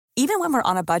Even when we're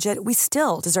on a budget, we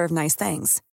still deserve nice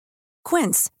things.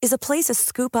 Quince is a place to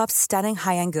scoop up stunning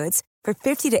high-end goods for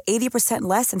 50 to 80%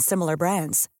 less than similar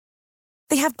brands.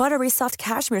 They have buttery soft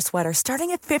cashmere sweaters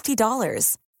starting at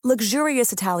 $50,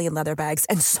 luxurious Italian leather bags,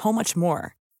 and so much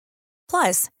more.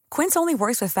 Plus, Quince only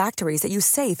works with factories that use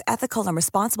safe, ethical, and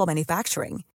responsible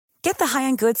manufacturing. Get the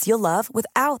high-end goods you'll love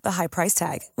without the high price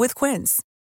tag with Quince.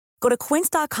 Go to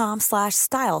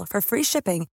quince.com/style for free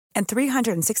shipping and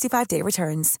 365-day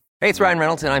returns. Hey, it's Ryan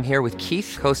Reynolds, and I'm here with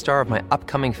Keith, co-star of my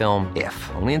upcoming film,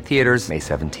 If, only in theaters May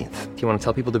 17th. Do you want to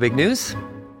tell people the big news?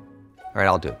 All right,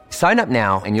 I'll do it. Sign up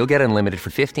now and you'll get unlimited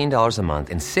for $15 a month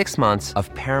and 6 months of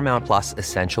Paramount Plus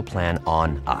Essential Plan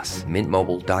on us.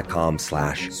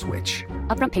 MintMobile.com/switch.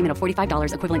 Upfront payment of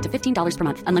 $45 equivalent to $15 per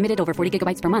month. Unlimited over 40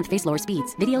 gigabytes per month. Face lower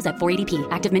speeds. Videos at 480p.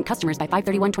 Active Mint customers by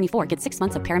 531.24 get 6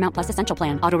 months of Paramount Plus Essential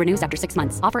Plan. Auto renews after 6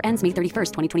 months. Offer ends May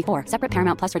 31st, 2024. Separate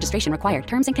Paramount Plus registration required.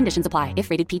 Terms and conditions apply if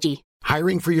rated PG.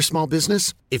 Hiring for your small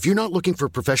business? If you're not looking for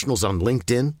professionals on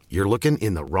LinkedIn, you're looking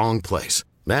in the wrong place.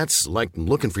 That's like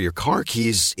looking for your car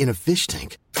keys in a fish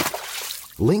tank.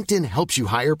 LinkedIn helps you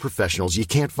hire professionals you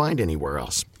can't find anywhere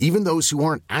else, even those who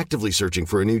aren't actively searching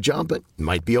for a new job but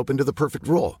might be open to the perfect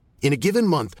role. In a given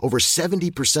month, over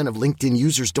 70% of LinkedIn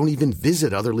users don't even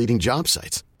visit other leading job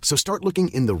sites. So start looking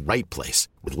in the right place.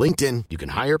 With LinkedIn, you can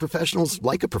hire professionals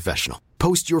like a professional.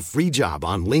 Post your free job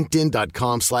on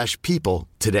linkedin.com/people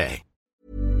today.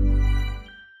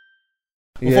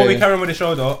 Before we carry on with the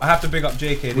show, though, I have to big up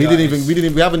JK. We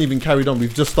haven't even carried on.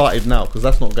 We've just started now because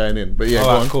that's not going in. But yeah,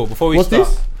 alright, cool. Before we start,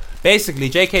 this? Basically,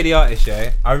 JK the artist,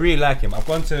 yeah, I really like him. I've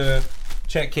gone to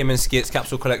check him and Skits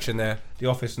Capsule Collection there, The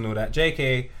Office and all that.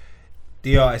 JK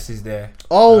the artist is there.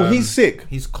 Oh, he's sick.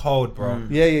 He's cold, bro.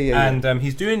 Yeah. And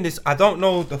he's doing this. I don't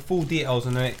know the full details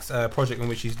on the next project in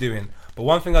which he's doing. But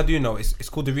one thing I do know is it's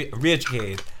called the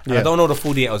Re-Educated. And I don't know the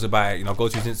full details about it. You know, go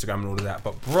to his Instagram and all of that.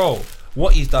 But bro,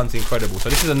 what he's done's incredible. So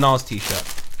this is a Nas t-shirt.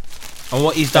 And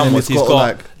what he's done was he's got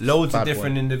like loads of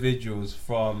different individuals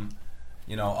from,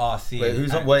 you know, RC.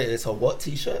 Wait, it's a what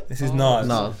t-shirt? This is Nas.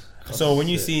 So when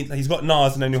you see, he's got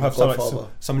Nas and then you'll have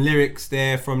some lyrics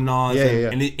there from Nas.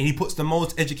 And he puts the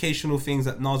most educational things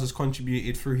that Nas has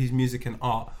contributed through his music and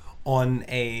art on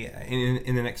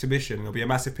in an exhibition. There'll be a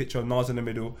massive picture of Nas in the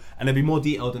middle and there'll be more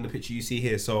detailed than the picture you see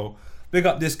here. So big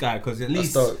up this guy because at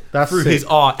least that's through his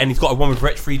art, and he's got a one with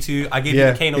Wretch Free too. I gave you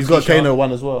the Kano. He's got a Kano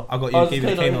one as well. I got you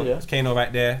the Kano. It's Kano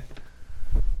right there.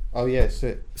 Oh yeah,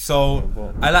 sick. So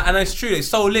and it's true. It's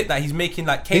so lit that he's making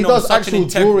like Kano. He does actual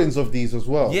drawings of these as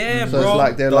well. Yeah, so bro. It's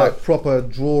like they're like proper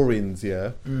drawings.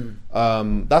 Yeah.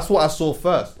 That's what I saw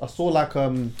first. I saw like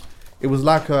it was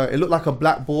like it looked like a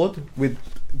blackboard with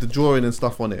the drawing and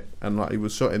stuff on it, and like he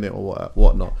was shotting it or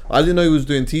whatnot. I didn't know he was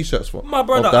doing t-shirts for my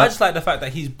brother. I just like the fact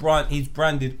that he's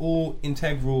branded all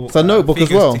integral. It's a notebook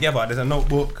as well. Together, there's a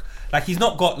notebook. Like he's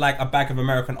not got like a bag of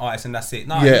American artists and that's it.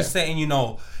 No, he's saying, you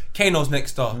know, Kano's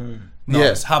next door.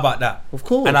 Yes, how about that? Of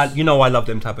course. And I love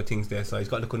them type of things there. So he's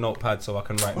got a little notepad so I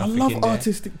can write nothing in there. I love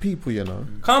artistic people, you know.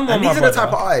 Come on, and these are the type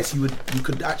of artists you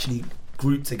could actually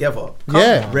group together.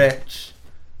 Wretch,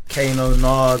 Kano,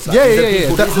 Nas. Like,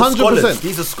 100%.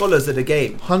 These are scholars of the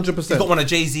game. 100%. He's got one of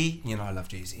Jay-Z. You know, I love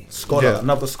Jay-Z. Scholar,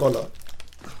 another scholar.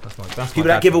 That's people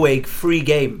that give away free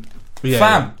game.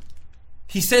 Fam.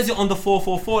 He says it on the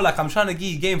 444 like I'm trying to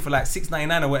give you game for like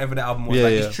 $6.99 or whatever that album was.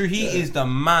 It's true. He is the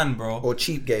man, bro. Or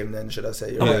cheap game then, should I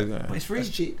say? But it's free. That's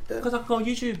cheap. Because I can go on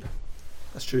YouTube.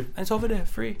 That's true. And it's over there,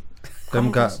 free.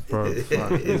 Them guys, bro.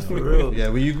 It's for real. Yeah,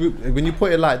 when you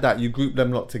put it like that, you group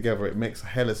them lot together. It makes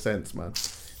hella sense, man.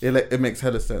 It makes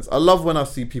hella sense. I love when I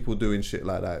see people doing shit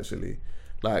like that, actually.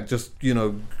 Like, just, you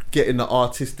know, getting the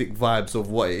artistic vibes of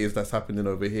what it is that's happening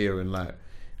over here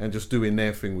and just doing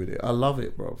their thing with it. I love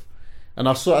it, bro. And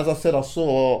I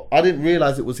didn't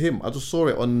realise it was him. I just saw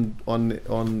it on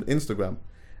Instagram.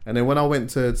 And then when I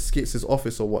went to Skits'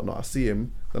 office or whatnot, I see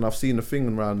him. Then I've seen the thing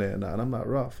around there and that. And I'm like,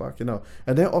 right, fucking hell.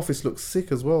 And their office looks sick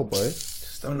as well, boy.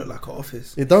 Don't look like an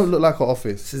office. It don't look like an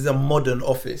office. This is a modern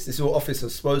office. This is what office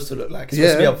is supposed to look like. It's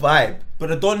supposed to be a vibe. But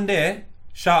the Don there,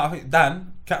 shout out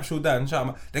Dan, Capsule Dan, shout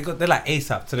out. They're like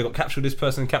ASAP. So they got capture this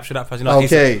person, capture that person. You know,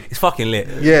 okay. It's fucking lit.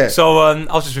 Yeah. So I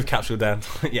was just with Capsule Dan.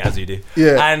 Yeah, as you do.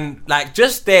 Yeah. And like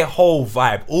just their whole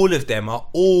vibe, all of them are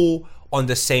all on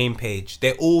the same page.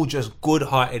 They're all just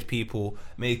good-hearted people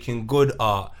making good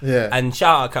art. Yeah. And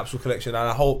shout out Capsule Collection, and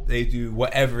I hope they do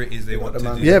whatever it is they want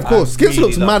to do. Yeah, of course. Skits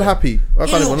looks mad happy. I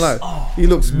can't even lie. He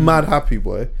looks mad happy,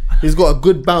 boy. He's got a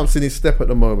good bounce in his step at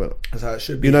the moment. That's how it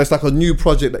should be. You know, it's like a new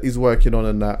project that he's working on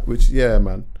and that, which, yeah,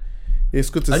 man. It's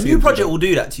good to see. A new project will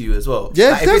do that to you as well.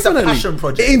 Yeah, like, definitely. If it's a passion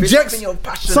project, it injects.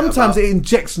 Sometimes it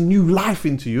injects new life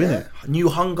into you, innit? New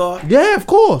hunger. Yeah, of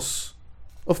course.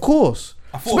 I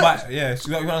thought about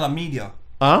so we got on media.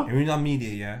 Huh? When we done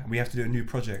media, we have to do a new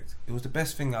project. It was the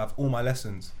best thing out of all my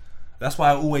lessons. That's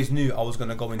why I always knew I was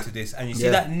gonna go into this. And you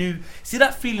see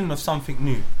that feeling of something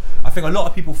new. I think a lot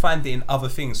of people find it in other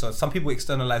things. So some people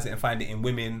externalize it and find it in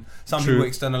women. Some people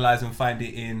externalize and find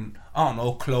it in, I don't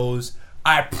know, clothes.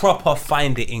 I proper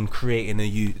find it in creating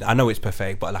I know it's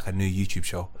pathetic, but like a new YouTube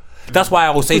show. That's why I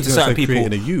will say to certain people,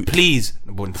 please.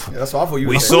 That's what I thought you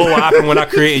were saying. We saw what happened when I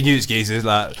created Utes, cases.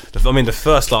 Like, the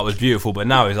first start was beautiful, but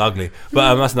now it's ugly.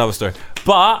 But that's another story.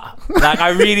 But like, I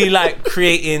really like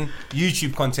creating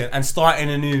YouTube content and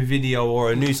starting a new video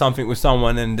or a new something with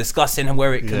someone and discussing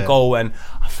where it can go. And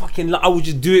I would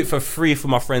just do it for free for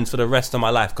my friends for the rest of my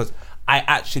life because I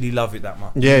actually love it that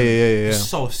much. Yeah. It's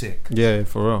so sick. Yeah,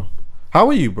 for real. How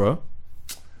are you, bro?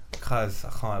 Cause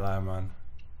I can't lie, man.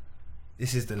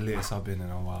 This is the latest I've been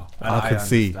in a while. And I can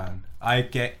see. I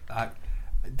get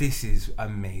this is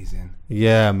amazing.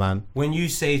 Yeah, man. When you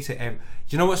say to do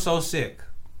you know what's so sick?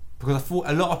 Because I thought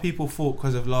a lot of people thought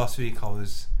because of last week I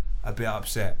was a bit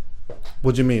upset.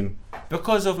 What do you mean?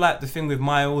 Because of like the thing with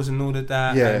Miles and all of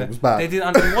that. Yeah, and it was bad.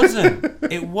 It wasn't.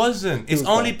 It wasn't. It's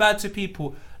only bad to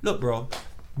people. Look, bro.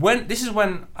 When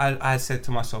I said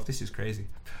to myself, this is crazy.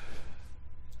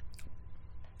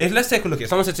 Let's take a look at it.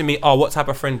 Someone said to me, oh, what type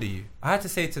of friend are you? I had to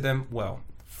say to them, well,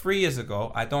 3 years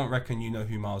ago, I don't reckon you know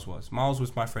who Miles was. Miles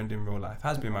was my friend in real life,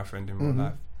 has been my friend in real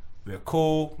life. We're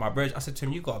cool, my bro. I said to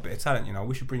him, you got a bit of talent, you know.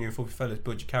 We should bring you in Filthy Fellas,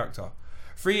 build your character.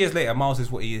 3 years later, Miles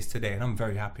is what he is today, and I'm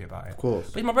very happy about it. Of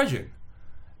course. But he's my brethren.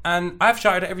 And I've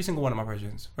shouted at every single one of my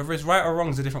brethren. Whether it's right or wrong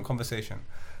is a different conversation.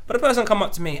 But a person come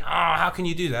up to me, how can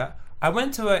you do that? I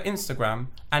went to her Instagram,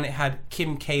 and it had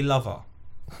Kim K Lover.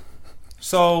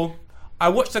 So I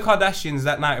watched the Kardashians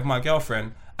that night with my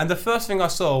girlfriend, and the first thing I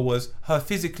saw was her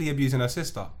physically abusing her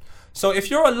sister. So if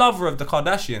you're a lover of the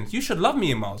Kardashians, you should love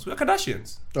me and Miles. We're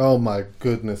Kardashians. Oh my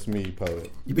goodness me,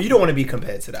 poet. But you don't want to be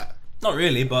compared to that. Not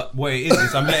really, but what it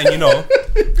is I'm letting you know,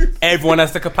 everyone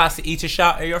has the capacity to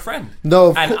shout at your friend.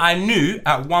 No, I knew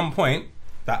at one point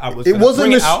that I was It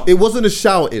wasn't a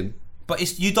shouting.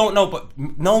 But you don't know, but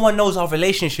no one knows our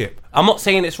relationship. I'm not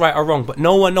saying it's right or wrong, but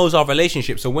no one knows our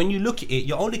relationship. So when you look at it,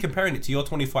 you're only comparing it to your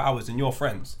 24 hours and your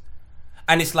friends.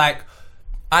 And it's like,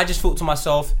 I just thought to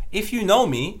myself, if you know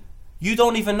me, you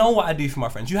don't even know what I do for my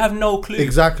friends. You have no clue.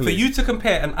 Exactly. For you to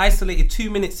compare an isolated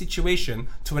 2-minute situation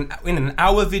to in an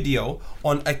hour video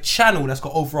on a channel that's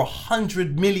got over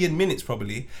 100 million minutes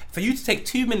probably, for you to take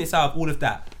 2 minutes out of all of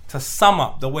that to sum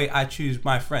up the way I choose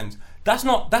my friends, that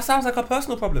sounds like a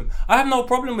personal problem. I have no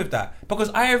problem with that because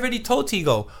I already told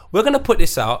Tigo, we're going to put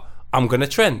this out, I'm going to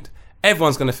trend.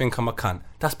 Everyone's going to think I'm a cunt.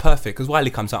 That's perfect because Wiley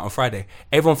comes out on Friday.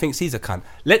 Everyone thinks he's a cunt.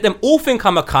 Let them all think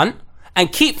I'm a cunt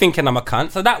and keep thinking I'm a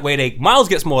cunt. So that way Miles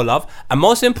gets more love. And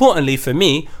most importantly for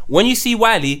me, when you see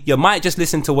Wiley, you might just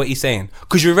listen to what he's saying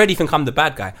because you already think I'm the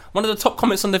bad guy. One of the top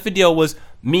comments on the video was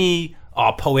me,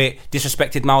 our poet,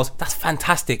 disrespected Miles. That's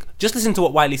fantastic. Just listen to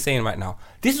what Wiley's saying right now.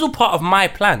 This is all part of my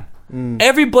plan.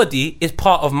 Everybody is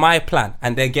part of my plan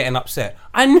and they're getting upset.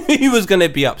 I knew he was going to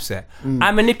be upset.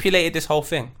 I manipulated this whole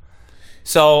thing.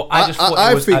 So I just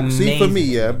thought it was amazing. See, for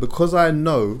me, because I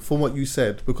know from what you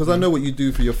said, because I know what you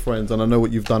do for your friends and I know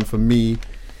what you've done for me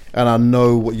and I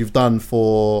know what you've done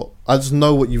I just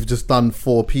know what you've just done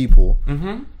for people.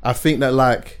 I think that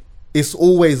like it's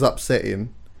always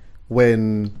upsetting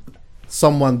when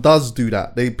someone does do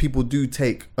that. People do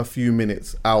take a few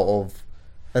minutes out of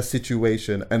a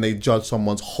situation and they judge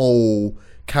someone's whole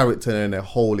character and their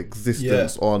whole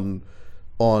existence on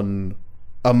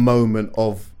a moment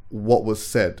of what was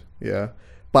said.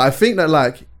 But I think that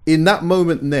like in that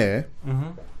moment there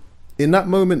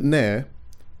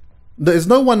there's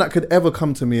no one that could ever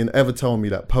come to me and ever tell me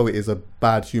that Poet is a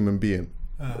bad human being.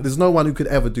 There's no one who could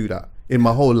ever do that in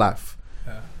my whole life.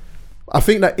 I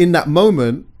think that in that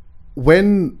moment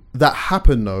when that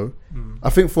happened though, I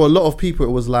think for a lot of people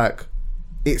it was like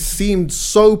it seemed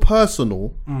so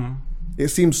personal. It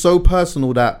seemed so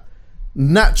personal that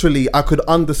naturally I could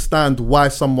understand why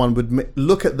someone would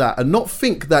look at that and not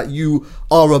think that you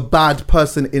are a bad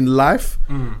person in life,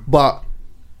 but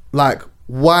like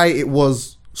why it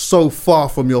was so far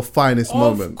from your finest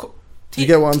moment. Do you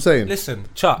get what I'm saying? Listen,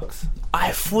 Chucks,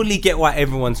 I fully get why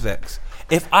everyone's vexed.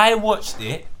 If I watched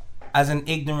it as an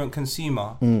ignorant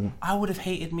consumer, I would have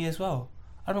hated me as well.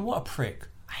 I mean, what a prick.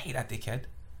 I hate that dickhead.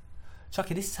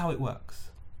 Chucky, this is how it works.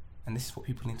 And this is what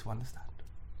people need to understand.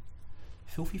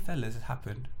 Filthy Fellas had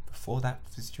happened before that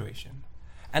situation.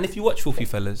 And if you watch Filthy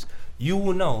Fellas, you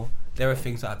will know there are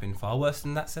things that have been far worse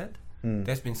than that said.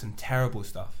 There's been some terrible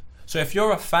stuff. So if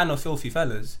you're a fan of Filthy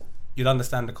Fellas, you'll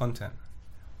understand the content.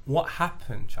 What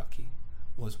happened, Chucky,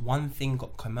 was one thing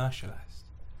got commercialized.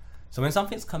 So when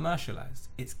something's commercialized,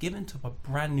 it's given to a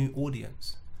brand new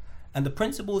audience. And the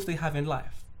principles they have in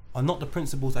life are not the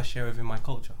principles I share within my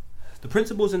culture. The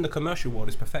principles in the commercial world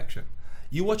is perfection.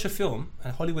 You watch a film,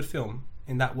 a Hollywood film,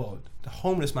 in that world, the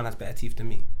homeless man has better teeth than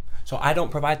me. So I don't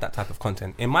provide that type of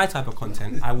content. In my type of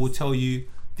content, I will tell you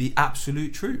the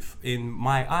absolute truth in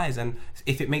my eyes. And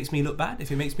if it makes me look bad,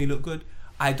 if it makes me look good,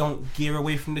 I don't gear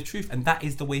away from the truth. And that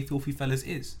is the way Filthy Fellas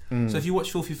is. So if you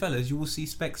watch Filthy Fellas, you will see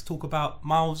Specs talk about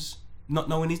Miles not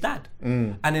knowing his dad.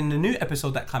 And in the new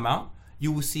episode that came out,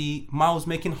 you will see Miles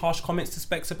making harsh comments to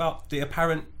Specs about the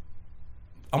apparent,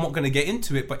 I'm not going to get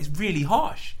into it, but it's really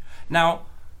harsh. Now,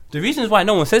 the reasons why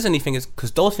no one says anything is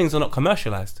because those things are not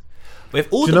commercialized. But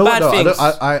if all the bad things...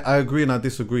 I agree and I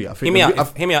disagree. I think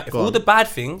hear me out. If all the bad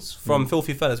things from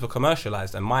Filthy Fellas were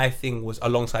commercialized and my thing was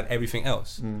alongside everything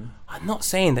else, I'm not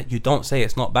saying that you don't say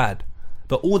it's not bad.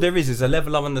 But all there is a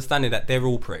level of understanding that they're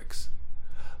all pricks.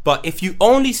 But if you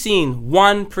only seen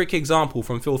one prick example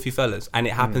from Filthy Fellas and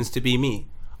it happens to be me,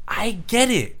 I get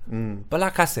it. But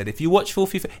like I said, if you watch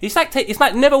Filthy Fellas, it's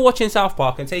like never watching South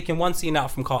Park and taking one scene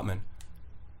out from Cartman.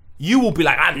 You will be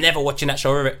like, I'm never watching that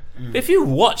show. But if you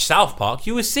watch South Park,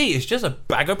 you will see it's just a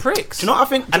bag of pricks. Do you know what I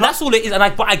think? And that's all it is. And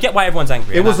I get why everyone's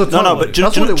angry. It was a ton. But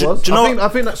that's what it was. I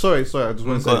think that. Sorry. I just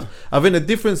want to say this. I think the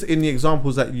difference in the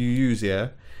examples that you use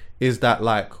here is that,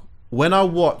 like, when I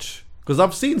watch, because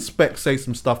I've seen Specs say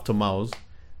some stuff to Miles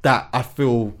that I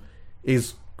feel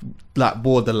is like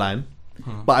borderline,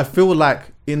 but I feel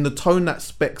like in the tone that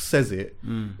Specs says it,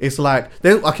 it's like,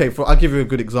 I'll give you a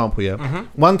good example here.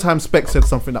 One time Specs said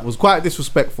something that was quite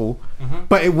disrespectful,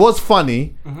 but it was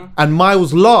funny, and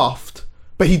Miles laughed,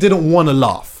 but he didn't want to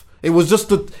laugh. It was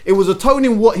just it was a tone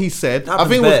in what he said. I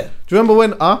think do you remember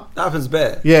when that happens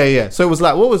better? Yeah. So it was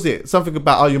like, what was it? Something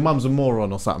about, your mum's a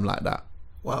moron or something like that.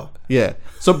 Wow. Yeah.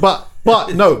 So but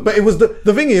no, but it was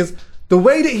the thing is, the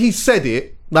way that he said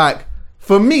it, like,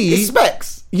 for me, it's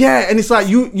Specs. Yeah, and it's like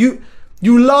you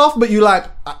laugh, but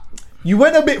you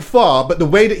went a bit far, but the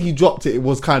way that he dropped it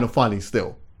was kind of funny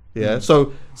still. Yeah.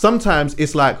 So sometimes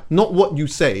it's like not what you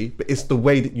say, but it's the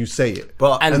way that you say it.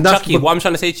 And Chucky, what I'm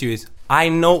trying to say to you is, I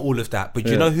know all of that, but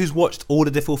you know who's watched all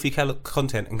of the Filthy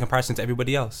content in comparison to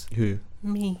everybody else? Who?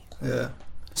 Me. Yeah.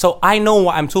 So I know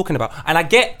what I'm talking about, and I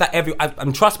get that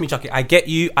trust me, Chucky, I get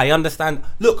you, I understand.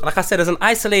 Look, like I said, as an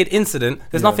isolated incident,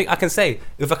 there's nothing I can say.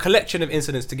 With a collection of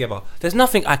incidents together, there's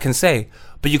nothing I can say.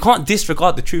 But you can't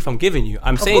disregard the truth I'm giving you.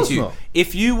 I'm saying to you,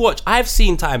 if you watch, I've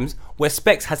seen times where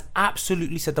Specs has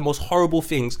absolutely said the most horrible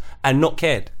things and not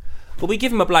cared. But we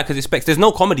give him a blind because it's Specs. There's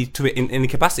no comedy to it in any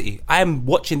capacity. I am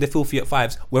watching the Filthy at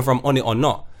Fives whether I'm on it or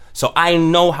not. So I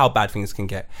know how bad things can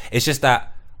get. It's just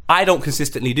that I don't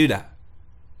consistently do that.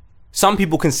 Some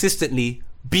people consistently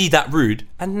be that rude,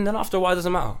 and then after a while it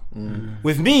doesn't matter.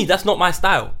 With me, that's not my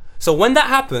style. So when that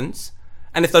happens,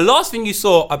 and if the last thing you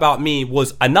saw about me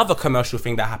was another commercial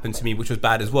thing that happened to me, which was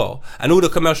bad as well, and all the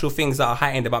commercial things that are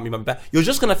heightened about me being bad, you're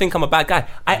just gonna think I'm a bad guy.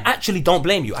 I actually don't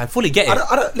blame you. I fully get it. Do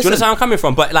you understand where I'm coming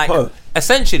from? But like,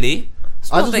 essentially,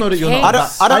 I just know that you're not.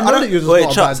 I know that you're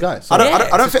just not a bad guy. So.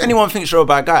 I don't think anyone thinks you're a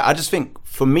bad guy. I just think,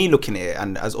 for me looking at it,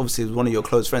 and as obviously one of your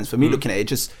close friends, for me looking at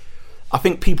it, I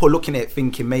think people looking at it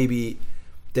thinking maybe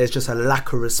there's just a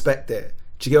lack of respect there.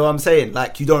 Do you get what I'm saying?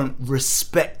 Like, you don't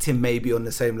respect him maybe on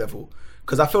the same level.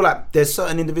 Because I feel like there's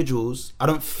certain individuals I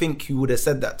don't think you would have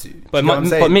said that to.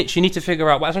 But Mitch, you need to figure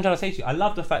out what I'm trying to say to you. I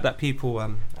love the fact that people,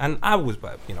 and I was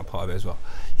part of it as well.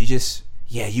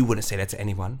 You wouldn't say that to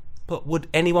anyone. But would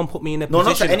anyone put me in a position? No,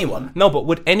 not to anyone. No, but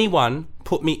would anyone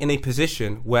put me in a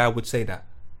position where I would say that?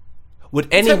 Would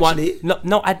anyone?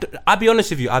 No. I'll be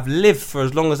honest with you. I've lived for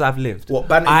as long as I've lived. What,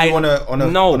 banning you on a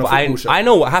football show? I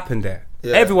know what happened there.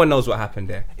 Yeah. Everyone knows what happened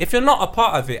there. If you're not a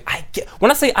part of it, when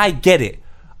I say I get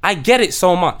it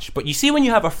so much. But you see, when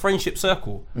you have a friendship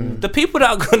circle, the people that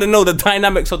are going to know the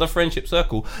dynamics of the friendship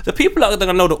circle, the people that are going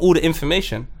to know all the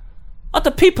information, are the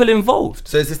people involved.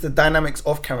 So is this the dynamics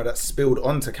off camera that's spilled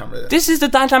onto camera then? This is the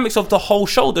dynamics of the whole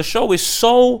show. The show is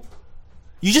so...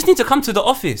 You just need to come to the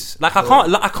office. Like,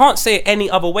 I can't say it any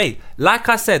other way. Like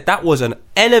I said, that was an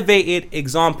elevated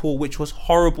example, which was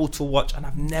horrible to watch, and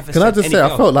I've never. Can I just say,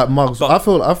 I felt like Miles. I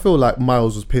feel like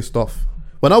Miles was pissed off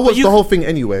when I watched the whole thing.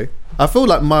 Anyway, I feel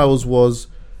like Miles was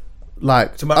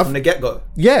like from the get go.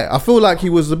 Yeah, I feel like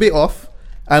he was a bit off,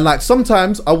 and like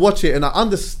sometimes I watch it and I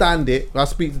understand it. I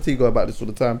speak to Tigo about this all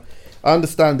the time. I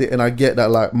understand it and I get that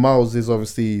like Miles is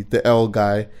obviously the L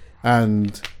guy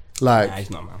and. Like, he's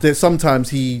not, man. that sometimes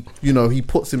he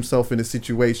puts himself in a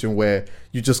situation where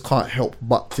you just can't help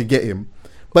but to get him.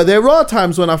 But there are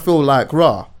times when I feel like,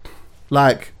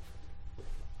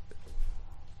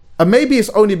 and maybe it's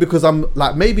only because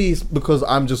maybe it's because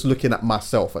I'm just looking at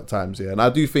myself at times, yeah. And I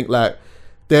do think like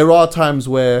there are times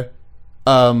where,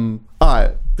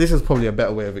 alright, this is probably a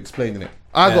better way of explaining it.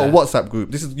 I got a WhatsApp group.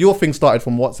 This is your thing started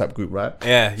from WhatsApp group, right?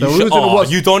 Yeah. So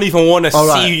you don't even want to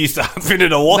see something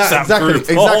in a WhatsApp group.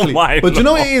 Exactly. Oh, but you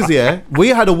know what it is, yeah? We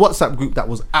had a WhatsApp group that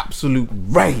was absolute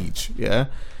rage, yeah?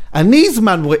 And these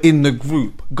men were in the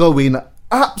group going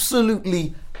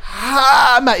absolutely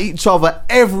ham at each other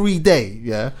every day,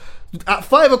 yeah? At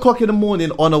 5 o'clock in the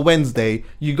morning on a Wednesday,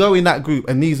 you go in that group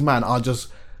and these men are just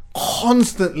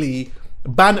constantly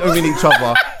bantering each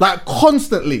other, like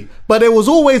constantly. But there was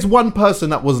always one person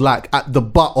that was like at the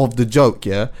butt of the joke,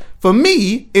 yeah? For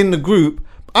me, in the group,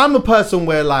 I'm a person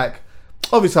where like,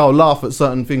 obviously I'll laugh at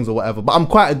certain things or whatever, but I'm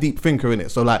quite a deep thinker in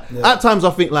it. So like, at times I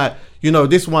think like,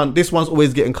 this one's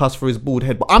always getting cussed for his bald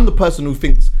head. But I'm the person who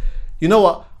thinks, you know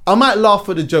what? I might laugh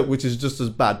at the joke, which is just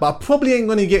as bad, but I probably ain't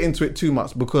going to get into it too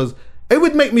much because it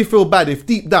would make me feel bad if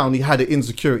deep down he had an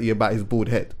insecurity about his bald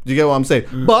head. Do you get what I'm saying?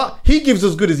 But he gives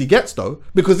as good as he gets though,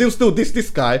 because he'll still diss this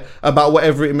guy about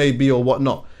whatever it may be or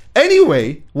whatnot.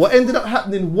 Anyway, what ended up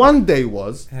happening one day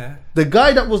was the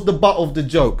guy that was the butt of the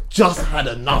joke just had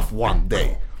enough one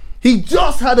day. He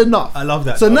just had enough. I love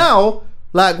that. So now,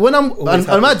 like when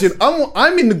imagine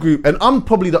I'm in the group and I'm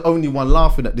probably the only one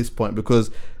laughing at this point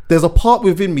because there's a part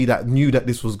within me that knew that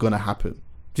this was gonna happen.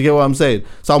 Do you get what I'm saying?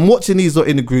 So I'm watching these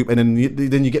in the group, and then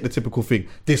you get the typical thing.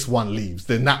 This one leaves,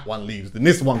 then that one leaves, then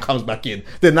this one comes back in,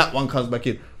 then that one comes back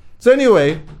in. So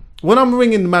anyway, when I'm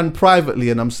ringing the man privately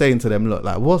and I'm saying to them, look,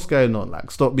 like, what's going on?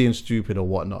 Like, stop being stupid or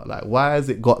whatnot. Like, why has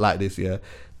it got like this? Yeah.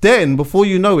 Then before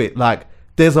you know it, like,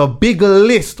 there's a bigger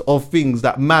list of things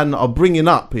that man are bringing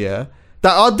up here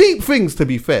that are deep things, to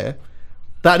be fair,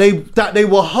 that they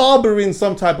were harboring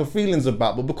some type of feelings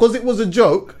about, but because it was a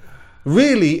joke,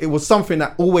 really it was something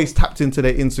that always tapped into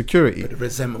their insecurity. But the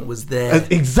resentment was there.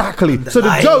 Exactly. So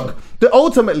the joke,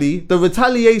 ultimately the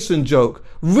retaliation joke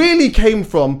really came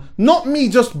from not me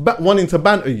just wanting to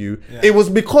banter you. It was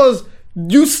because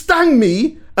you stung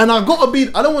me, and I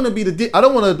don't want to be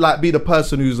the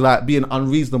person who's like being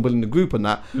unreasonable in the group and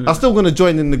that. I'm still going to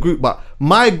join in the group, but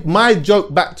my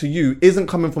joke back to you isn't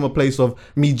coming from a place of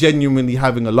me genuinely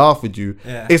having a laugh with you.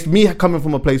 It's me coming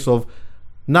from a place of,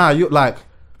 you're like,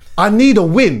 I need a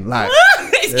win. Like,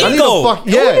 it's ego.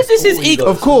 This is ego.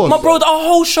 Of course. My bro, the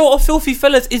whole show of Filthy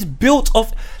Fellas is built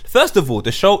off. First of all,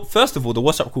 the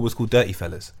WhatsApp group was called Dirty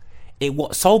Fellas. It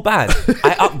was so bad,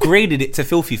 I upgraded it to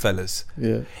Filthy Fellas.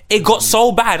 Yeah. It got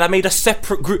so bad, I made a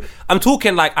separate group. I'm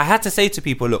talking like, I had to say to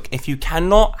people, look, if you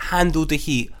cannot handle the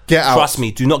heat, get out. Trust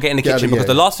me, do not get in the kitchen, because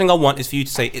the last thing I want is for you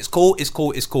to say, it's cool.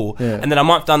 And then a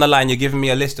month down the line, you're giving me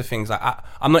a list of things. Like,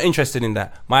 I'm not interested in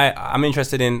that. I'm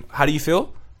interested in, how do you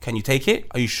feel? Can you take it?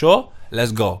 Are you sure?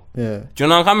 Let's go. Yeah. Do you know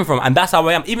where I'm coming from? And that's how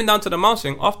I am. Even down to the mouse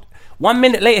thing. After 1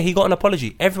 minute later, he got an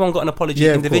apology. Everyone got an apology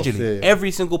individually.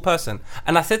 Every single person.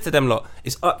 And I said to them, look,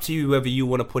 it's up to you whether you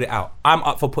want to put it out. I'm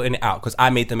up for putting it out because I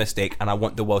made the mistake and I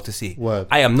want the world to see. Word.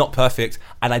 I am not perfect,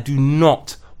 and I do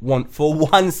not want for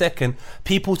 1 second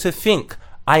people to think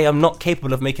I am not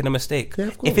capable of making a mistake.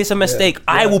 If it's a mistake,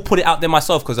 I will put it out there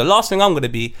myself, because the last thing I'm going to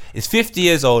be is 50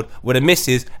 years old with a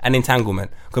missus and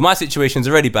entanglement, because my situation's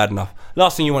already bad enough.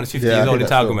 Last thing you want is 50 years old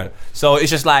entanglement. So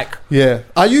it's just like... Yeah.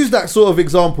 I use that sort of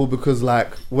example because,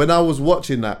 like, when I was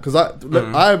watching that, because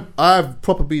I've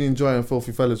proper been enjoying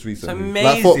Filthy Fellas recently. It's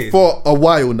amazing. Like for a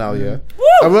while now, yeah. Woo!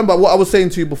 I remember what I was saying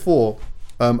to you before,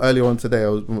 earlier on today,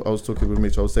 I was talking with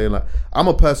Mitch, I was saying, like, I'm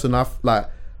a person,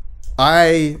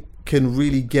 I can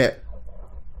really get,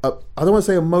 I don't want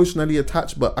to say emotionally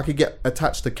attached, but I could get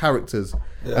attached to characters.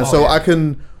 And so I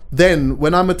can then,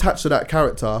 when I'm attached to that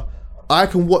character, I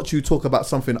can watch you talk about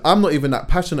something I'm not even that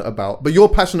passionate about, but you're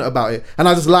passionate about it, and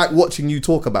I just like watching you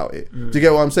talk about it. Do you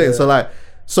get what I'm saying?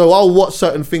 So I'll watch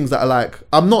certain things that are like,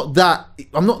 I'm not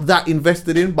that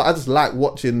invested in, but I just like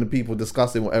watching the people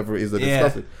discussing whatever it is they're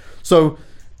discussing. So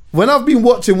when I've been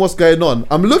watching what's going on,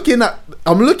 I'm looking at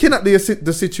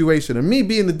the situation, and me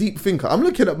being the deep thinker, I'm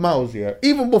looking at Miles here.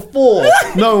 Even before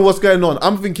knowing what's going on,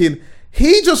 I'm thinking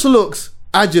he just looks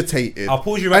agitated. I'll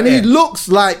pause you right and there. He looks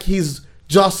like he's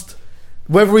just,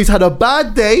 whether he's had a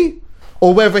bad day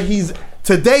or whether he's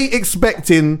today he's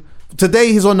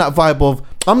on that vibe of,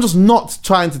 I'm just not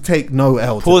trying to take no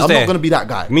L. I'm not going to be that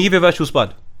guy. Me give you a virtual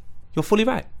spud. You're fully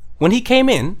right. When he came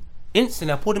in,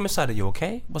 instantly I pulled him aside. Are you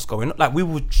okay? What's going on? Like, we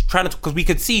were trying to, because we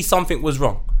could see something was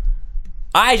wrong.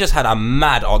 I just had a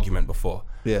mad argument before.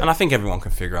 And I think everyone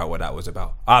can figure out what that was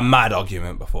about. A mad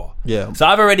argument before. Yeah. So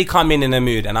I've already come in a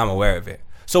mood and I'm aware of it.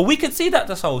 So we could see that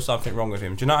there's something wrong with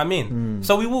him. Do you know what I mean?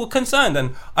 So we were concerned.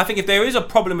 And I think if there is a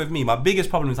problem with me, my biggest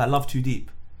problem is I love too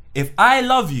deep. If I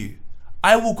love you,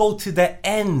 I will go to the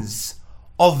ends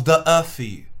of the earth for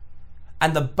you.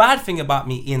 And the bad thing about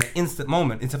me in an instant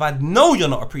moment is if I know you're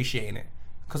not appreciating it.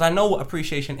 Because I know what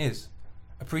appreciation is.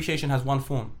 Appreciation has one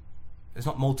form. There's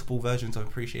not multiple versions of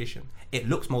appreciation. It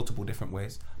looks multiple different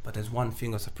ways, but there's one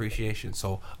thing of appreciation.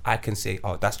 So I can say,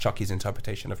 oh, that's Chucky's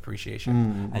interpretation of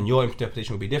appreciation. And your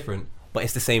interpretation will be different, but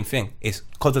it's the same thing. It's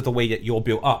because of the way that you're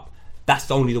built up.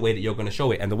 That's only the way that you're going to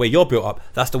show it. And the way you're built up,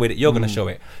 that's the way that you're going to show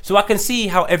it. So I can see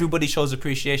how everybody shows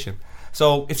appreciation.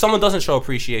 So if someone doesn't show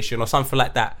appreciation or something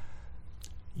like that,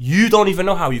 you don't even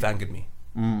know how you've angered me.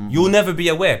 You'll never be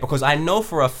aware, because I know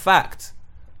for a fact,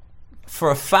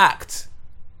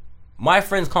 my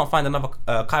friends can't find another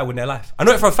Kyle in their life. I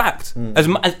know it for a fact. As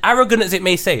arrogant as it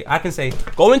may say, I can say,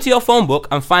 go into your phone book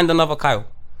and find another Kyle.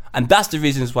 And that's the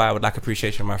reasons why I would like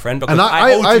appreciation, my friend. Because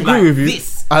I hold you agree like with you.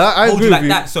 This. I hold agree you like with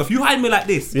that. So if you hide me like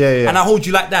this, Yeah. and I hold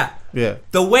you like that,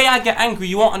 the way I get angry,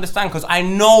 you won't understand, because I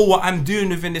know what I'm doing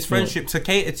within this friendship to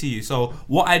cater to you. So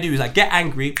what I do is I get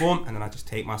angry, boom, and then I just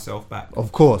take myself back.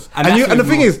 Of course. And that's the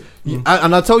thing is,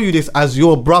 and I tell you this as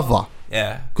your brother.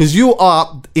 Yeah. Because you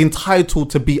are entitled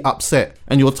to be upset,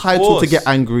 and you're entitled to get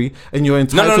angry, and you're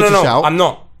entitled to shout. I'm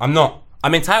not.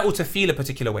 I'm entitled to feel a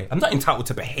particular way. I'm not entitled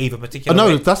to behave a particular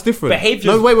way. No, that's different.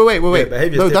 Behavior. No, wait. Yeah,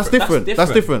 No, that's different.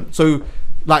 That's different. So,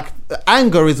 like,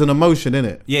 anger is an emotion,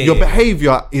 innit? Your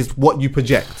behavior is what you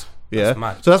project. Yeah.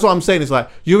 So that's what I'm saying. It's like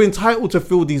you're entitled to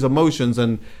feel these emotions,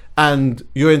 and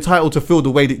you're entitled to feel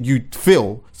the way that you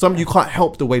feel. Some you can't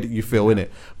help the way that you feel, innit?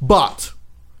 But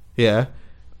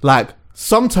like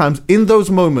sometimes in those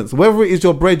moments, whether it is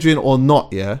your brethren or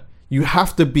not, you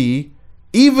have to be,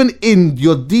 even in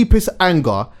your deepest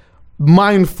anger,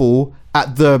 mindful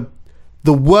at the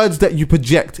words that you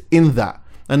project in that.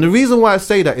 And the reason why I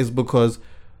say that is because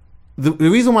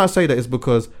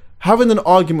having an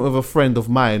argument with a friend of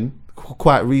mine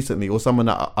quite recently, or someone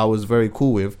that I was very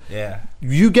cool with,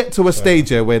 you get to a stage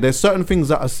here where there's certain things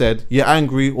that are said, you're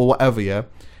angry or whatever,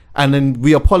 and then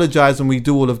we apologize and we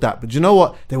do all of that. But you know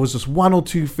what? There was just one or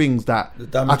two things that the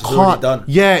damage is already done.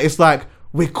 Yeah, it's like,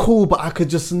 we're cool, but I could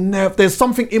just never. There's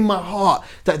something in my heart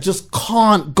that just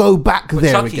can't go back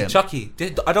there again. Chucky,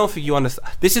 I don't think you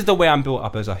understand. This is the way I'm built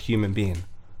up as a human being,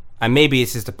 and maybe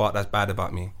this is the part that's bad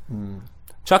about me.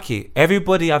 Chucky,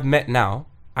 everybody I've met now,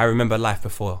 I remember life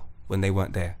before when they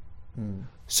weren't there.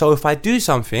 So if I do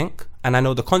something and I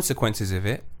know the consequences of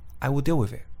it, I will deal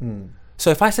with it. So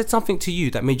if I said something to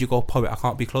you that made you go, poet, I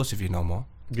can't be close with you no more.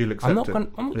 You'll accept it.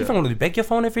 I'm not going to beg your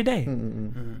phone every day.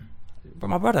 But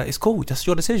my brother, it's cool. That's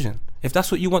your decision. If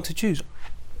that's what you want to choose,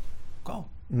 go.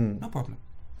 No problem.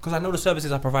 Because I know the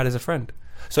services I provide as a friend.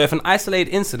 So if an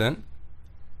isolated incident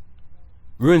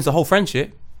ruins the whole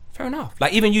friendship, fair enough.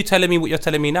 Like even you telling me what you're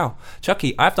telling me now.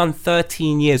 Chucky, I've done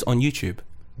 13 years on YouTube.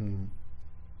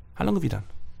 How long have you done?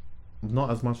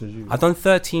 Not as much as you. I've done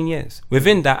 13 years.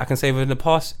 Within that, I can say within the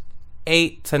past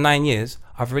 8 to 9 years,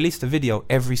 I've released a video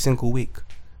every single week.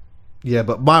 Yeah,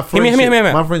 but my friendship,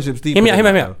 my friendship's deeper.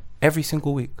 Hear me out. Every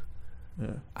single week.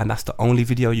 And that's the only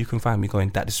video you can find me going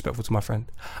that disrespectful to my friend.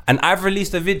 And I've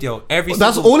released a video every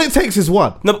That's single... all it takes is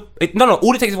one. No,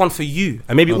 all it takes is one for you.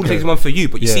 And maybe all it takes is one for you.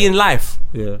 But you see in life,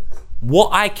 what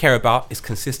I care about is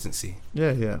consistency.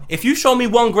 If you show me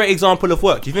one great example of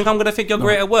work, do you think I'm going to think you're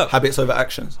great at work? Habits over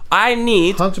actions. I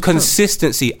need 100%.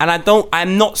 Consistency. And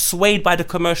I'm not swayed by the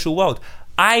commercial world.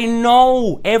 I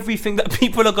know everything that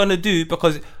people are going to do,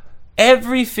 because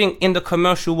everything in the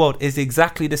commercial world is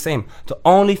exactly the same. The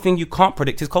only thing you can't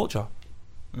predict is culture.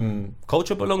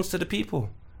 Culture belongs to the people.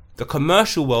 The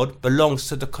commercial world belongs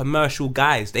to the commercial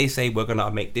guys. They say, we're going to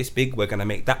make this big, we're going to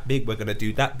make that big, we're going to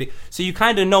do that big. So you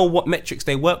kind of know what metrics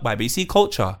they work by. But you see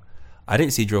culture, I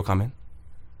didn't see drill coming.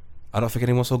 I don't think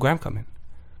anyone saw grime coming.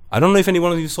 I don't know if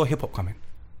anyone of you saw hip hop coming.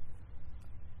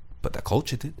 But the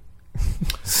culture did.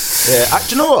 Do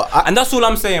you know what? And that's all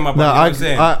I'm saying, my brother.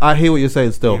 I hear what you're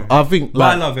saying still. Yeah. I think,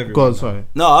 like, I love everyone. Go on, sorry.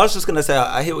 No, I was just going to say,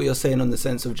 I hear what you're saying on the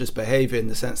sense of just behaviour, in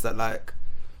the sense that, like,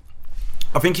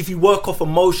 I think if you work off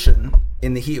emotion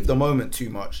in the heat of the moment too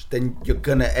much, then you're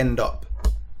going to end up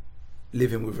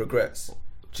living with regrets.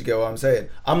 Do you get what I'm saying?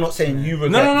 I'm not saying you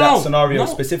regret that scenario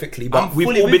specifically, but we've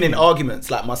all been in arguments,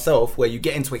 like myself, where you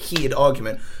get into a heated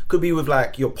argument. Could be with,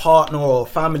 like, your partner or a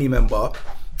family member,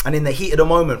 and in the heat of the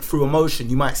moment, through emotion,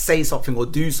 you might say something or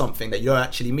do something that you don't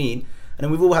actually mean. And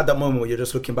then we've all had that moment where you're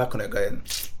just looking back on it going,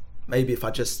 maybe if I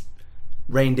just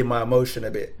reined in my emotion a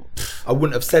bit, I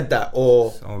wouldn't have said that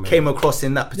or came across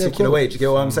in that particular way. Do you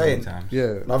get what I'm saying? Yeah.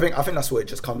 And I think that's what it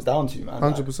just comes down to, man.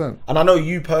 100%. And I know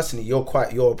you personally, you're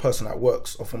a person that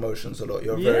works off emotions a lot.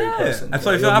 You're a very person. And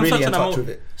so you're I'm really such in touch with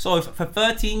it. So for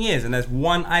 13 years and there's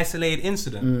one isolated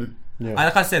incident,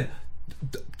 like I said,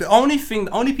 the only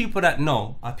people that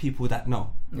know are people that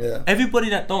know. Yeah. Everybody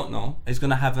that don't know is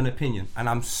gonna have an opinion, and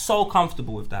I'm so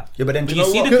comfortable with that. Yeah, but then when you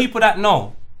see the people that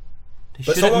know,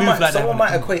 but someone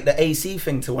might equate the AC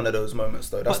thing to one of those moments,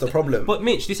 though. That's the problem. But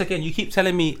Mitch, this again, you keep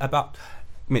telling me about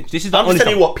Mitch. This is the I'm only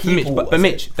telling you what people. But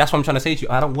Mitch, that's what I'm trying to say to you.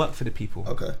 I don't work for the people.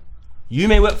 Okay. You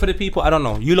may work for the people. I don't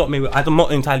know. You lot may. I'm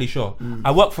not entirely sure.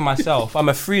 I work for myself. I'm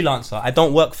a freelancer. I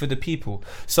don't work for the people.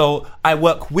 So I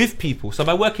work with people. So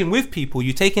by working with people,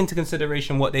 you take into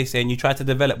consideration what they say and you try to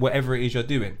develop whatever it is you're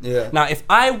doing. Yeah. Now, if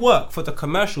I work for the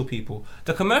commercial people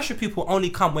only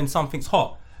come when something's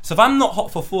hot. So if I'm not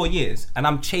hot for 4 years and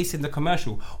I'm chasing the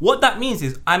commercial, what that means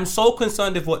is I'm so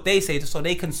concerned with what they say so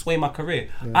they can sway my career.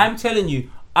 I'm telling you,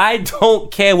 I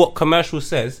don't care what commercial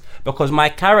says because my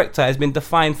character has been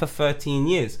defined for 13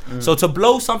 years. So to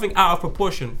blow something out of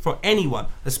proportion for anyone,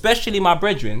 especially my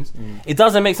brethren, it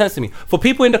doesn't make sense to me. For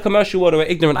people in the commercial world who are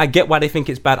ignorant, I get why they think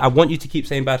it's bad. I want you to keep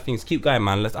saying bad things. Keep going,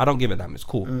 man. I don't give a damn. It's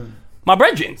cool. My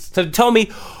brethren, to tell me,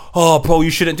 oh, bro,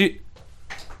 you shouldn't do...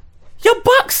 Your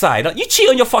backside, you cheat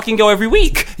on your fucking girl every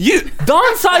week. You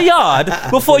dance our yard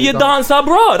before you dance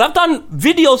abroad. I've done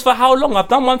videos for how long? I've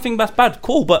done one thing that's bad,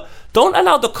 cool, but don't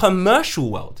allow the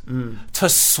commercial world to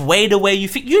sway the way you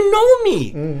think. You know me.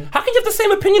 How can you have the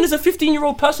same opinion as a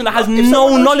 15-year-old person that has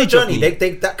no knowledge of me?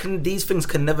 These things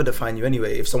can never define you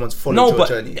anyway. If someone's followed your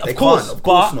journey, of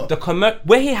course not.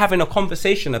 We're here having a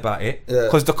conversation about it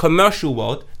because the commercial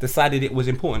world decided it was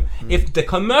important. If the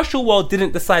commercial world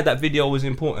didn't decide that video was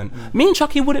important, me and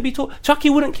Chucky wouldn't be talking. Chucky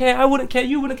wouldn't care. I wouldn't care.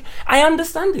 You wouldn't care. I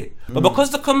understand it, but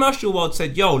because the commercial world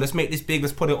said, "Yo, let's make this big.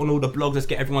 Let's put it on all the blogs. Let's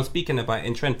get everyone speaking about it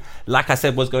in trend." Like I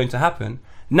said was going to happen.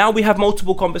 Now we have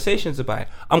multiple conversations about it.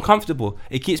 I'm comfortable.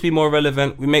 It keeps me more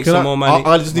relevant. We make some more money.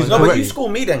 I just need to but you school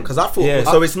me then, because I thought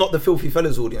so. It's not the Filthy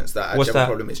Fellas audience that actually have a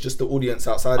problem. It's just the audience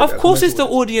outside of it. Of course, it's the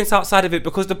audience outside of it,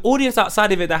 because the audience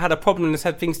outside of it that had a problem and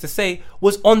had things to say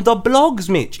was on the blogs,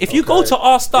 Mitch. If you go to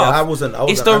our stuff, I wasn't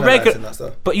it's the regular.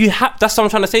 But you have. That's what I'm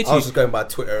trying to say to you. I was just going by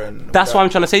Twitter and. That's what I'm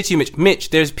trying to say to you, Mitch. Mitch,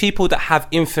 there's people that have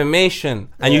information,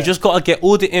 and you just got to get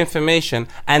all the information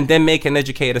and then make an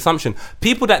educated assumption.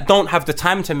 People that don't have the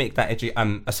time to make that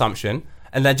assumption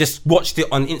and then just watched it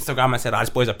on Instagram and said,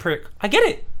 this boy's a prick. I get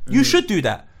it. You should do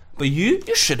that. But you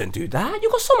shouldn't do that.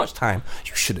 You got so much time.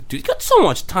 You got so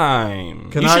much time.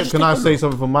 Can I say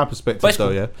something from my perspective though,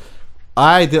 yeah?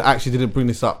 I didn't bring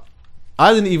this up.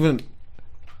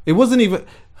 It wasn't even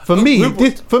for me,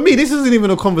 this isn't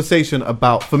even a conversation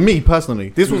about, for me personally,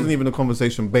 this wasn't even a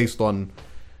conversation based on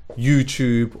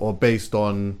YouTube or based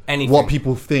on what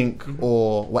people think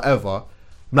or whatever.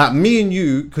 Like me and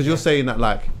you, because you're saying that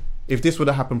like if this would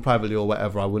have happened privately or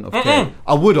whatever, I wouldn't have cared.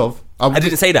 I would have. I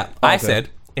didn't say that. I said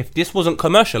if this wasn't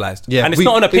commercialized, and it's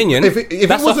not an opinion. If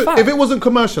it wasn't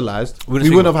commercialized, we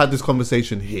wouldn't have had this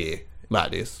conversation here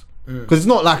like this. Because it's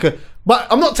not like but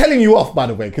I'm not telling you off, by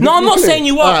the way. No, I'm not saying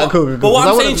you off. Right, cool. But what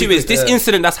I'm saying to you is this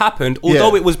incident that's happened,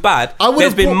 although it was bad,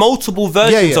 there's been multiple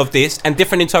versions of this and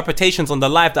different interpretations on the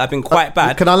live that have been quite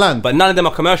bad. Can I land? But none of them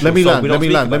are commercial. Let me land. You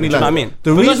know what I mean?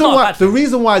 The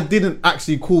reason why I didn't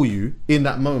actually call you in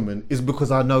that moment is because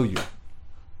I know you.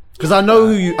 Because I know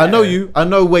who you. I know you. I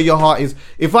know where your heart is.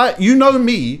 If I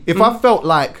felt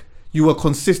like you were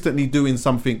consistently doing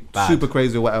something super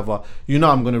crazy or whatever,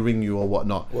 I'm gonna ring you or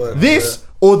whatnot.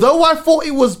 Although I thought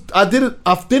it was, I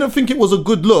didn't think it was a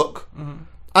good look.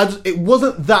 It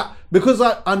wasn't that, because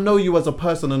I know you as a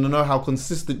person and I know how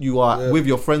consistent you are with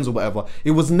your friends or whatever.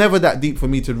 It was never that deep for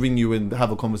me to ring you and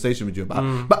have a conversation with you about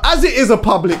it. But as it is a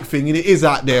public thing and it is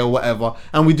out there or whatever,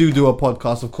 and we do a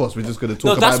podcast, of course we're just going to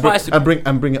talk about it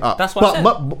and bring it up. That's what I said.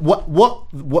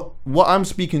 But what I'm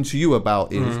speaking to you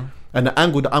about is, and the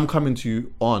angle that I'm coming to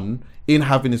you on in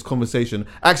having this conversation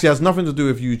actually has nothing to do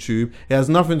with YouTube. It has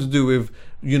nothing to do with,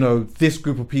 this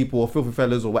group of people or Filthy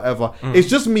Fellas or whatever. It's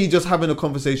just me just having a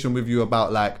conversation with you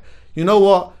about like, you know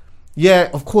what? Yeah,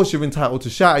 of course you're entitled to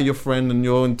shout at your friend and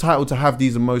you're entitled to have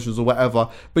these emotions or whatever.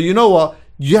 But you know what?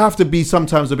 You have to be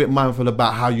sometimes a bit mindful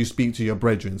about how you speak to your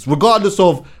brethren, regardless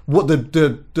of what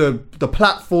the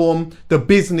platform, the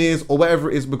business or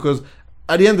whatever it is, because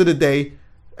at the end of the day,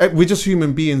 we're just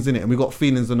human beings in it, and we got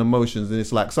feelings and emotions, and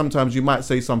it's like sometimes you might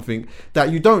say something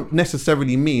that you don't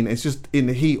necessarily mean. It's just in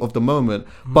the heat of the moment,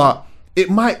 but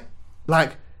it might,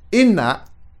 like, in that,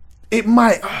 it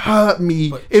might hurt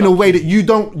me in a way that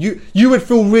you would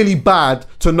feel really bad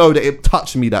to know that it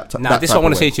touched me that Now, this is what I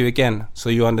want to say to you again, so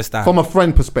you understand. From a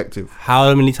friend perspective.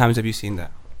 How many times have you seen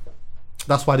that?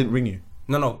 That's why I didn't ring you.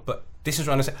 No, but this is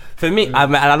what I'm saying. For me, and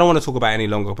I don't want to talk about it any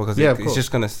longer because it's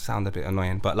just going to sound a bit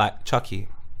annoying. But like Chucky,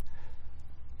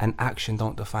 an action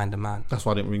don't define the man. That's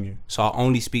why I didn't ring you. So I'll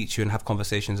only speak to you and have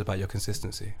conversations about your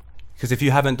consistency. Because if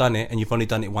you haven't done it and you've only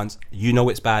done it once, you know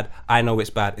it's bad, I know it's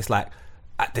bad. It's like,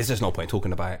 there's just no point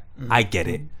talking about it. I get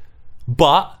it.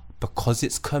 But because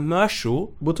it's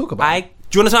commercial, we'll talk about it.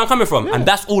 Do you understand where I'm coming from? Yeah. And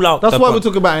that's all out. That's why we're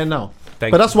talking about it now.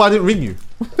 But that's why I didn't ring you.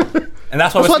 And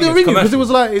that's why I didn't ring you, because it was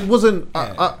like, it wasn't,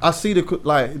 I see the,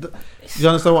 like, do you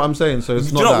understand what I'm saying? So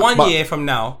it's not that. 1 year from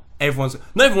now, everyone's,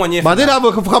 not even 1 year from now. But I did have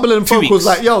a couple of them phone calls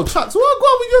like, yo, Chucks, what go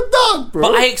on with your dog, bro?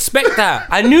 But I expect that.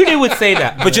 I knew they would say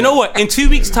that. But you know what? In 2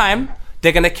 weeks' time,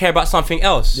 they're going to care about something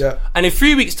else. Yeah. And in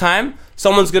 3 weeks' time,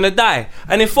 someone's going to die.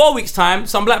 And in 4 weeks' time,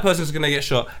 some black person's going to get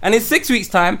shot. And in 6 weeks'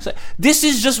 time, this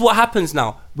is just what happens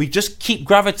now. We just keep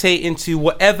gravitating to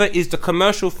whatever is the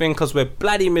commercial thing because we're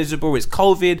bloody miserable. It's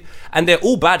COVID. And they're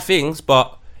all bad things.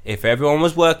 But if everyone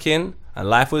was working and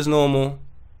life was normal,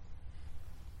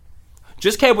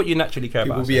 just care what you naturally care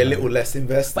about. People be a little less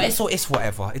invested. But it's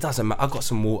whatever. It doesn't matter. I got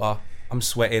some water. I'm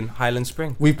sweating. Highland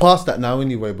Spring. We've passed that now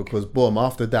anyway because, boom,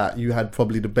 after that, you had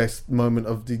probably the best moment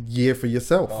of the year for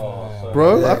yourself.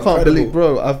 Bro, yeah, I can't believe,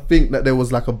 bro. I think that there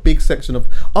was like a big section of...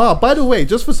 by the way,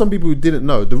 just for some people who didn't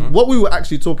know, what we were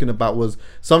actually talking about was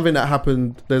something that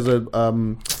happened. There's a...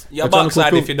 You're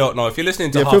backside if you don't know. If you're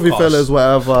listening to Filthy Fellas,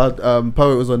 whatever.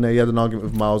 Poet was on there. He had an argument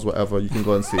with Miles, whatever. You can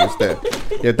go and see it's there.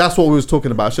 Yeah, that's what we was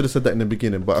talking about. I should have said that in the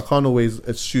beginning, but I can't always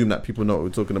assume that people know what we're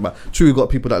talking about. True, we've got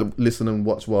people that listen and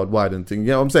watch worldwide and thing. You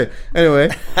know what I'm saying? Anyway,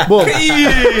 boom.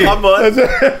 Come on.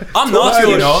 I'm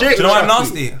nasty, you know. Do you know why I'm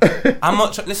nasty? I'm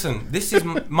not... Listen, this is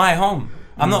my home.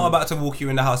 I'm not about to walk you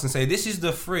in the house and say, this is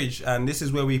the fridge and this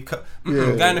is where we... Go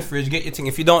in the fridge, get your thing.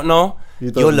 If you don't know,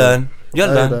 you'll learn.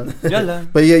 You'll learn.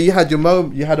 But yeah, you had your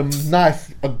moment. You had a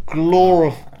nice,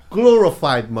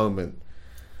 glorified moment.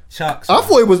 Shucks. I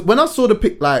thought it was... When I saw the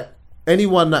pic, like,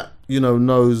 anyone that, you know,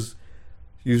 knows...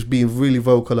 You've been really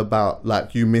vocal about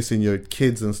like you missing your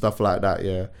kids and stuff like that.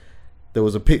 Yeah, there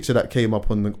was a picture that came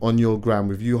up on your gram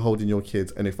with you holding your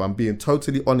kids, and if I'm being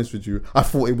totally honest with you, I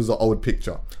thought it was an old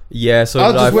picture. Yeah, so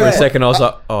like, for a second I was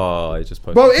like, oh, I just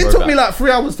posted. Bro, it took me like 3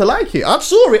 hours to like it. I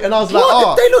saw it and I was like,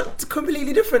 oh, they look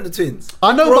completely different, the twins.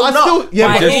 I know, but I still,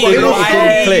 yeah, but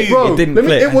it didn't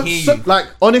click. It was so, like,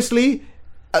 honestly.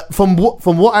 From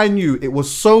what I knew, it was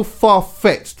so far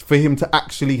fetched for him to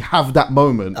actually have that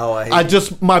moment.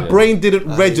 My brain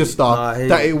didn't register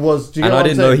that it was. And I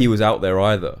didn't know he was out there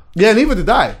either. Yeah, neither did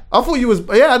I. I thought you was.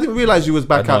 Yeah, I didn't realize you was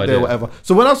back out there, or whatever.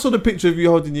 So when I saw the picture of you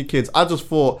holding your kids, I just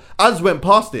went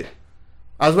past it.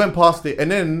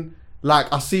 And then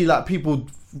like I see like people,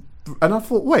 and I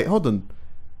thought, wait, hold on,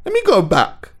 let me go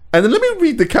back and then let me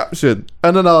read the caption,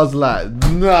 and then I was like,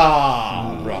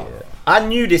 nah, bro. I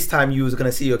knew this time you was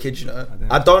gonna see your kids, you know.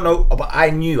 I don't know, but I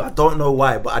knew. I don't know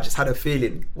why, but I just had a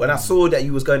feeling when I saw that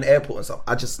you was going to the airport and stuff.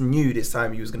 I just knew this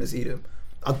time you was gonna see them.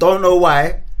 I don't know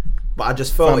why, but I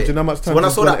just felt it. Do you know how much time so when I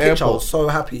saw that picture, I was so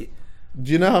happy.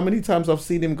 Do you know how many times I've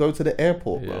seen him go to the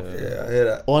airport, bro? Yeah, I hear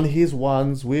that. On his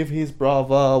ones, with his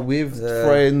brother, with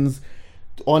friends,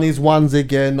 on his ones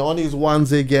again,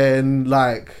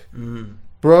 like,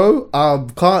 bro, I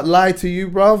can't lie to you,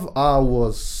 bruv. I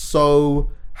was so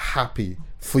happy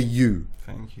for you.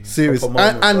 Thank you. Serious.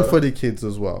 And for the kids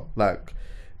as well. Like,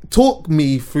 talk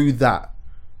me through that.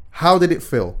 How did it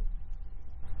feel?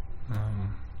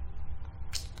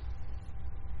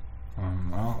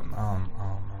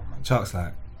 Chuck's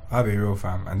like, I'll be real,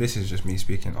 fam, and this is just me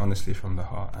speaking honestly from the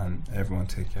heart, and everyone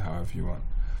take it however you want.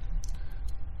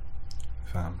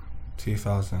 Fam,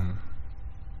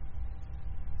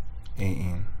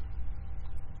 2018,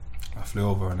 I flew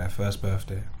over on their first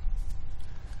birthday,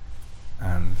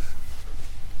 and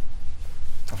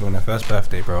I flew on their first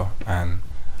birthday, bro, and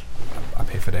I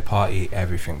paid for their party,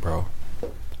 everything, bro.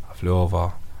 I flew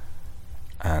over,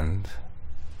 and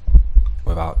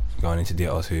without going into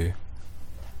details, who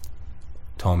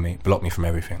blocked me from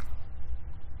everything.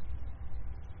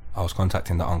 I was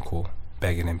contacting the uncle,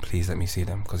 begging him, please let me see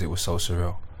them, because it was so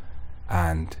surreal.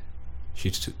 And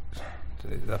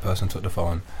that person took the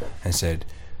phone and said,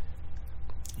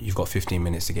 you've got 15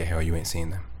 minutes to get here or you ain't seeing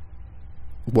them.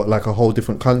 What, like a whole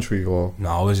different country, or? No,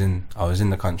 I was in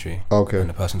the country. Okay. And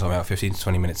the person told me I have 15 to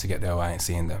 20 minutes to get there or I ain't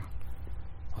seeing them.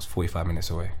 I was 45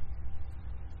 minutes away,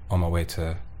 on my way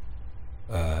to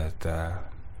the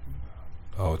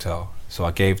hotel. So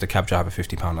I gave the cab driver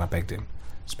 £50 and I begged him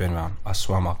spin round. I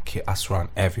swear on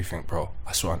everything, bro.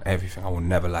 I swear on everything. I will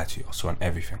never lie to you. I swear on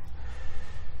everything.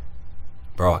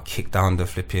 Bro, I kicked down the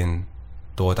flipping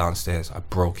door downstairs. I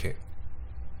broke it.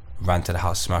 Ran to the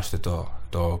house, smashed the door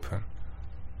open.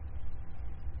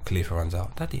 Khalifa runs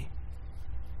out. Daddy.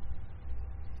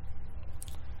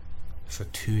 For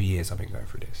 2 years I've been going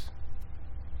through this.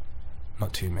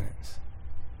 Not 2 minutes.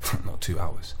 Not 2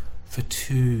 hours. For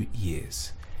 2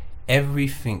 years.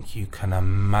 Everything you can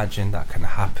imagine that can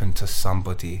happen to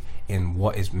somebody in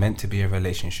what is meant to be a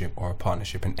relationship or a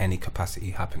partnership in any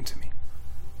capacity happened to me.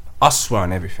 I swear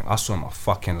on everything. I swear on my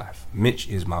fucking life. Mitch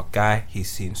is my guy. He's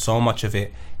seen so much of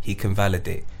it. He can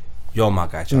validate. You're my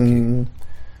guy, Chucky.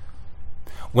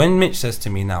 When Mitch says to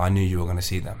me now, I knew you were going to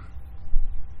see them.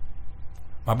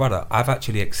 My brother, I've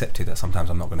actually accepted that sometimes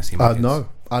I'm not going to see my kids.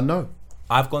 I know.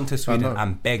 I've gone to Sweden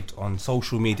and begged on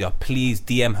social media, please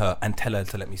DM her and tell her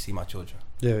to let me see my children.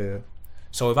 Yeah.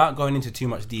 So without going into too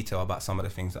much detail about some of the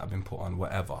things that have been put on,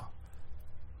 whatever,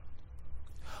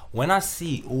 when I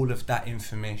see all of that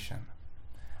information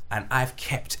and I've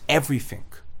kept everything,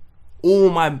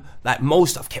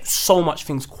 I've kept so much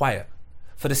things quiet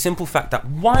for the simple fact that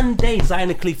one day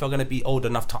Zion and Khalifa are going to be old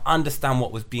enough to understand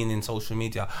what was being in social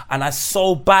media, and I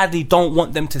so badly don't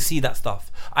want them to see that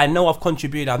stuff. I know I've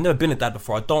contributed. I've never been a dad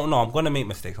before. I don't know. I'm going to make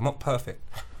mistakes. I'm not perfect.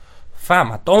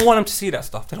 Fam, I don't want them to see that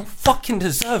stuff. They don't fucking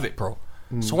deserve it, bro.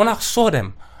 So when I saw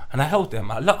them and I held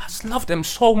them, I just love them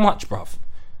so much, bruv.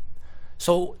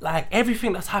 So like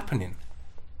everything that's happening,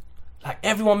 like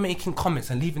everyone making comments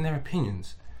and leaving their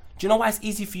opinions, do you know why it's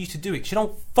easy for you to do it? 'Cause you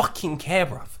don't fucking care,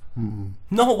 bruv.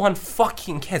 No one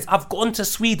fucking cares. I've gone to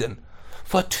Sweden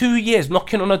for 2 years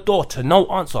knocking on a door to no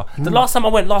answer. The last time I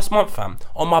went last month, fam,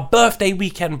 on my birthday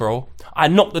weekend, bro, I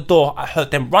knocked the door, I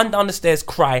heard them run down the stairs,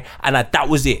 cry, and that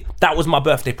was it. That was my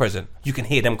birthday present. You can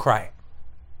hear them cry.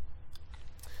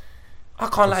 I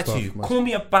can't lie to you. Call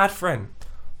me a bad friend.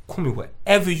 Call me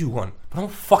whatever you want. But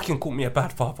don't fucking call me a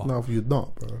bad father. No, you're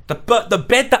not, bro. The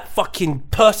bed that fucking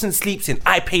person sleeps in,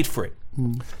 I paid for it.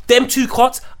 Them 2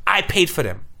 cots, I paid for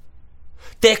them.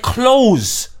 Their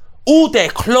clothes, all their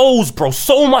clothes, bro.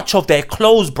 So much of their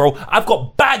clothes, bro. I've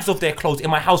got bags of their clothes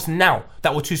in my house now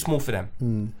that were too small for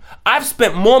them. I've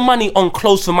spent more money on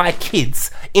clothes for my kids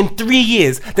in 3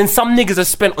 years than some niggas have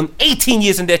spent on 18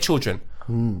 years on their children.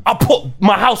 I put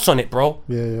my house on it, bro.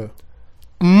 Yeah.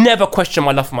 Never question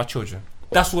my love for my children.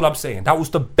 That's all I'm saying. That was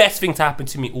the best thing to happen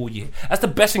to me all year. That's the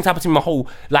best thing to happen to me my whole,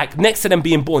 like, next to them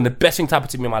being born, the best thing to happen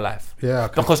to me in my life. Yeah.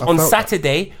 Because on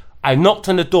Saturday, I knocked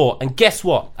on the door, and guess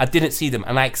what? I didn't see them,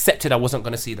 and I accepted I wasn't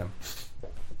going to see them.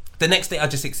 The next day, I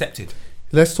just accepted.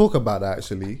 Let's talk about that,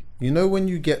 actually. You know, when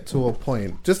you get to a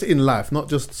point, just in life, not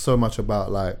just so much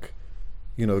about, like,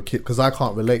 you know, because I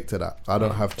can't relate to that. I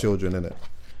don't have children in it.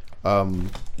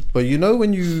 But you know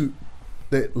when you,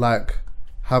 like,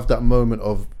 have that moment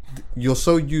of, you're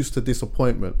so used to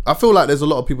disappointment. I feel like there's a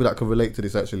lot of people that can relate to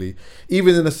this, actually,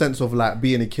 even in the sense of like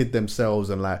being a kid themselves,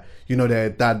 and like, you know, their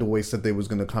dad always said they was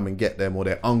going to come and get them, or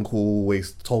their uncle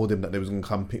always told them that they was going to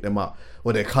come pick them up,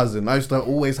 or their cousin. I used to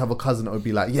always have a cousin that would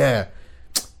be like, yeah,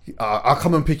 I'll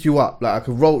come and pick you up, like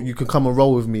you could come and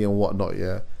roll with me and whatnot,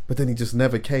 yeah. But then he just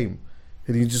never came,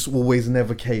 and he just always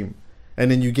never came.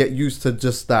 And then you get used to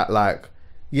just that, like,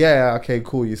 yeah, okay,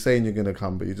 cool, you're saying you're going to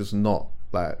come, but you're just not.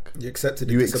 Like, you accepted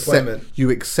the disappointment. You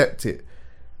accept it.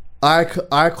 I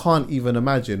can't even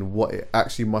imagine what it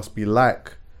actually must be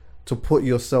like to put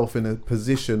yourself in a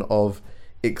position of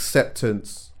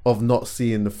acceptance of not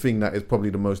seeing the thing that is probably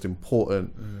the most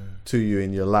important to you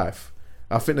in your life.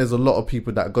 I think there's a lot of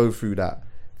people that go through that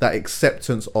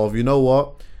acceptance of, you know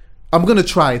what, I'm gonna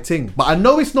try a thing, but I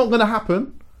know it's not gonna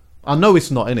happen. I know it's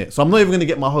not in it, so I'm not even going to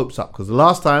get my hopes up, because the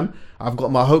last time I've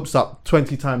got my hopes up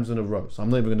 20 times in a row, so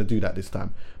I'm not even going to do that this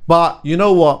time. But you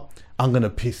know what? I'm going to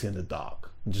piss in the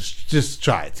dark and just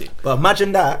try it. But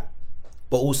imagine that,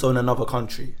 but also in another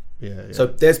country. Yeah. So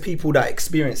there's people that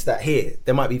experience that here.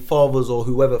 There might be fathers or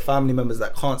whoever, family members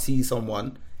that can't see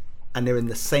someone, and they're in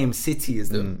the same city as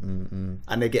them,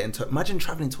 and they're getting to. Imagine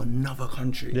traveling to another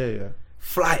country. Yeah.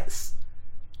 Flights,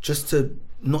 just to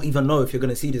not even know if you're going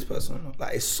to see this person or not.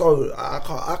 Like, it's so, I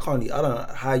don't know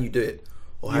how you do it,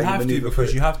 or how you have maneuver, to,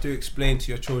 because you have to explain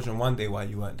to your children one day why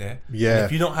you weren't there. Yeah. And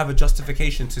if you don't have a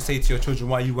justification to say to your children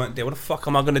why you weren't there, what the fuck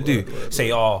am I going to do?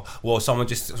 Say, oh, well,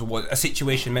 a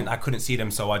situation meant I couldn't see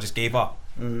them, so I just gave up.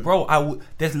 Bro,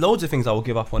 there's loads of things I will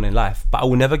give up on in life, but I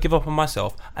will never give up on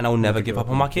myself, and I will never give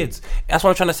up on my kids. That's what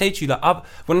I'm trying to say to you. Like,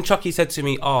 when Chucky said to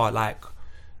me, if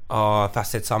I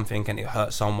said something and it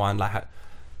hurt someone, like,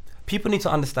 people need to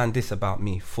understand this about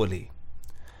me fully.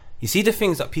 You see the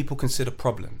things that people consider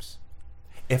problems.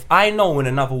 If I know in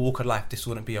another walk of life this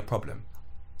wouldn't be a problem,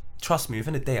 trust me,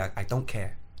 within a day, I don't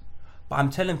care. But I'm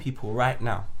telling people right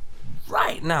now,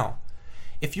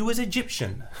 if you was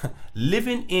Egyptian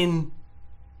living in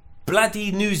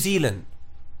bloody New Zealand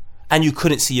and you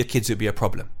couldn't see your kids, it would be a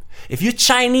problem. If you're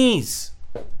Chinese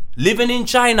living in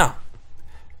China,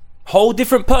 whole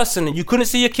different person, and you couldn't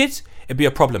see your kids, it'd be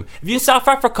a problem. If you're in South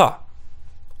Africa,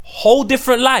 whole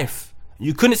different life,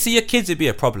 you couldn't see your kids, it'd be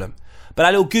a problem. But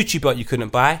that little Gucci belt you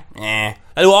couldn't buy, that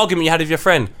little argument you had with your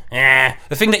friend,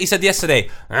 the thing that he said yesterday,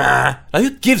 like,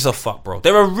 who gives a fuck, bro?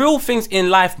 There are real things in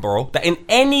life, bro, that in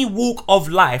any walk of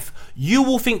life, you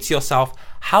will think to yourself,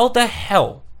 how the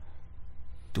hell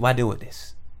do I deal with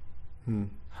this?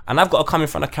 And I've got to come in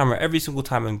front of camera every single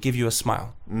time and give you a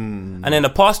smile. And in the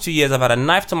past 2 years, I've had a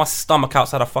knife to my stomach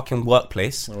outside a fucking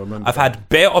workplace. I've had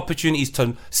bare opportunities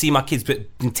to see my kids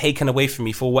been taken away from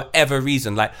me for whatever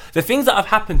reason. Like, the things that have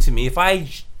happened to me, if I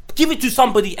give it to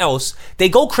somebody else, they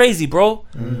go crazy, bro.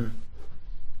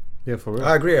 Yeah, for real.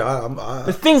 I agree.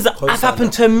 The things that have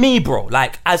happened to me, bro,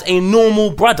 like, as a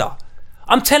normal brother.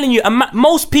 I'm telling you,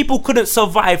 most people couldn't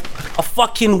survive a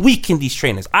fucking week in these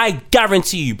trainers. I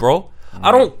guarantee you, bro. I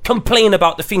don't complain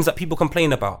about the things that people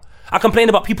complain about. I complain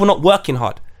about people not working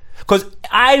hard. Because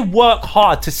I work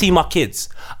hard to see my kids.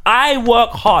 I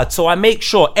work hard, so I make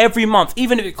sure every month,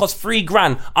 even if it costs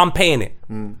 $3,000, I'm paying it.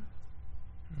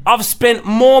 I've spent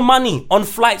more money on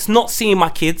flights not seeing my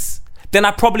kids than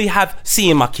I probably have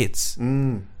seeing my kids.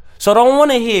 So I don't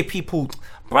want to hear people,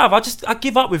 bruv, I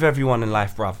give up with everyone in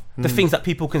life, bruv. The things that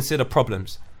people consider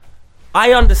problems.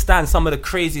 I understand some of the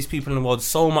craziest people in the world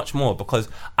so much more because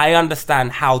I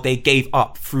understand how they gave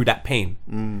up through that pain.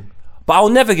 But I'll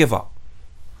never give up.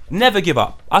 Never give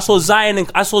up. I saw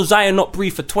Zion not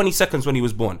breathe for 20 seconds when he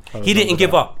was born. He didn't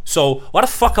give up. So why the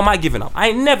fuck am I giving up? I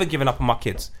ain't never giving up on my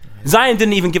kids. Zion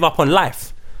didn't even give up on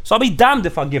life. So I'll be damned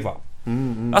if I give up.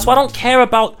 That's why I don't care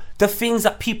about the things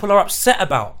that people are upset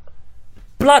about.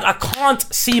 Blood, I can't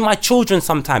see my children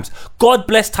sometimes. God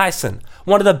bless Tyson.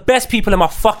 One of the best people in my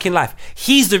fucking life.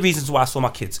 He's the reasons why I saw my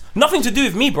kids. Nothing to do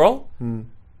with me, bro.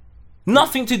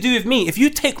 Nothing to do with me. If you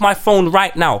take my phone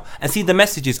right now and see the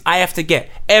messages I have to get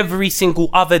every single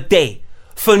other day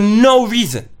for no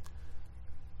reason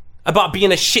about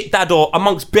being a shit dad or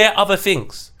amongst bare other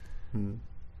things.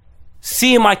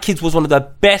 Seeing my kids was one of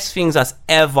the best things that's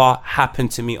ever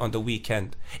happened to me on the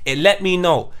weekend. It let me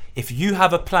know if you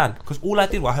have a plan, because all I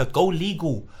did was I heard go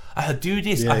legal, I heard do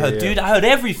this, I heard do that, I heard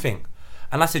everything.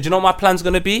 And I said, you know what my plan's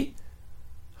going to be?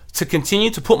 To continue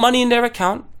to put money in their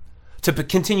account, to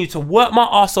continue to work my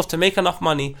ass off to make enough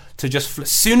money to just,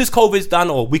 as soon as COVID's done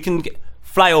or we can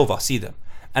fly over, see them.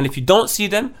 And if you don't see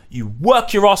them, you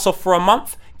work your ass off for a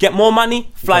month, get more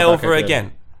money, fly over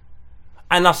again.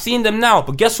 And I've seen them now,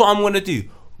 but guess what I'm going to do?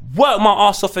 Work my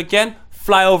ass off again,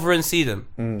 fly over and see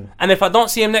them. And if I don't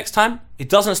see them next time, it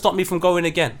doesn't stop me from going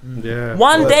again.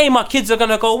 One day my kids are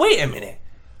going to go, wait a minute.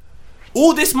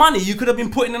 All this money you could have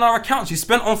been putting in our accounts, you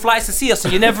spent on flights to see us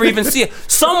and you never even see it.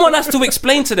 Someone has to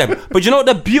explain to them. But you know what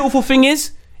the beautiful thing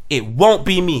is? It won't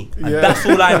be me. And that's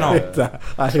all I know.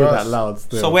 I hear that loud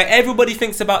still. So where everybody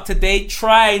thinks about today,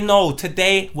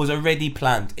 today was already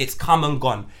planned. It's come and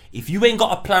gone. If you ain't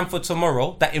got a plan for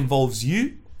tomorrow that involves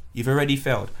you, you've already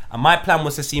failed. And my plan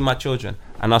was to see my children.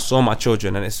 And I saw my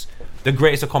children. And it's the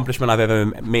greatest accomplishment I've ever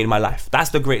made in my life.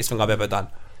 That's the greatest thing I've ever done.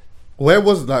 Where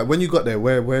was, like, when you got there,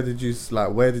 where did you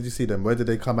see them? Where did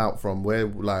they come out from? Where,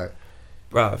 like...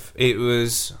 Bruv, it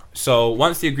was... So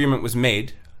once the agreement was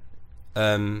made,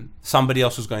 somebody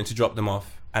else was going to drop them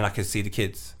off and I could see the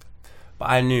kids. But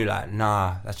I knew, like,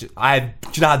 nah, that's just... do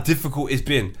you know how difficult it's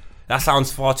been? That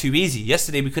sounds far too easy.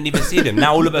 Yesterday we couldn't even see them.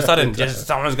 Now all of a sudden, just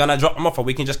someone's going to drop them off or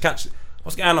we can just catch...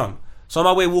 What's going on? So on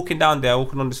my way walking down there,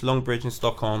 walking on this long bridge in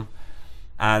Stockholm,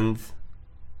 and...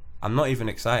 I'm not even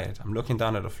excited. I'm looking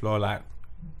down at the floor like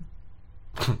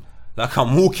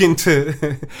I'm walking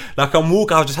to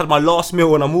I just had my last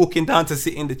meal and I'm walking down to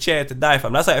sit in the chair to die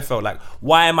from. That's how it felt. Like,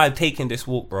 why am I taking this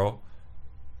walk, bro?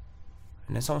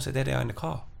 And then someone said, there they are in the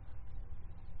car.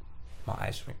 My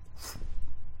eyes went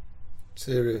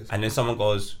serious. And then someone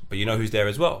goes, but you know who's there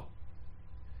as well?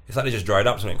 It's like they just dried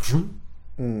up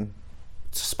something.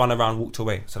 Spun around, walked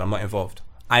away, said I'm not involved.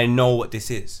 I know what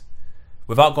this is.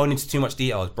 Without going into too much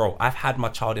details, bro, I've had my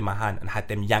child in my hand and had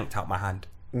them yanked out my hand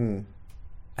and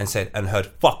heard,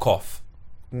 fuck off.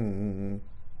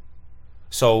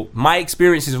 So my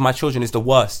experiences with my children is the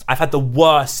worst. I've had the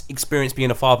worst experience being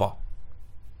a father.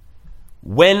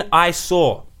 When I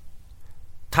saw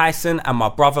Tyson and my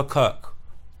brother Kirk,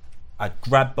 I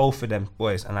grabbed both of them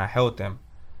boys and I held them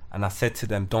and I said to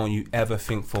them, don't you ever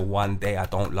think for one day I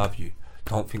don't love you.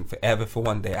 Don't think forever for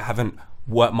one day I haven't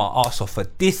worked my ass off for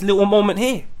this little moment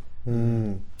here.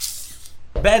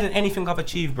 better than anything I've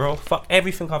achieved, bro. Fuck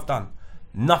everything I've done.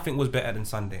 Nothing was better than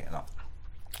Sunday. No.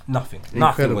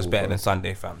 Nothing was better than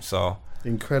Sunday, fam. So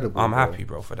incredible. I'm happy,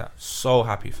 bro, for that. So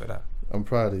happy for that. I'm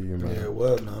proud of you, man. Yeah,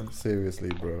 word, man. Seriously,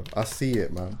 bro. I see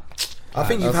it, man. I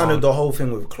think you've handled the whole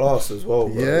thing with class as well,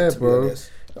 bro. Yeah, bro.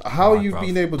 How you've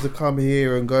been able to come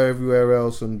here and go everywhere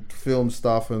else and film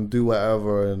stuff and do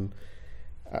whatever, and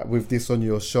with this on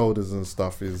your shoulders and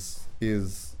stuff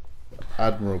is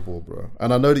admirable, bro.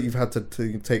 And I know that you've had to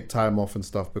take time off and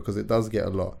stuff because it does get a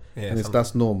lot, and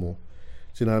that's normal.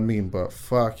 Do you know what I mean? But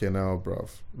fucking hell, bruv.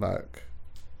 Like,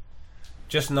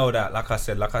 just know that, like I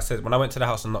said, when I went to the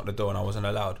house and knocked the door and I wasn't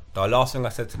allowed, the last thing I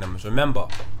said to them was, remember,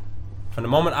 from the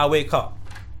moment I wake up,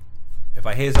 if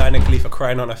I hear Zion and Khalifa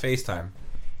crying on a FaceTime,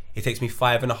 it takes me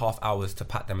 5.5 hours to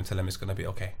pat them and tell them it's going to be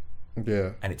okay. Yeah.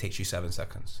 And it takes you 7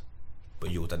 seconds.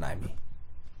 But you'll deny me.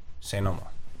 Say no more.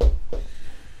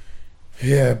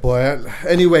 Yeah, boy.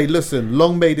 Anyway, listen,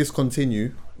 long may this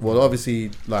continue. Well,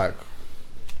 obviously, like,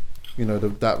 you know,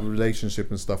 that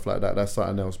relationship and stuff like that, that's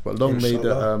something else. But long may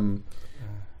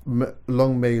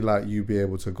long may like you be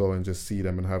able to go and just see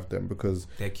them and have them, because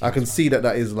I can see that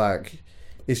is like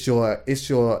it's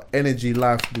your energy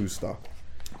life booster,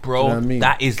 bro. You know what I mean?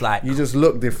 That is like, you just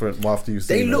look different after you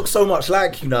see them. They look so much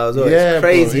like you now as well. Yeah, it's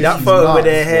crazy. bro, that photo nuts, with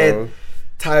their head bro.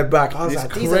 Tied back. I was It's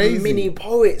like, crazy. these are mini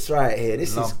poets right here.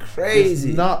 This is crazy.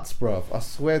 It's nuts, bro. I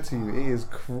swear to you, it is.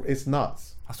 It's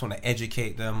nuts. I just want to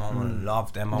educate them. I want to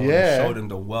love them. I want to show them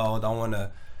the world. I want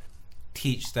to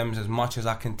teach them as much as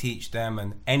I can teach them.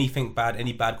 And any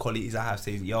bad qualities I have,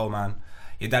 say, yo, man,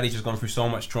 your daddy's just gone through so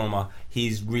much trauma.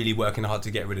 He's really working hard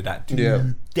to get rid of that. Do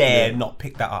you dare not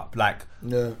pick that up? Like,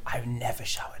 I've never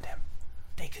shout at them.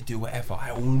 They can do whatever.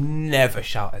 I will never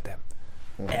shout at them.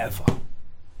 Ever.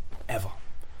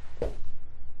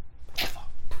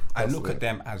 I look at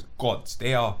them as gods.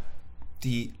 They are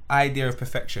the idea of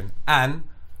perfection. And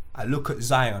I look at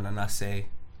Zion and I say,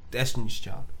 Destiny's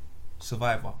Child,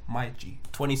 Survivor, my G.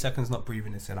 20 seconds not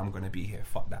breathing and said, I'm going to be here.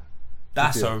 Fuck that.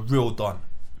 That's a real don.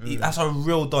 That's a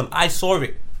real don. I saw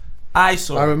it. I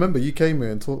remember you came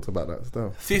here and talked about that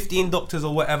stuff. 15 doctors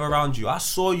or whatever around you. I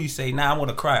saw you say, nah, I want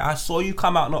to cry. I saw you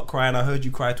come out not crying. I heard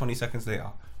you cry 20 seconds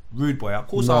later. Rude boy. Of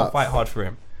course I'll fight hard for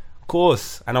him. Of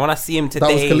course. And when I see him today,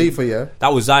 that was Khalifa, yeah.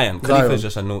 That was Zion. Khalifa's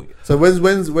just a naughty. So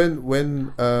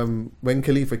when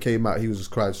Khalifa came out, he was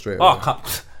just crying straight away.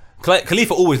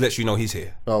 Khalifa always lets you know he's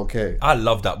here. Okay. I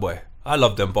love that boy. I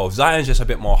love them both. Zion's just a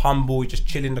bit more humble. He just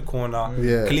chill in the corner.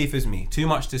 Yeah. Khalifa's me. Too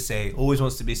much to say. Always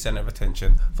wants to be center of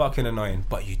attention. Fucking annoying.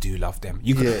 But you do love them.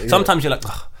 Sometimes you're like,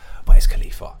 but it's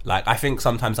Khalifa. Like, I think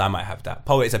sometimes I might have that.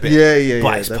 Poet's a bit.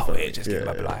 But it's Poet. Just give him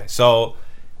a blight. So,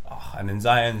 and then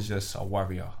Zion's just a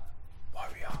warrior.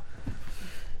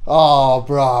 Oh,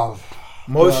 bro.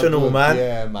 Emotional, man.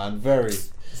 Yeah, man. Very.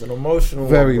 It's an emotional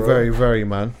very, one, bro. very, very,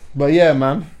 man. But yeah,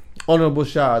 man. Honourable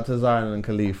shout out to Zion and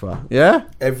Khalifa. Yeah?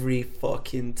 Every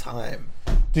fucking time.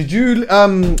 Did you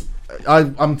I'm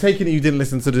taking it you didn't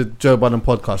listen to the Joe Budden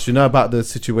podcast. You know about the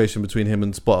situation between him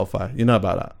and Spotify. You know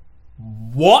about that?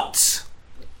 What?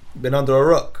 Been under a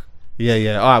rock.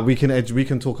 Yeah. Alright, we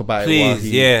can talk about it while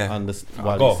he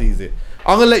sees it.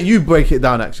 I'm gonna let you break it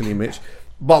down actually, Mitch.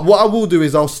 But what I will do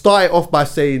is I'll start it off by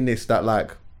saying this, that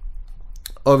like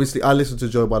obviously I listen to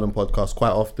Joe Budden podcast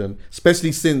quite often,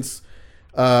 especially since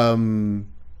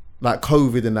like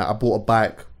COVID and that. I bought a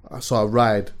bike, so I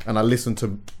ride and I listen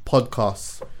to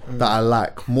podcasts that I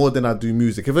like more than I do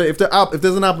music. If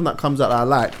there's an album that comes out that I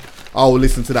like, I will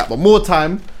listen to that. But more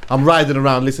time I'm riding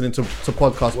around listening to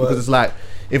podcasts because it's like,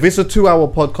 if it's a 2-hour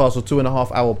podcast or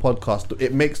 2.5-hour podcast,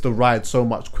 it makes the ride so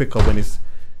much quicker when it's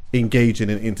engaging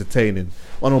and entertaining.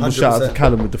 Honourable shout out to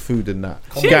Callum with the food and that.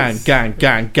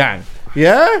 Gang.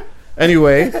 Yeah?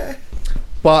 Anyway.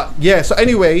 But yeah, so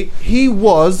anyway, he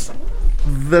was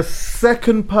the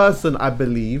second person, I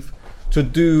believe, to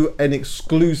do an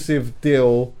exclusive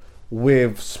deal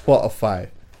with Spotify.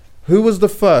 Who was the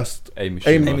first? Amy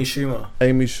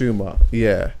Schumer.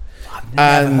 Yeah. I've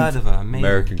never heard of her. Amazing.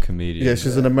 American comedian. Yeah,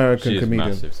 she's an American comedian.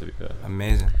 Massive, to be fair.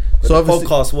 Amazing. So the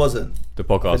podcast wasn't. The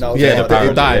podcast. It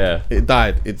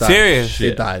died. It died. Serious?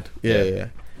 It died. Yeah.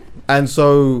 And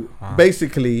so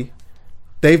basically,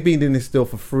 they've been in this deal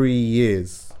for 3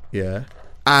 years. Yeah.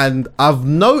 And I've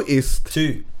noticed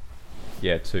 2.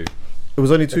 Yeah, 2. It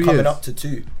was only 2 years. Coming up to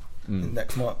 2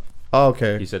 next month. Oh,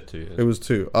 okay. He said 2. Yeah. It was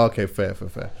 2. Okay, fair.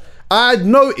 I'd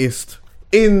noticed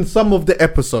in some of the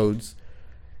episodes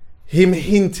him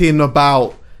hinting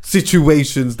about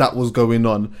situations that was going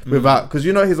on without, because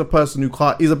you know he's a person who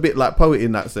can't, he's a bit like Poet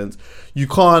in that sense. You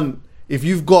can't, if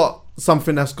you've got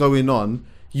something that's going on,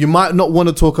 you might not want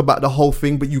to talk about the whole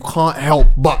thing, but you can't help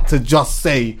but to just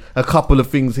say a couple of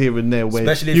things here and there where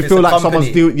Especially if you it's feel a like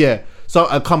company. someone's doing, so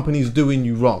a company's doing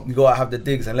you wrong. You gotta have the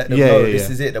digs and let them know this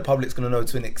is it. The public's gonna know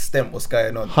to an extent what's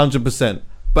going on. 100%.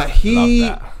 But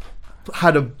he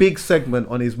had a big segment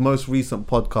on his most recent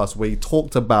podcast where he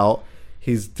talked about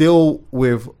his deal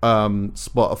with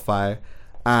Spotify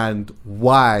and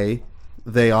why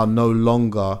they are no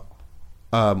longer,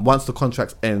 once the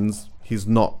contract ends, he's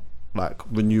not like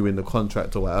renewing the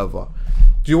contract or whatever.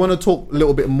 Do you want to talk a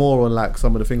little bit more on like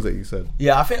some of the things that you said?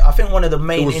 Yeah, I think one of the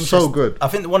main it was so good. I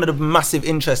think one of the massive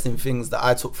interesting things that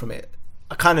I took from it,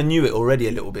 I kind of knew it already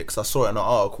a little bit because I saw it in an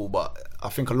article, but I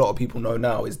think a lot of people know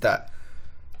now, is that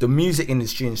the music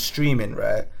industry and streaming,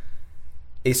 right,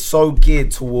 is so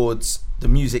geared towards the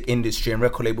music industry and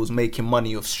record labels making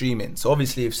money off streaming. So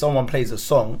obviously if someone plays a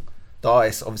song, the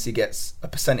artist obviously gets a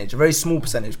percentage, a very small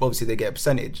percentage, but obviously they get a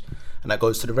percentage, and that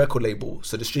goes to the record label.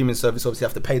 So the streaming service obviously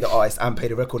have to pay the artist and pay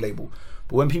the record label.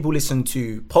 But when people listen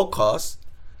to podcasts,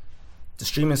 the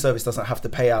streaming service doesn't have to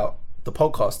pay out the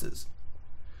podcasters.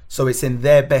 So it's in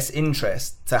their best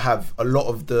interest to have a lot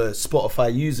of the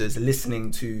Spotify users listening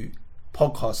to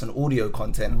podcasts and audio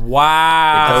content.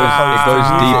 Wow.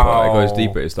 It goes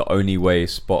deeper. It's the only way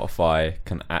Spotify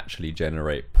can actually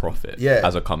generate profit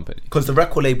as a company. Because the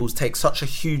record labels take such a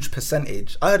huge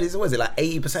percentage. I heard, what is it, like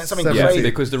 80%? Something crazy. Yeah,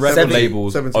 because the record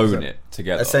labels 70%. own it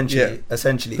together. Essentially.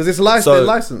 Because it's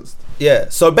licensed. Yeah,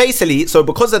 so basically,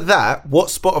 because of that, what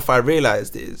Spotify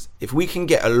realised is, if we can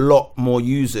get a lot more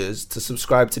users to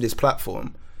subscribe to this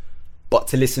platform, but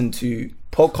to listen to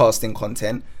podcasting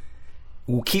content,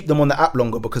 we'll keep them on the app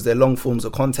longer because they're long forms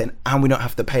of content and we don't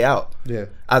have to pay out. Yeah.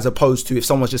 As opposed to if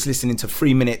someone's just listening to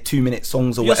 3-minute, 2-minute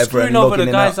songs or whatever. You're screwing and over the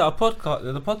logging guys in that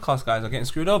are the podcast guys are getting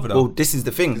screwed over though. Well, this is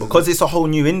the thing, because it's a whole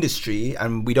new industry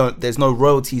and there's no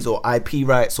royalties or IP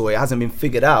rights, or it hasn't been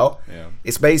figured out. Yeah.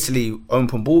 It's basically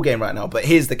open ball game right now. But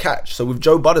here's the catch. So with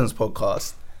Joe Budden's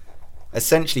podcast,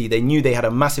 essentially they knew they had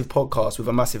a massive podcast with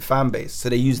a massive fan base, so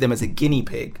they used them as a guinea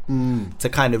pig to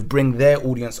kind of bring their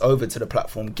audience over to the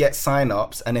platform, get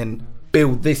sign-ups, and then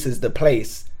build this as the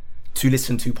place to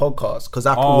listen to podcasts, because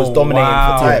Apple was dominating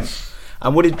for time.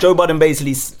 And what did Joe Budden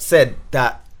basically said,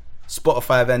 that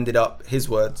Spotify have ended up, his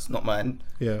words, not mine,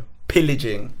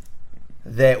 pillaging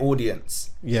their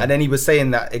audience. And then he was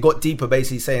saying that it got deeper,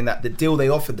 basically saying that the deal they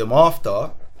offered them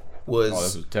after was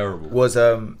this was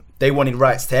terrible. They wanted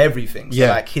rights to everything. So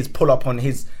like his pull up on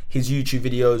his YouTube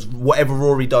videos, whatever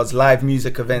Rory does, live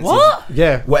music events,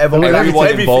 whatever.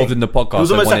 Everyone involved in the podcast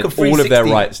wanted like all of their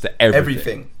rights to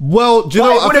everything. Well, do you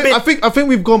know? I think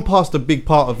we've gone past a big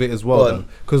part of it as well,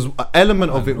 because an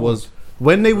element of it was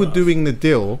when they were doing the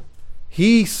deal.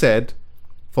 He said,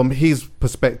 from his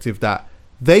perspective, that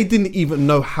they didn't even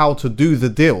know how to do the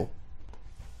deal.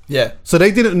 Yeah. So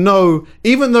they didn't know,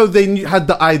 even though they had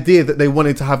the idea that they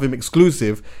wanted to have him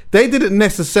exclusive, they didn't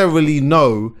necessarily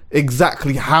know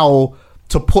exactly how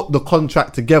to put the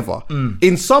contract together.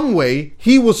 In some way,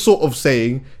 he was sort of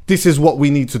saying, this is what we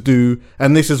need to do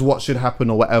and this is what should happen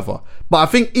or whatever. But I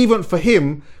think even for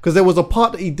him, because there was a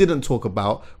part that he didn't talk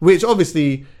about, which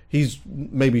obviously he's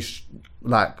maybe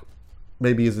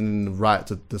maybe isn't in the right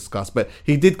to discuss, but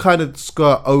he did kind of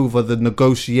skirt over the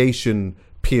negotiation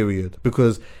period,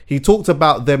 because he talked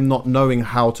about them not knowing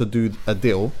how to do a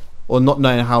deal or not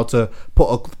knowing how to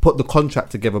put the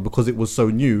contract together because it was so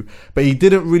new, but he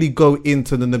didn't really go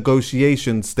into the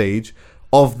negotiation stage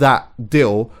of that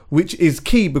deal, which is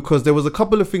key, because there was a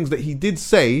couple of things that he did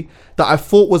say that I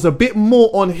thought was a bit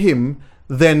more on him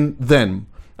than them.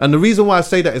 And the reason why I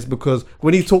say that is because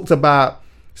when he talked about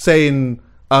saying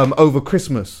over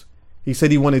Christmas, he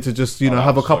said he wanted to just,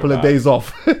 have a couple of days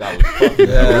off. That was fucking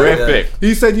horrific.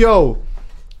 He said,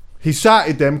 he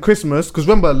shouted them Christmas, because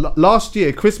remember last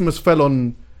year Christmas fell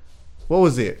on, what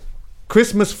was it?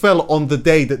 Christmas fell on the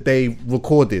day that they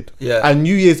recorded. Yeah. And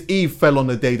New Year's Eve fell on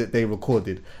the day that they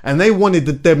recorded. And they wanted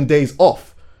them days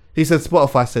off. He said,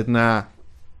 Spotify said, nah.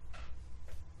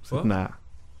 Said,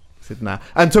 nah.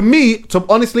 And to me,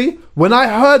 honestly, when I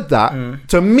heard that,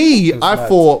 to me, I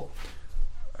thought,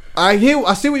 I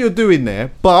see what you're doing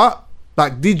there, but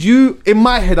like, in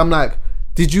my head, I'm like,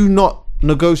 did you not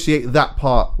negotiate that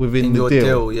part within the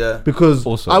deal? Yeah. Because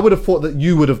also, I would have thought that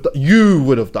you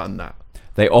would have done that.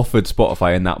 They offered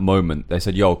Spotify in that moment. They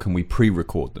said, "Yo, can we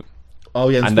pre-record them?" Oh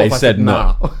yeah, and they said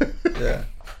no. Yeah,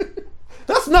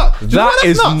 that's nuts. That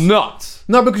is nuts.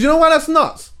 No, because you know why that's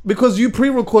nuts? Because you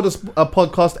pre-record a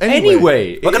podcast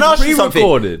anyway. But can I ask you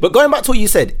something? But going back to what you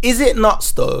said, is it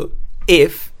nuts though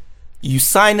if You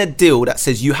sign a deal that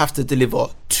says you have to deliver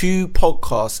 2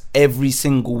 podcasts every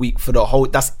single week for the whole.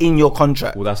 That's in your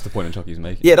contract. Well, that's the point that Chucky's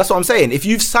making. Yeah, that's what I'm saying. If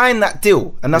you've signed that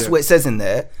deal and that's what it says in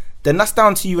there, then that's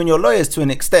down to you and your lawyers to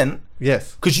an extent.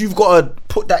 Yes, because you've got to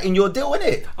put that in your deal,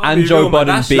 innit? And Joe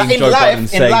Budden being Joe Budden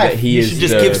saying that he is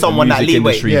just give someone that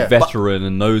leeway. Industry veteran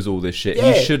and knows all this shit.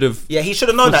 He should have. Yeah, he should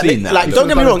have known that. Like, don't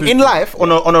get me wrong. In life,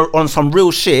 on some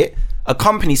real shit, a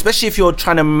company, especially if you're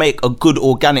trying to make a good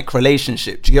organic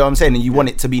relationship, do you get what I'm saying? And you want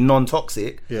it to be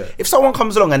non-toxic. Yeah. If someone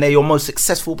comes along and they're your most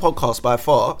successful podcast by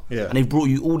far, and they've brought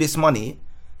you all this money.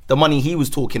 The money he was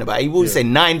talking about, he would say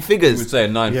 9 figures. He would say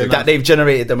 9 figures that they've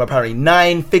generated them. Apparently,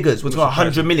 9 figures. We're talking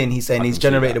 100 million. He's saying he's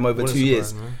generated them over 2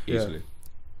 years. Easily.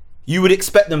 You would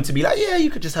expect them to be like, yeah, you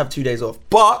could just have 2 days off.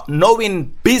 But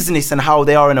knowing business and how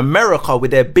they are in America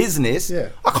with their business,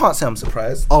 I can't say I'm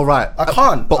surprised. All right, I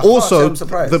can't. But I can't also, say I'm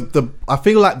surprised. I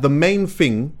feel like the main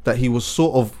thing that he was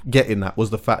sort of getting at was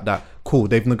the fact that cool,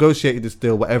 they've negotiated this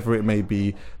deal, whatever it may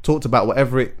be, talked about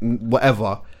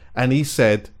whatever, and he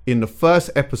said in the first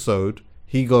episode.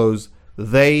 He goes,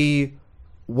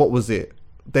 what was it?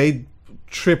 They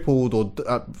tripled or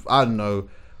I don't know.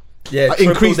 Yeah,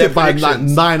 increased it by like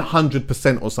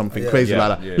 900% or something crazy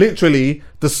like that. Literally,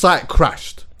 the site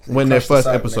crashed when their first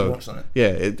episode.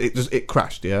 It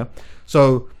crashed. Yeah.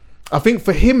 So I think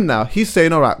for him now, he's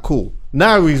saying, all right, cool.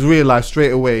 Now he's realised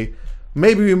straight away,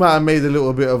 maybe we might have made a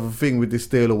little bit of a thing with this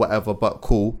deal or whatever, but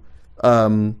cool.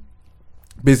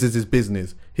 Business is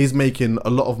business. He's making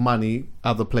a lot of money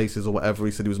other places or whatever.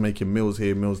 He said he was making meals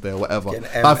here, meals there, whatever.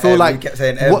 I feel like kept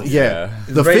saying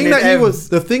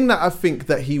the thing that I think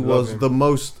that he was the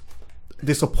most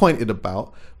disappointed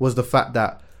about was the fact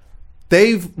that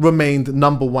they've remained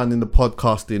number one in the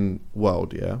podcasting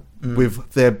world,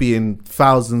 with there being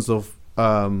thousands of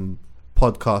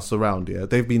podcasts around,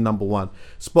 they've been number one.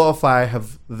 Spotify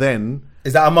have then.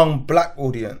 Is that among black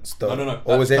audience though? No.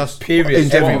 Or was it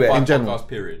period everywhere? In general.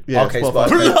 Period. Yeah, okay,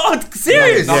 Blood,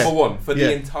 serious? Number one for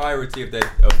the entirety of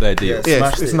their deal.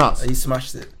 It's nuts. He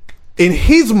smashed it. In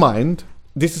his mind,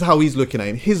 this is how he's looking at it.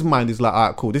 In his mind, he's like, all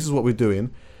right, cool, this is what we're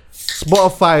doing.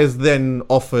 Spotify has then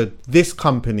offered this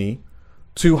company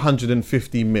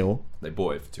 250 mil. They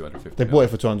bought it for 250 They bought it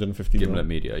for 250 mil. Gimlet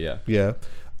Media, Yeah.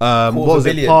 What was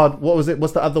it? What was it?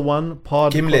 What's the other one?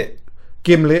 Gimlet.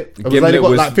 It was only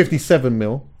got like 57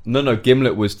 mil. No,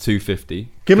 Gimlet was 250.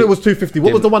 Gimlet was 250.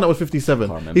 What was the one that was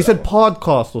 57? He said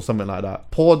Podcast or something like that.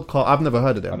 Podcast. I've never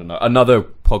heard of them. I don't know. Another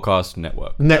podcast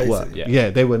network. Yeah,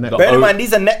 they were network. Bear in mind,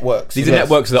 these are networks. These are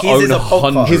networks that own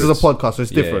hundreds. His is a podcast, so it's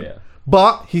different. Yeah.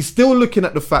 But he's still looking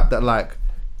at the fact that like,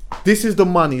 this is the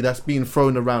money that's being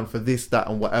thrown around for this, that,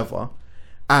 and whatever.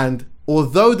 And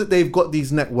although that they've got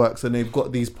these networks and they've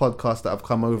got these podcasts that have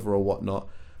come over or whatnot,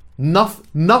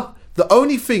 the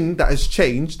only thing that has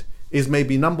changed is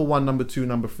maybe number 1, number 2,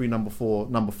 number 3, number 4,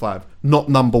 number 5. Not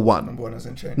number 1. Number 1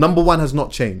 hasn't changed. Number 1 has not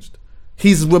changed.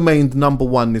 He's remained number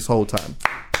 1 this whole time.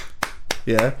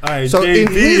 Yeah. So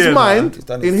in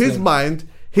his mind,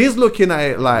 he's looking at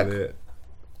it like,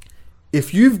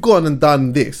 if you've gone and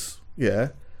done this,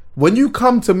 when you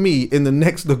come to me in the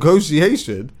next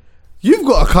negotiation, you've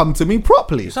got to come to me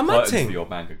properly. It's a mad thing. For your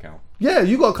bank account. Yeah,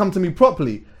 you got to come to me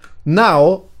properly.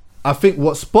 Now, I think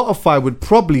what Spotify would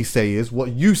probably say is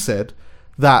what you said,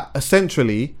 that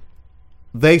essentially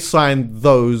they signed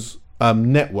those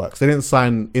networks. They didn't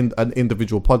sign an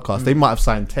individual podcast. They might have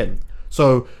signed 10.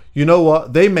 So, you know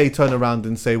what? They may turn around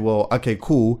and say, well, okay,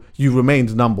 cool. You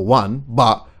remained number 1,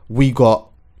 but we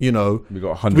got, we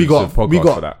got hundreds of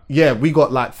podcasts for that. Yeah, we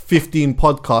got like 15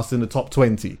 podcasts in the top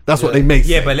 20. That's what they may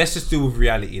say. Yeah, but let's just deal with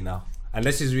reality now. And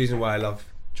this is the reason why I love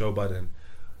Joe Budden.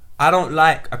 I don't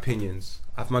like opinions.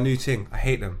 I have my new thing. I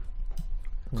hate them.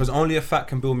 Because only a fact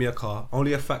can build me a car.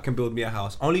 Only a fact can build me a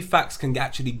house. Only facts can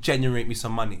actually generate me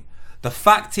some money. The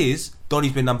fact is,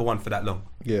 Donny's been number 1 for that long.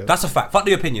 Yeah. That's a fact. Fuck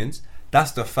the opinions.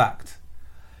 That's the fact.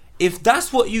 If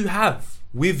that's what you have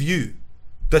with you,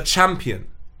 the champion,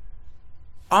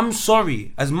 I'm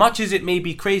sorry. As much as it may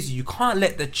be crazy, you can't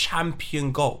let the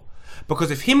champion go.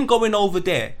 Because if him going over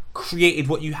there created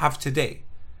what you have today,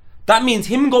 that means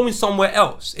him going somewhere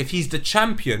else, if he's the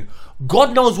champion,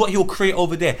 God knows what he'll create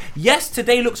over there. Yes,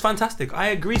 today looks fantastic. I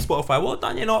agree, Spotify. Well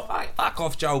done, fuck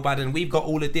off, Joe Budden. We've got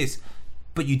all of this.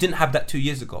 But you didn't have that 2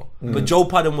 years ago. But Joe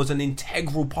Budden was an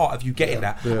integral part of you getting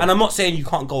that. Yeah. And I'm not saying you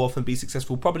can't go off and be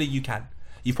successful. Probably you can.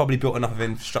 You've probably built enough of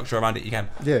infrastructure around it, you can.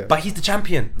 Yeah. But he's the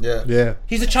champion. Yeah.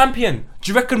 He's the champion.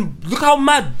 Do you reckon, look how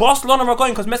mad Barcelona are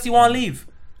going because Messi won't leave.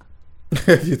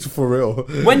 It's for real.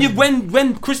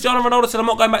 When Cristiano Ronaldo said, I'm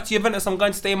not going back to Juventus, I'm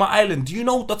going to stay in my island, do you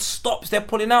know the stops they're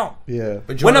pulling out? Yeah.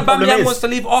 When Aubameyang wants to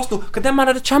leave Arsenal, because them man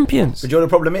are the champions. But you know the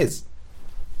problem is?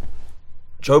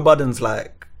 Joe Budden's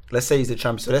like, let's say he's a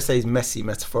champion. So let's say he's Messi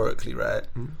metaphorically, right?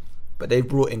 But they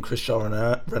brought in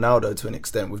Cristiano Ronaldo to an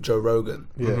extent with Joe Rogan.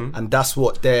 And that's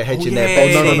what they're hedging their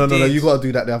bets. No. You got to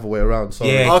do that the other way around.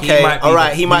 Sorry. Yeah, okay, all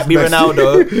right. He might be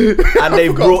Ronaldo, and they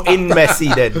brought in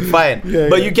Messi. Then fine.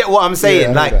 But you get what I'm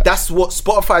saying. Like that's what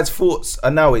Spotify's thoughts are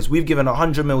now. Is we've given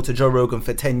 100 mil to Joe Rogan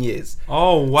for 10 years.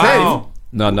 Oh wow.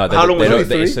 10? No. How long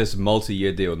was it? It says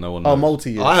multi-year deal. No one knows. Oh,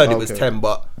 multi-year. I heard it was 10,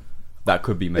 but that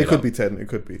could be made. It could be 10. It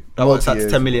could be. That works out to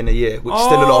 10 million a year, which is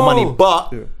still a lot of money.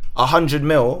 But 100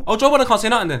 mil. Oh, Joe Budden can't say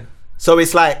nothing then. So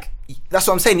it's like, that's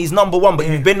what I'm saying. He's number one, but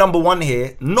you've been number one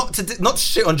here. Not to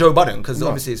shit on Joe Budden, because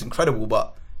obviously it's incredible,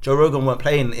 but Joe Rogan weren't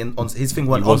playing on his thing. He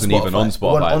wasn't even on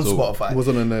Spotify. He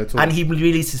wasn't on there at all. And he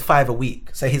releases 5 a week,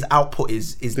 so his output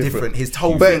is different. His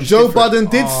whole But Joe Budden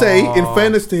did say, in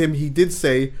fairness to him, he did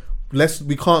say,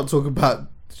 we can't talk about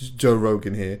Joe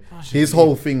Rogan here. His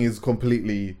whole thing is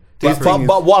completely.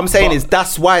 But what I'm saying is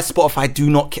that's why Spotify do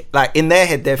not like in their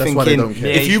head they're thinking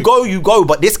if you go you go,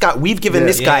 but this guy we've given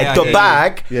this guy the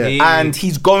bag and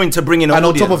he's going to bring in an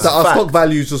audience. And on top of that, our stock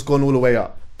value's just gone all the way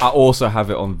up. I also have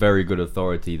it on very good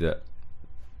authority that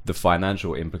the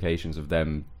financial implications of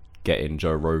them getting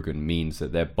Joe Rogan means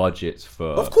that their budgets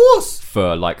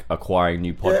for like acquiring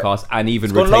new podcasts and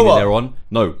even retaining their own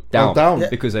down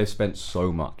because they've spent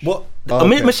so much. What?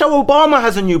 Michelle Obama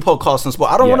has a new podcast on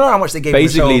Spotify. I don't want to know how much they gave.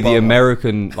 Basically, the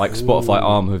American like Spotify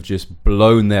arm have just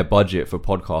blown their budget for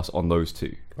podcasts on those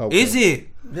two. Is it?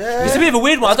 Yeah. It's a bit of a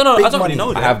weird one. I don't know. I don't really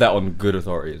know that. I have that on good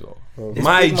authority as well.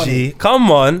 My G, come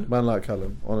on, man, like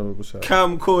Callum, honourable shout.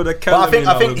 Camcorder, Callum. But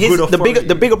I think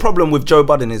the bigger problem with Joe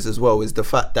Budden is the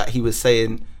fact that he was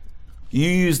saying you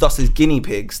used us as guinea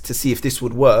pigs to see if this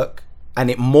would work,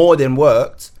 and it more than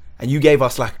worked, and you gave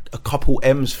us like a couple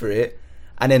M's for it,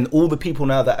 and then all the people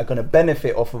now that are going to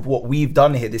benefit off of what we've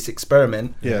done here, this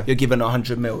experiment, you're given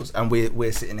 100 mils, and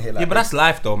we're sitting here like but that's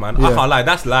life though, man. I can't lie,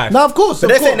 that's life. No, of course. But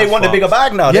they're saying they want a bigger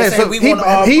bag now. Yeah, so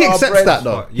he accepts that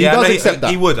though. He does accept that.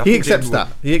 He would. He accepts that.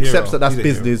 He accepts that that's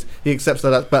business. He accepts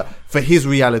that. But for his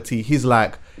reality, he's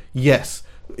like, yes.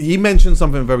 He mentioned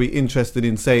something very interesting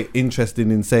in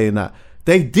saying that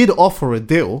they did offer a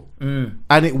deal,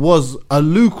 and it was a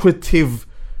lucrative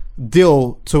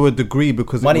deal to a degree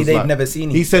because money it was they've never seen.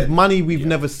 He said money we've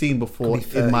never seen before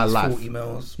in my life.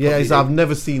 I've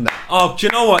never seen that. Oh, do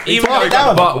you know what?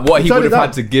 But what he would have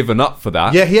had to given up for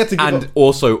that. Yeah, he had to give and up.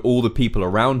 Also all the people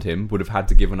around him would have had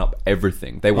to given up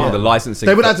everything. They wanted the licensing.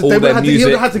 They would have to. He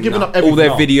would have had to give up everything. All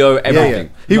their video, everything.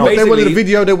 They wanted a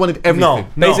video. They wanted everything.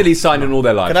 Basically signing all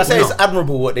their lives. Can I say it's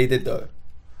admirable what they did though?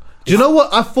 Do you know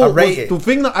what I thought was the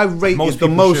thing that I rated the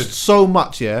most so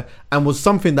much, and was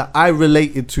something that I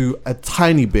related to a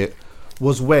tiny bit,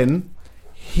 was when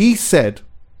he said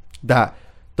that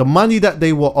the money that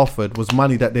they were offered was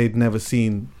money that they'd never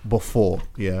seen before,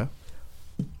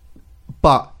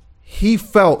 but he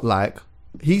felt like,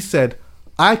 he said,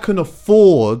 I'm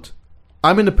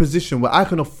in a position where I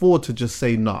can afford to just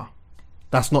say, nah,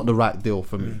 that's not the right deal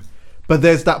for me. But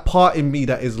there's that part in me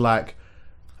that is like,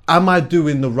 am I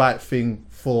doing the right thing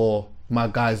for my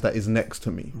guys that is next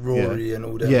to me? Rory and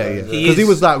all that. Because he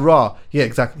was like, raw. Yeah,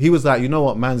 exactly. He was like, you know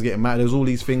what, man's getting mad. There's all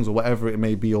these things or whatever it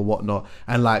may be or whatnot.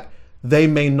 And like, they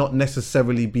may not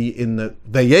necessarily be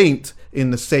they ain't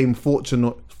in the same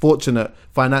fortunate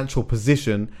financial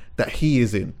position that he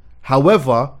is in.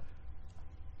 However,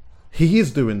 he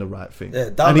is doing the right thing.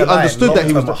 And he understood that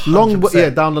he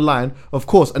was down the line, of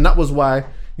course. And that was why,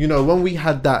 when we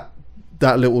had that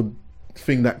little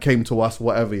thing that came to us,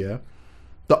 whatever,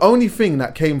 the only thing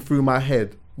that came through my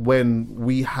head when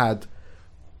we had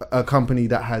a company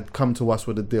that had come to us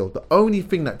with a deal, the only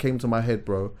thing that came to my head,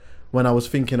 bro, when I was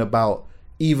thinking about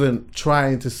even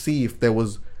trying to see if there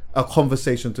was a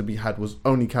conversation to be had, was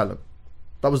only Callum.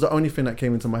 That was the only thing that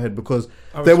came into my head, because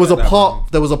there was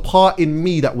a part in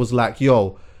me that was like,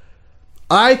 yo,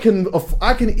 I can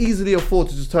easily afford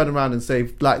to just turn around and say,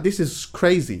 like, this is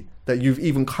crazy that you've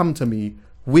even come to me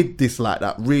with this like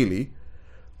that, really.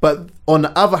 But on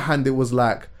the other hand, it was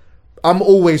like, I'm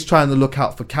always trying to look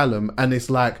out for Callum, and it's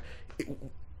like,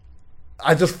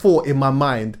 I just thought in my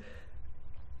mind,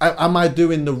 am I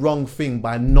doing the wrong thing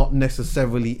by not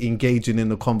necessarily engaging in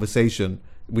the conversation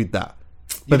with that?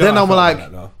 But then I'm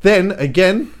like, then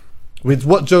again, with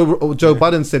what Joe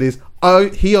Budden said is,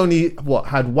 he only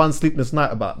had one sleepless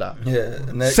night about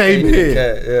that. Same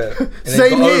here.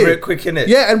 Same here. Over it quick, innit?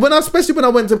 Yeah, and especially when I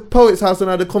went to Poet's house and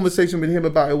I had a conversation with him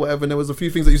about it, whatever, and there was a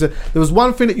few things that you said. There was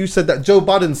one thing that you said that Joe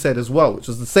Budden said as well, which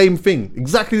was the same thing,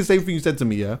 exactly the same thing you said to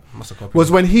me.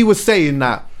 Was when he was saying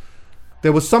that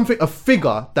there was a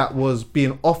figure that was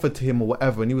being offered to him or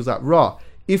whatever, and he was like, "Rah,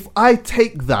 if I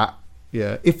take that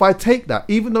yeah, if I take that,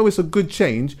 even though it's a good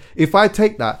change, if I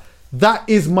take that, that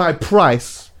is my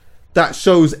price that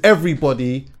shows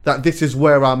everybody that this is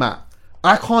where I'm at.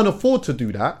 I can't afford to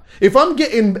do that. If I'm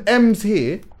getting M's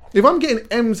here,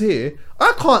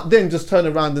 I can't then just turn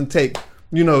around and take,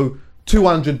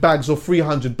 200 bags or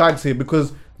 300 bags here,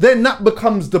 because then that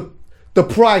becomes the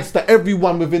price that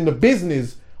everyone within the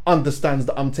business understands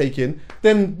that I'm taking.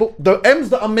 Then the M's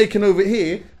that I'm making over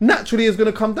here naturally is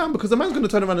going to come down, because the man's going to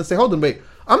turn around and say, hold on, wait,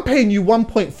 I'm paying you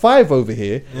 1.5 over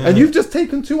here and you've just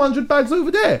taken 200 bags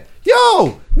over there.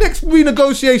 Yo, next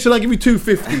renegotiation, I'll give you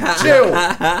 250.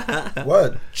 Chill.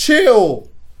 Word. Chill.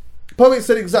 Poet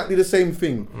said exactly the same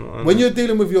thing. When you're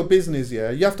dealing with your business,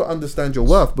 yeah, you have to understand your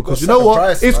worth, because you know what?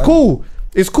 Price, it's man. cool.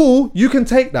 It's cool. You can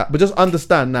take that, but just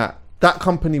understand that that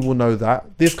company will know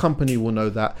that. This company will know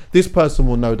that. This person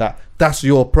will know that. That's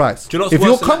your price. Do you know what's if worse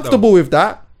you're than comfortable with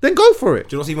that, then go for it.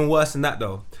 Do you know what's even worse than that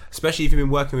though? Especially if you've been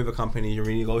working with a company, you're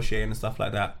renegotiating and stuff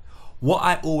like that. What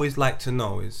I always like to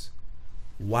know is,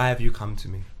 why have you come to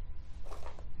me?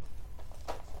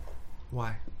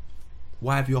 Why?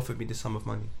 Why have you offered me this sum of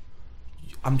money?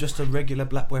 I'm just a regular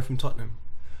black boy from Tottenham.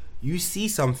 You see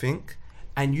something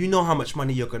and you know how much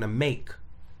money you're going to make.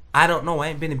 I don't know. I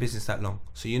ain't been in business that long.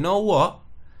 So you know what?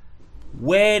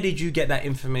 Where did you get that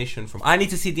information from? I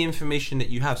need to see the information that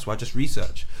you have, so I just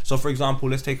research. So for example,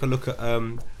 let's take a look at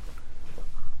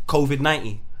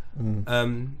COVID-19.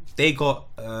 They got,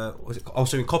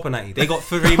 in Copper 90, they got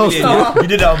 3 million. You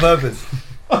did that on purpose.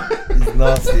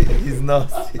 He's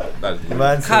nasty.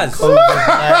 Man said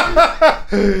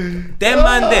COVID-19. Them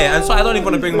man there, and so I don't even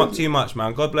want to bring them up too much,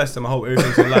 man. God bless them. I hope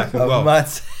everything's in life as well. But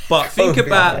think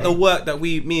about the work that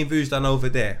me and Vu's done over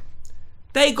there.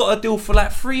 They got a deal for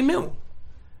like 3 mil.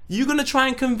 You gonna try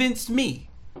and convince me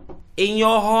in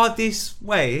your hardest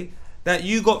way that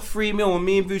you got 3 mil and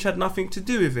me and Vu's had nothing to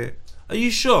do with it? Are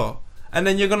you sure? And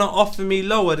then you're gonna offer me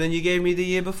lower than you gave me the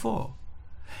year before?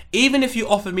 Even if you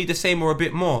offered me the same or a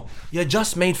bit more, you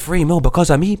just made 3 mil because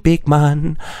of me, big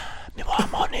man. Me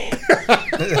want money.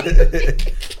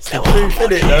 It's the proof,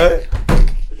 innit,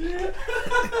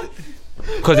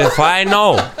 Because if I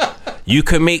know you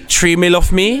can make 3 mil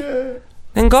off me,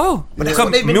 then go. But that's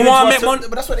what they've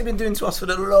been doing to us for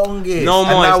the longest. No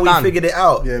more, and now it's we done. figured it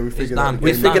out. Yeah, we figured it out.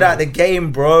 We figured out the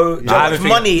game, bro. Yeah. How much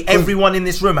money everyone in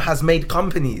this room has made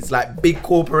companies, like big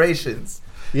corporations.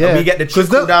 Yeah, and we get the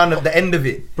trickle down at the end of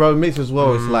it. Bro, it makes as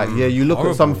well. It's like, yeah, you look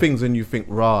at some things and you think,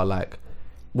 rah, like,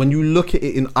 when you look at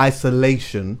it in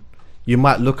isolation, you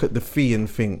might look at the fee and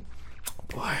think,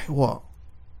 boy, what?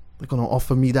 They're going to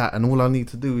offer me that and all I need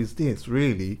to do is this,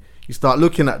 really? You start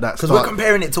looking at that. Because we're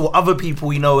comparing it to what other people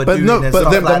we know are doing.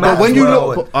 But when you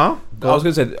look... I was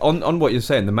going to say, on what you're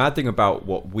saying, the mad thing about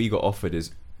what we got offered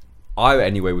is, I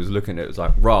anyway was looking at it, was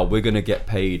like, rah, we're going to get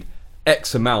paid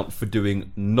X amount for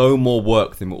doing no more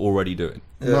work than we're already doing.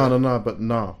 Yeah.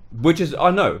 No. Which is, I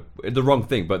know, the wrong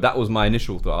thing, but that was my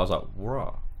initial thought. I was like,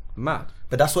 rah, mad.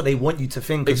 But that's what they want you to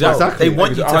think. Exactly. As well. They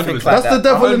want you to think like that's the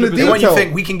devil in the detail. They want you to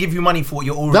think we can give you money for what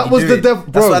you're already doing. That was the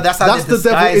devil, bro. That's the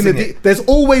devil in the detail. There's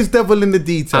always devil in the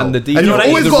detail. And the detail, you've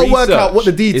always got to work out what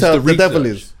the detail, the devil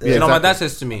is. Yeah, you know, my dad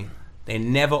says to me, they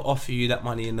never offer you that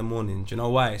money in the morning. Do you know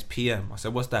why? It's PM. I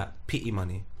said, what's that? Pity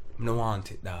money. I don't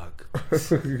want it, dog. I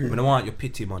don't want your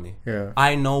pity money. Yeah.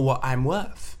 I know what I'm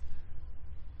worth.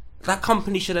 That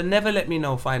company should have never let me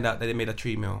find out that they made a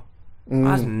 3 mil.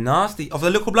 That's nasty. Of the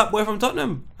little black boy from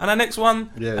Tottenham. And the next one,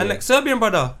 next Serbian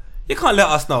brother. You can't let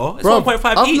us know. It's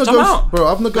 1.5 each, I'm out. Bro,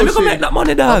 I've negotiated... Look at make that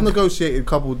money, dog. I've negotiated a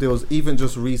couple of deals, even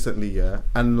just recently, yeah?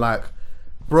 And like...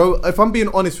 Bro, if I'm being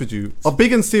honest with you,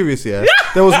 big and serious, yeah?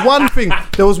 There was one thing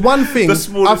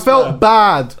I felt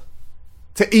bad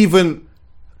to even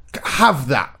have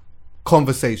that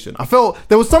conversation. I felt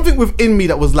there was something within me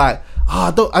that was like,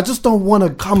 I just don't want to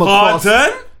come across.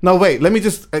 No, wait, let me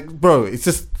just, bro, it's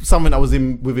just something that was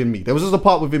within me. There was just a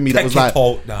part within me that was like,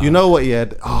 you know what, yeah,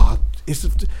 I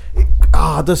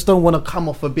just don't want to come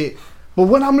off a bit. But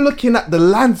when I'm looking at the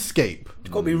landscape,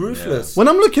 you gotta be ruthless. When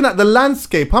I'm looking at the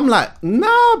landscape, I'm like,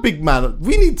 nah, big man,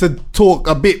 we need to talk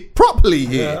a bit properly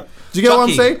here. Yeah. Do you get what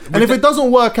I'm saying? And if it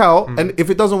doesn't work out,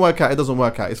 it doesn't work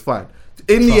out, it's fine.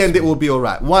 In the end, it will be all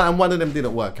right. One of them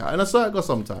didn't work out. And that's how it got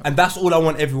sometimes. And that's all I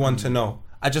want everyone to know.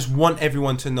 I just want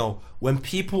everyone to know, when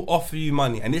people offer you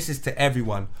money, and this is to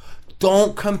everyone,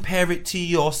 don't compare it to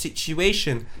your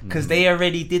situation, because they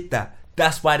already did that.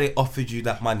 That's why they offered you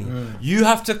that money. You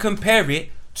have to compare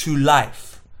it to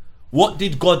life. What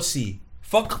did God see?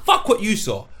 Fuck what you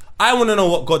saw. I want to know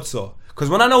what God saw. Because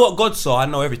when I know what God saw, I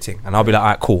know everything. And I'll be like, all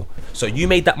right, cool. So you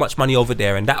made that much money over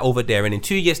there and that over there. And in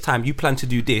 2 years' time, you plan to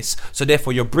do this. So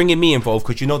therefore, you're bringing me involved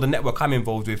because you know the network I'm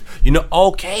involved with. You know,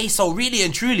 okay, so really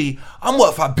and truly, I'm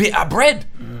worth a bit of bread.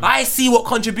 I see what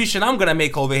contribution I'm going to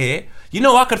make over here. You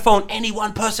know, I could phone any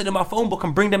one person in my phone book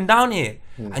and bring them down here.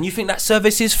 And you think that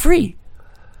service is free?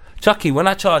 Chucky, when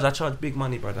I charge big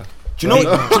money, brother. Do you know what?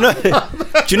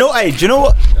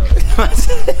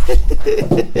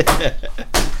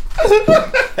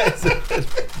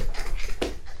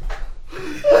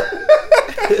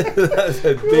 That's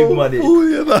a big money. I'm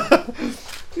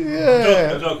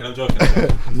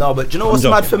joking. No, but do you know what's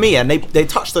mad for me? And they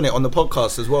touched on it on the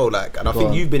podcast as well. Like, and I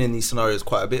think you've been in these scenarios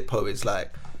quite a bit, Poe. It's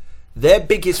like their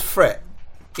biggest threat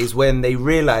is when they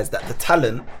realise that the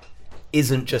talent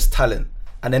isn't just talent.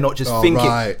 And they're not just thinking,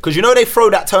 because you know they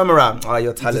throw that term around. Oh,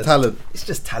 your talent. It's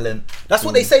just talent. That's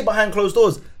what they say behind closed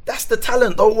doors. That's the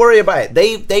talent. Don't worry about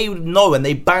it. They know and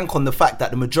they bank on the fact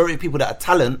that the majority of people that are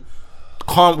talent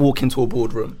can't walk into a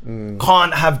boardroom,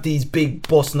 can't have these big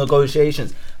boss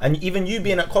negotiations. And even you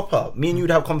being at Copper, me and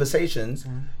you'd have conversations.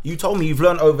 You told me you've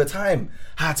learned over time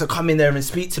how to come in there and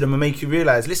speak to them and make you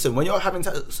realise, listen, when you're having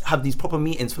to have these proper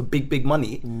meetings for big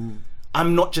money.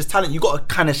 I'm not just talent. You got to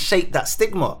kind of shake that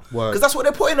stigma because that's what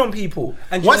they're putting on people.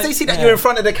 And once they see that you're in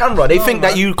front of the camera, they think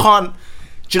that you can't.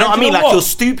 Do you know what I mean? Like you're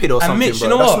stupid or something, Mitch,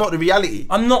 bro. That's not the reality.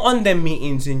 I'm not on them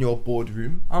meetings in your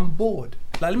boardroom. I'm bored.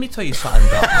 Like, let me tell you something,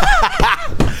 bro.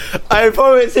 I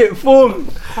promise it, form.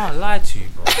 Can't lie to you,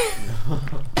 bro.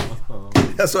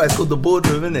 That's why it's called the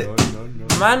boardroom, isn't it?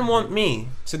 Man want me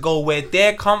to go where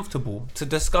they're comfortable to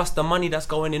discuss the money that's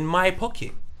going in my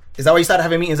pocket. Is that why you started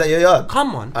having meetings at your yard?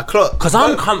 Come on. Because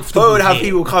I'm comfortable would have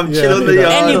people come chill on the yard.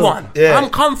 Anyone. Yeah. I'm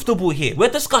comfortable here. We're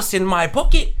discussing my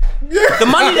pocket. The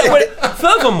money that we're...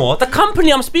 Furthermore, the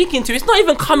company I'm speaking to, it's not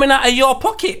even coming out of your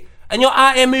pocket. And you're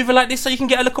out here moving like this so you can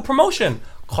get a little promotion.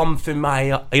 Come for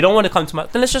my... you don't want to come to my...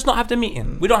 Then let's just not have the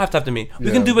meeting. We don't have to have the meeting.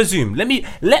 We can do a Zoom. Let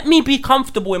me be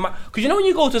comfortable in my... Because you know when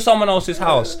you go to someone else's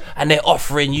house and they're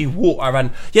offering you water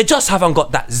and you just haven't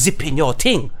got that zip in your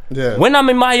thing. Yeah. When I'm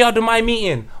in my yard in my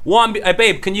meeting, hey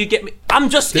babe, can you get me... I'm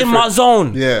just in my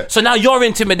zone. Yeah. So now you're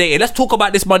intimidated. Let's talk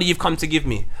about this money you've come to give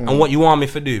me and what you want me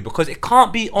to do. Because it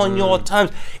can't be on your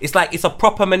terms. It's like it's a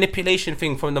proper manipulation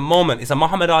thing from the moment. It's a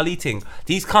Muhammad Ali thing.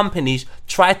 These companies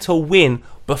try to win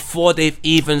before they've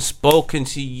even spoken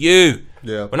to you.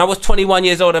 Yeah. When I was 21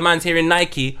 years old, a man's here in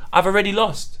Nike, I've already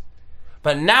lost.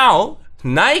 But now,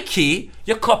 Nike,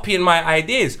 you're copying my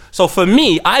ideas. So for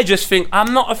me, I just think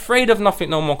I'm not afraid of nothing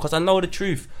no more because I know the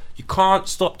truth. You can't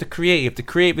stop the creative. The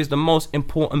creative is the most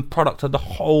important product of the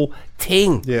whole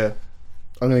thing. Yeah.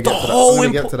 I'm going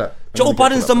to get to that. Joe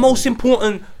Budden's the most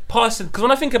important person. Because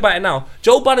when I think about it now,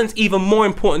 Joe Budden's even more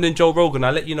important than Joe Rogan.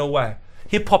 I'll let you know why.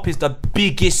 Hip-hop is the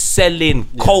biggest selling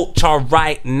culture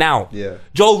right now. Yeah.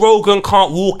 Joe Rogan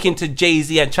can't walk into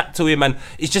Jay-Z and chat to him and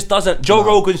it just doesn't...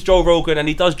 Rogan's Joe Rogan and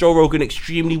he does Joe Rogan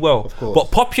extremely well. Of course.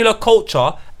 But popular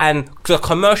culture and the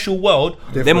commercial world,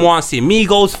 they want to see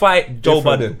Migos fight Joe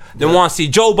Budden. They want to see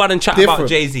Joe Budden chat about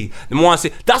Jay-Z. They want to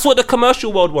see... That's what the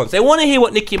commercial world wants. They want to hear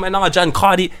what Nicki Minaj and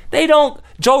Cardi... They don't...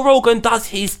 Joe Rogan does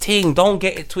his thing. Don't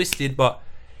get it twisted, but...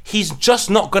 He's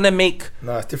just not going to make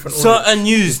certain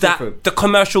news that the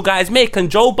commercial guys make.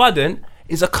 And Joe Budden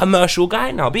is a commercial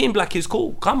guy now. Being black is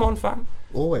cool. Come on, fam.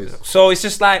 Always. So it's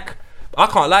just like, I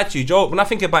can't lie to you, Joe. When I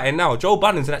think about it now, Joe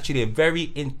Budden's actually a very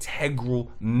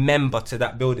integral member to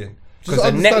that building. Because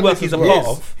the network he's a part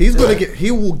of.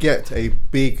 He will get a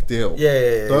big deal.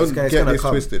 Yeah. Don't get this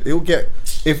twisted. He'll get,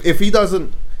 if he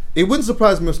doesn't, it wouldn't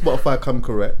surprise me if Spotify come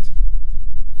correct.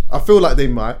 I feel like they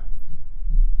might.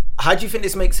 How do you think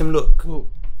this makes him look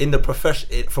in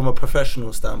the from a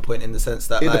professional standpoint, in the sense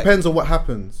that it depends on what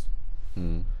happens.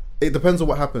 It depends on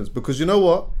what happens, because you know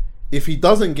what? If he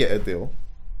doesn't get a deal,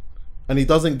 and he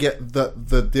doesn't get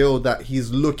the deal that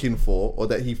he's looking for, or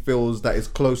that he feels that is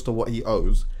close to what he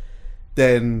owes,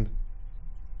 then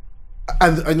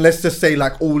and let's just say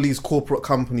like all these corporate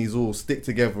companies all stick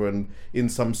together and in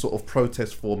some sort of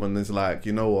protest form, and it's like,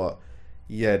 you know what?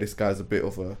 Yeah, this guy's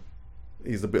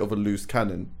he's a bit of a loose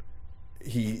cannon.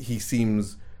 He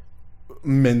seems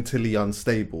mentally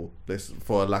unstable,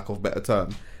 for a lack of a better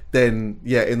term. Then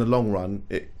yeah, in the long run,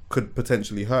 it could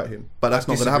potentially hurt him. But that's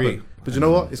not going to happen. But you know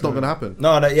what? It's not going to happen.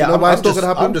 No, yeah. Do you know why it's not going to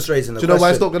happen? I'm just raising the question. Do you know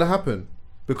why it's not going to happen?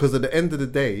 Because at the end of the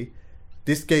day,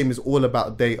 this game is all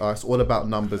about data. It's all about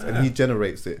numbers, and he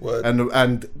generates it. Word.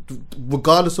 And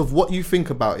regardless of what you think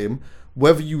about him,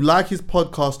 whether you like his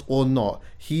podcast or not,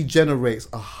 he generates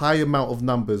a high amount of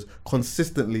numbers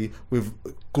consistently with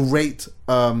great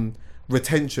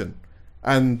retention.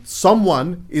 and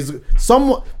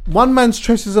one man's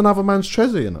treasure is another man's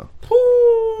treasure, you know.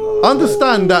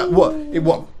 Understand that what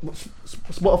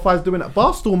Spotify's doing that.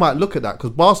 Barstool might look at that because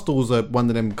Barstool's one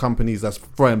of them companies that's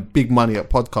throwing big money at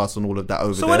podcasts and all of that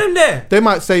over there. So what in there? They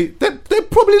might say they're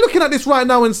probably looking at this right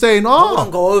now and saying, "Oh, I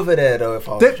won't go over there though." If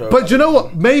I was but you know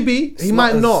what? Maybe he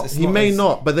might not. He may as-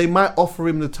 not. But they might offer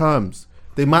him the terms.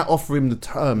 And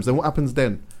what happens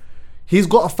then? He's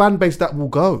got a fan base that will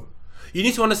go. You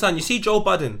need to understand. You see Joe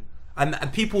Budden, and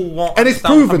people want. And it's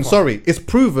proven. Sorry, it's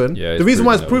proven. Yeah, the reason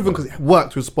why it's proven because it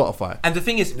worked with Spotify. And the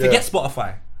thing is, forget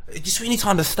Spotify. Just what you need to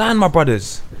understand, my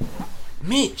brothers.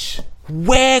 Mitch,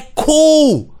 we're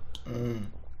cool.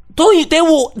 Don't you?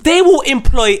 They will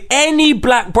employ any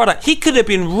black brother. He could have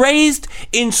been raised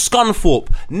in Scunthorpe,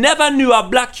 never knew a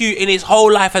black youth in his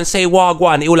whole life, and say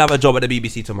wagwan, he'll have a job at the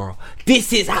BBC tomorrow.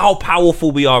 This is how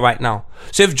powerful we are right now.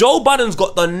 So if Joe Budden's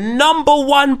got the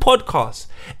 #1 podcast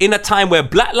in a time where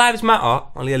Black Lives Matter,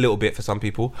 only a little bit for some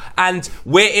people, and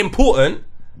we're important,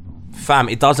 fam,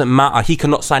 it doesn't matter. He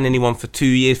cannot sign anyone for 2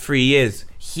 years, 3 years.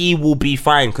 He will be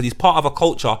fine because he's part of a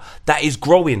culture that is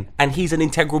growing and he's an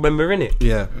integral member in it.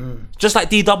 Yeah. Just like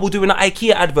D-Double doing an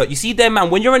IKEA advert. You see there, man,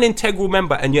 when you're an integral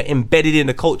member and you're embedded in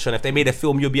the culture, and if they made a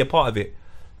film, you'll be a part of it.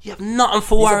 You have nothing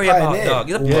to worry about, dog.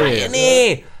 He's a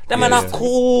pioneer. That man are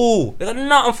cool. They got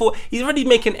nothing for. He's already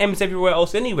making M's everywhere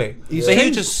else anyway. He's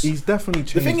definitely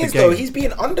changed The thing is, game. though, he's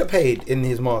being underpaid in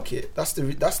his market. That's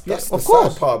the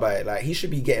sad part about it. Like, he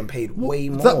should be getting paid way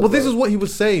more. This is what he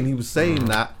was saying. He was saying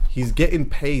that he's getting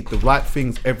paid the right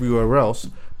things everywhere else,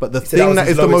 but the thing that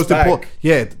is the most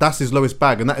important, that's his lowest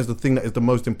bag, and that is the thing that is the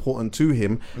most important to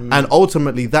him, and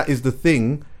ultimately that is the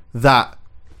thing that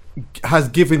has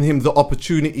given him the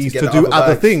opportunities to do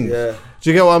other things. Yeah. Do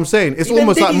you get what I'm saying? It's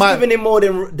almost like he's giving him more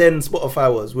than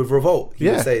Spotify was with Revolt. He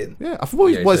was saying, I thought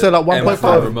he said like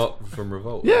 1.5 from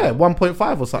Revolt. Yeah,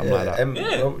 1.5 or something like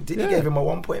that. Diddy gave him a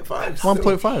 1.5.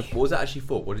 1.5. What was that actually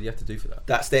for? What did you have to do for that?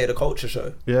 That State of the Culture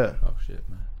show. Yeah. Oh shit,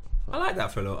 man. I like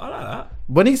that fellow. I like that.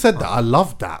 When he said that, I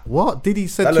loved that. What did he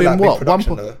say That to him? looked like What? big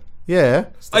production, Yeah.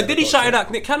 Did he shout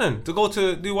at Nick Cannon to go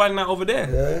to do Wild Night over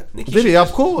there? Yeah. Did he?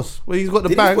 Of course. Well, he's got the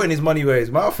He's bag. putting his money where his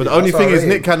mouth is. But the only thing is,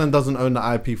 Nick Cannon doesn't own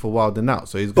the IP for Wild and Out,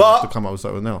 so he's going to have to come up with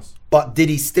something else. But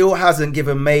Diddy still hasn't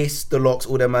given Mace, the Locks,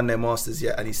 all their man their masters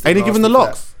yet, and he's still. Ain't he given the nasty for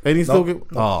Locks? that. Ain't he still No. give?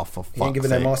 Oh, for fuck's sake! He ain't given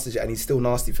their masters yet, and he's still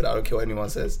nasty for that. I don't care what anyone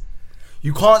says.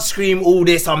 You can't scream all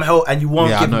this I'm hell and you won't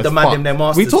give the man them their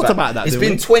masters. We talked back. about that. It's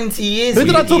been 20 years. Who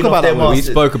did I talk about that with? We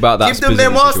spoke about that. Give them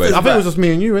their masters. Situation. I think it was just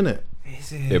me and you, innit?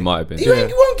 It might have been. You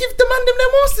won't give the man them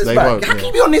their masters They back. won't, How can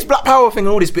you be on this Black Power thing and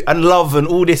all this and love and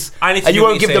all this, and you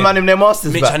won't give the man them their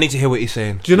masters Mitch, back? I need to hear what he's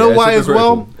saying. Do you know why as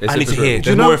well? I need to hear. Do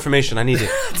There's more information. I need it.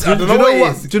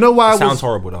 Do you know why? Sounds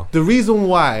horrible though. The reason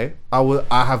why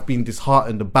I have been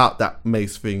disheartened about that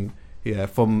Mace thing,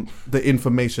 from the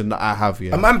information that I have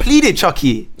here. A man pleaded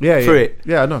Chucky for it.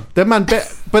 Yeah, I know. That man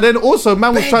bet, but then also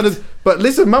man was trying to. But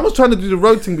listen, man was trying to do the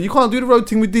road thing, but you can't do the road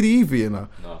thing with Diddy either, you know.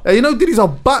 No. You know Diddy's a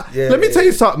let me tell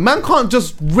you something. Man can't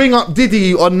just ring up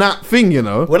Diddy on that thing, you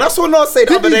know. When I saw Nas say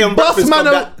the other day on Breakfast man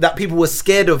Club that people were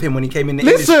scared of him when he came in the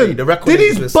industry. The record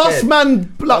Diddy's bust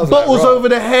man like bottles over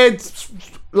the head.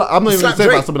 Like, I'm not even gonna say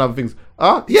about some of the other things.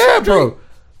 Yeah, bro.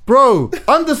 Bro,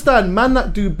 understand, man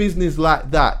that do business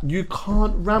like that, you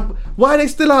can't ramp. Why are they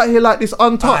still out here like this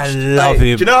untouched? I love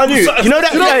him. Do you know what I knew? You know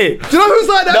that guy? Do you know who's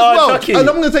like that as well? Chucky. And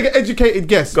I'm going to take an educated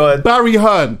guess. Go ahead. Barry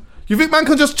Hearn. You think man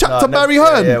can just chat to Barry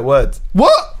Hearn? Yeah, word.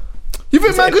 What? You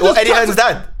think man can just Eddie chat Hearn's to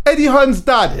dad? Eddie Hearn's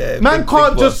dad. Yeah, man big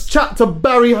can't boss. just chat to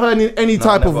Barry Hearn in any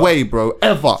type of never. way, bro.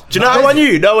 Ever. Do you know how I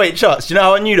knew? No, wait, Chucks. Do you know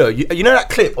how I knew though? You know that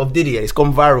clip of Diddy? It's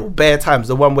gone viral bare times.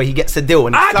 The one where he gets a deal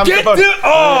and he slams the phone. He's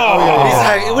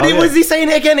like, what is he saying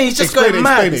it again? He's just going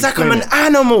mad. He's like, I'm an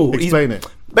animal. Explain it.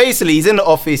 Basically, he's in the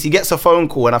office, he gets a phone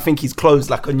call, and I think he's closed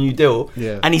like a new deal.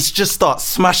 Yeah. And he's just starts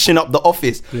smashing up the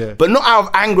office. Yeah. But not out of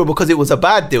anger because it was a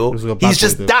bad deal. was a bad He's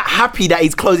just deal. that happy that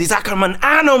he's closed. He's like, I'm an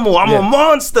animal, I'm a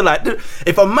monster. Like,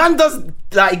 if a man does,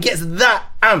 like, gets that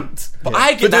amped, But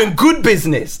I get for doing that. good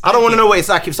business, I don't want to know what it's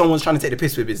like if someone's trying to take the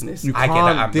piss with business. You I can't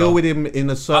get that, deal bro. with him in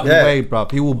a certain Yeah. way, bruv.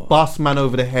 He will bust man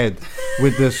over the head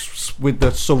with the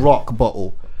Ciroc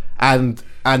bottle, and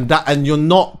you're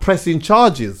not pressing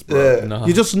charges, bro. Yeah. No.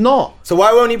 You're just not. So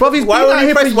why won't he? Bruv, he's why been won't out he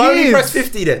here press? for Why won't he years. press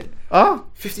 50 then? Huh?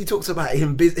 50 talks about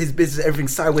his business, everything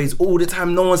sideways all the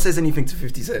time. No one says anything to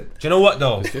 50 Cent. Do you know what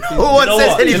though? No one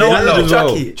says anything. You know what, Hello, though?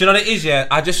 Chucky. Do you know what it is? Yeah,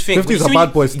 I just think 50's a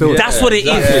bad boy still. That's what it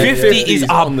is. exactly. 50 Yeah. is 50's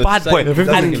a on the bad boy, same. Yeah, 50 and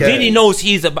doesn't care. Diddy knows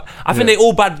he's a. I think they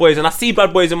all bad boys, and I see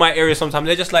bad boys in my area sometimes.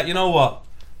 They're just like, you know what?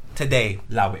 Today,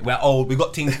 allow it. We're old. We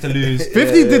got things to lose.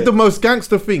 50 did the most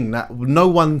gangster thing that no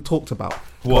one talked about,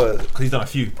 What? Because he's done a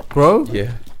few. bro.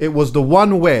 Yeah. It was the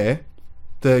one where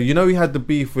he had the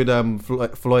beef with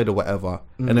Floyd or whatever,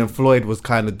 and then Floyd was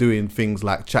kind of doing things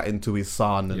like chatting to his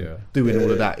son and doing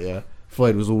all of that. Yeah,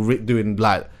 Floyd was all doing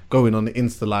like going on the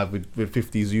Insta live with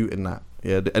 50's youth and that.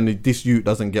 Yeah, and this youth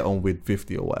doesn't get on with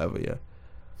 50 or whatever. Yeah.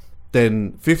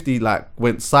 Then 50 like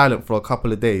went silent for a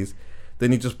couple of days.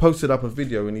 Then he just posted up a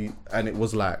video and it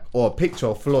was like, or a picture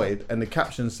of Floyd, and the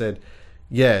caption said,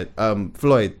 yeah,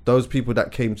 Floyd, those people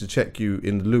that came to check you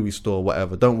in the Louis store or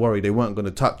whatever, don't worry, they weren't going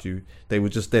to touch you. They were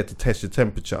just there to test your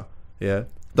temperature. Yeah,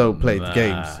 don't play the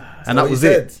games. And that was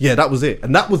it. Yeah, that was it.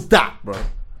 And that was that, bro.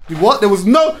 What? There was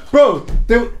no, bro.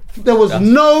 There was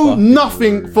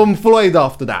nothing rude from Floyd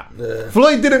after that. Yeah.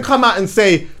 Floyd didn't come out and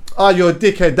say, "Oh, you're a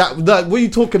dickhead." That what are you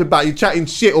talking about? You chatting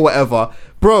shit or whatever,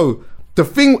 bro. The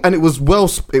thing, and it was well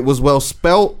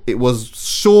spelt. It was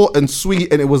short and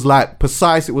sweet, and it was like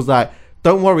precise. It was like,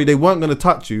 don't worry, they weren't going to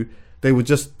touch you. They were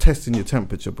just testing your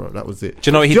temperature, bro. That was it. Do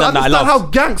you know what he done that I love? How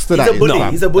gangster that is? No,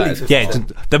 he's a bully. Yeah,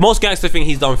 the most gangster thing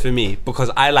he's done for me,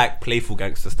 because I like playful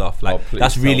gangster stuff. Like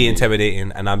that's really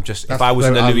intimidating. And I'm just, if I was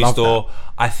in the Louis store,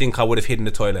 I think I would have hidden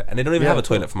the toilet. And they don't even have a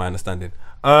toilet, from my understanding.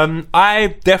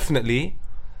 I definitely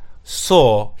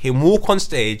saw him walk on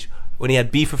stage when he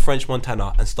had beef with French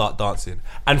Montana and start dancing.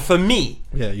 And for me,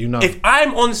 if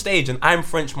I'm on stage and I'm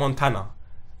French Montana,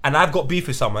 and I've got beef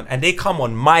with someone, and they come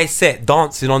on my set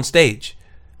dancing on stage,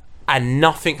 and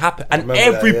nothing happened, and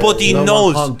everybody knows. No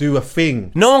one can't do a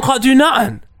thing. No one can't do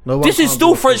nothing. This is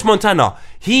still French Montana.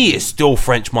 He is still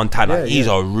French Montana. He's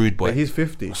a rude boy. But he's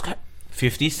 50.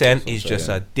 50 Cent is just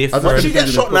a different. Once you get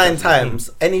shot 9 times,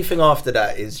 anything after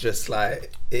that is just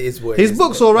like, it is what his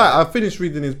book's alright. I finished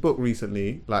reading his book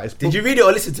recently. Like, did you read it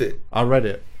or listen to it? I read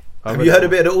it. Have you heard a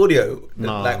bit of the audio?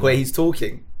 No, like where he's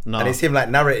talking? No. And it's him like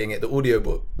narrating it, the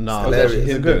audiobook. No, it's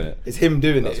hilarious. It's him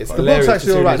doing it. It's the book's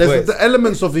actually alright. There's the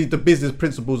elements of the business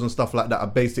principles and stuff like that are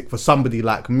basic for somebody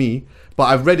like me, but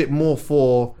I've read it more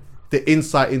for the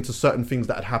insight into certain things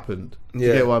that had happened.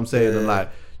 You get what I'm saying? And like,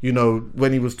 you know,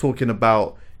 when he was talking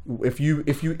about if you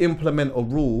implement a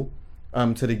rule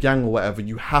to the gang or whatever,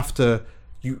 you have to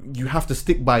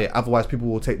stick by it, otherwise people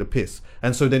will take the piss.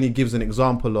 And so then he gives an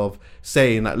example of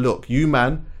saying that, look, you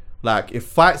man, like if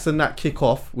fights and that kick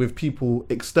off with people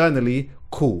externally,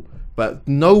 cool, but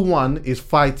no one is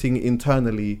fighting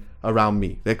internally around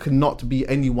me. There cannot be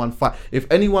anyone fight. If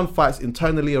anyone fights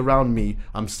internally around me,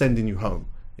 I'm sending you home.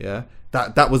 Yeah,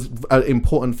 that was an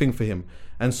important thing for him.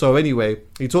 And so anyway,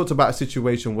 he talked about a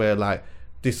situation where like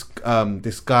this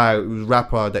guy who was a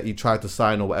rapper that he tried to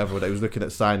sign or whatever, that he was looking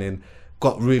at signing,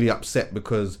 got really upset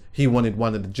because he wanted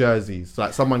one of the jerseys.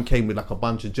 Like someone came with like a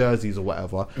bunch of jerseys or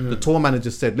whatever. The tour manager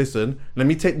said, listen, let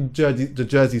me take the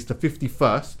jerseys to 50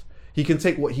 first. He can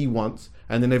take what he wants,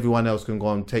 and then everyone else can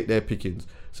go and take their pickings.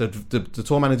 So the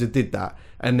tour manager did that.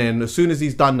 And then as soon as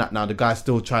he's done that, now the guy's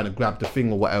still trying to grab the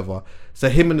thing or whatever. So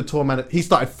him and the tour manager, he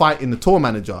started fighting the tour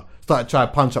manager, started trying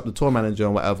to punch up the tour manager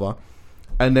and whatever.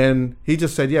 And then he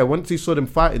just said, yeah, once he saw them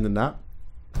fighting and that,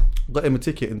 got him a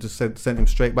ticket and just sent him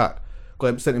straight back.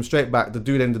 Sent him straight back. The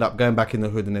dude ended up going back in the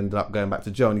hood and ended up going back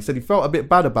to jail. And he said he felt a bit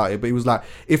bad about it, but he was like,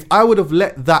 if I would have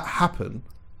let that happen,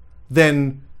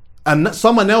 then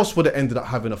someone else would have ended up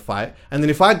having a fight. And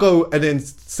then if I go and then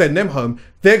send them home,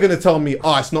 they're going to tell me,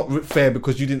 oh, it's not fair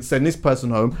because you didn't send this person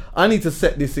home. I need to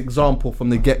set this example from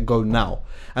the get-go now.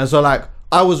 And so like,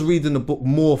 I was reading the book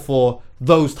more for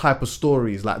those type of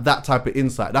stories, like that type of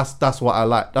insight. That's what I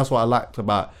like. That's what I liked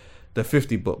about the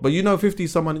 50 book. But you know, 50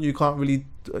 is someone that you can't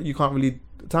really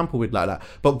tamper with like that.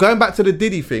 But going back to the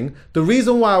Diddy thing, the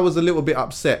reason why I was a little bit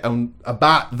upset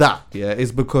about that,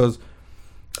 is because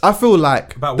I feel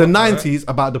like the 90s,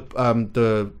 about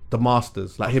the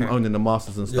masters, like him owning the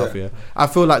masters and stuff. I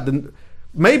feel like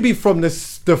maybe from the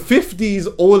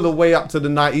 50s all the way up to the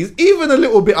 90s, even a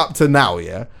little bit up to now.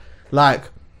 Like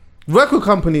record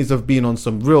companies have been on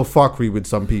some real fuckery with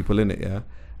some people in it.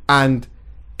 And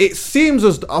it seems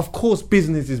as, of course,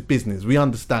 business is business. We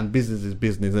understand business is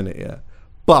business, innit?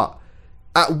 But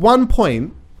at one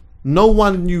point, no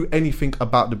one knew anything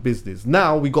about the business.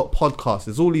 Now we got podcasts.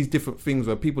 There's all these different things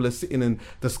where people are sitting and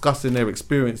discussing their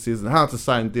experiences and how to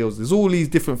sign deals. There's all these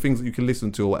different things that you can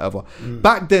listen to or whatever.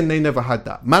 Back then, they never had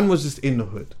that. Man was just in the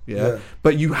hood,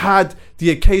 But you had the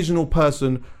occasional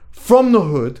person from the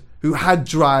hood who had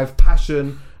drive,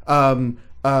 passion,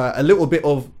 a little bit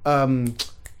of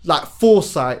like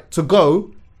foresight to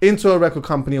go into a record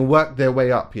company and work their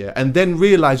way up and then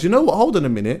realize, you know what, hold on a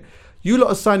minute, you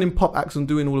lot are signing pop acts and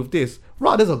doing all of this,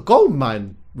 right? There's a gold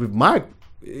mine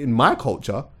in my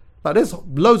culture. Like there's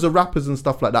loads of rappers and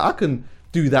stuff like that. I can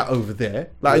do that over there.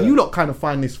 Like and you lot kind of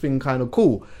find this thing kind of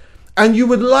cool, and you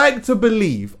would like to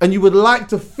believe and you would like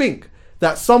to think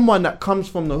that someone that comes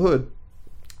from the hood,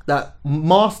 that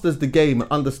masters the game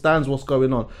and understands what's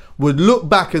going on, would look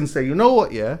back and say, you know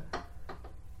what, yeah,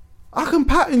 I can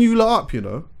pattern you lot up, you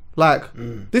know, like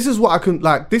this is what I can,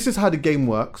 like, this is how the game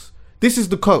works, this is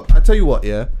the code. I tell you what,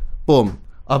 yeah, boom,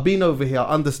 I've been over here, I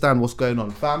understand what's going on,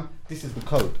 fam, this is the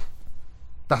code,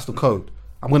 that's the code.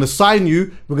 I'm going to sign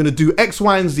you, we're going to do X,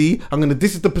 Y, and Z,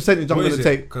 this is the percentage I'm going to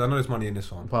take. Because I know there's money in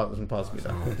this one. Pass me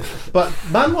that. But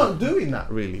man weren't doing that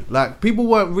really. Like, people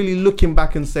weren't really looking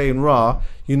back and saying, rah,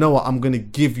 you know what, I'm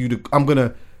going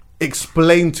to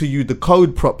explain to you the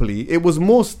code properly. It was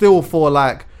more still for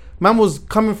like, man was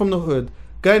coming from the hood,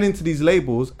 going into these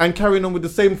labels and carrying on with the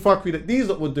same fuckery that these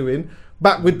lot were doing,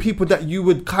 back with people that you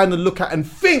would kind of look at and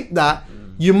think that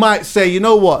you might say, you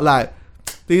know what, like,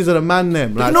 these are the man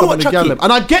them, like, you know what, Chucky? And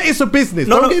I get it's a business.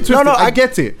 Don't get twisted. I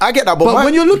get it. I get that. But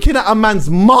when you're looking at a man's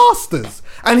masters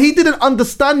and he didn't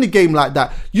understand the game like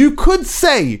that, you could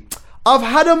say, I've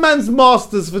had a man's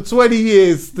masters for 20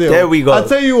 years still. There we go. I'll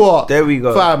tell you what. There we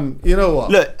go. Fam, you know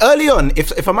what? Look, early on,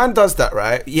 if a man does that,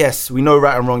 right? Yes, we know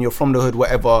right and wrong. You're from the hood,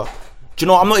 whatever. Do you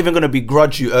know, I'm not even going to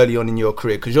begrudge you early on in your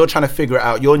career because you're trying to figure it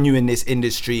out. You're new in this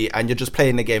industry and you're just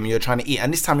playing the game and you're trying to eat.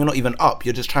 And this time you're not even up.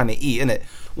 You're just trying to eat, innit?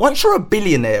 Once you're a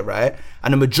billionaire, right?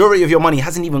 And the majority of your money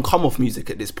hasn't even come off music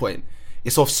at this point.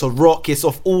 It's off Ciroc, it's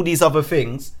off all these other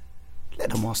things.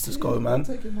 Let the masters go, man.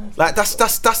 Like,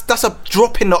 that's a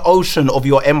drop in the ocean of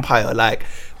your empire. Like,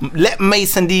 let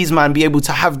Mason D's, man, be able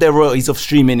to have their royalties of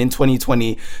streaming in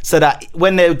 2020 so that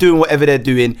when they're doing whatever they're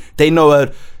doing, they know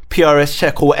a PRS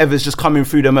check or whatever's just coming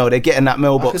through the mail. They're getting that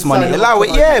mailbox money. Allow it,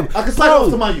 yeah. I can sign off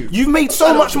to my youth. You've made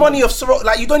so much money off Ciroc.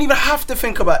 Like, you don't even have to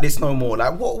think about this no more.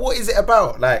 Like, what is it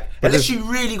about? Like, unless you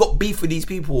really got beef with these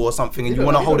people or something and you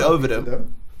want to hold it over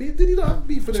them. Did he not have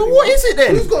beef with them? So what is it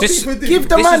then? Give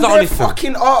the man their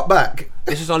fucking art back.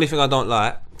 This is the only thing I don't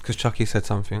like, because Chucky said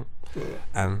something,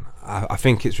 and I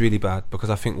think it's really bad, because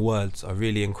I think words are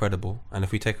really incredible, and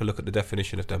if we take a look at the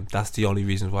definition of them, that's the only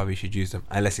reason why we should use them,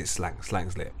 unless it's slang.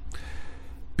 Slang's lit.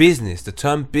 Business, the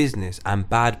term business and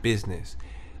bad business,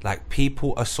 like,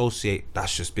 people associate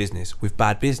that's just business with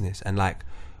bad business, and like,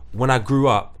 when I grew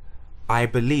up, I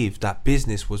believed that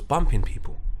business was bumping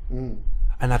people.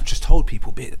 And I've just told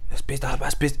people, that's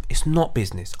business. It's not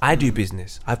business. I do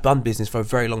business. I've done business for a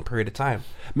very long period of time.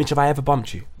 Mitch, have I ever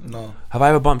bumped you? No. Have I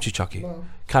ever bumped you, Chucky? No.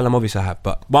 Callum, obviously I have.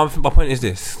 But my point is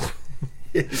this.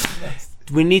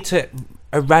 We need to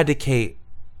eradicate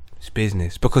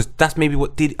business, because that's maybe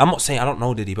what Diddy, I'm not saying I don't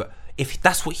know Diddy, but if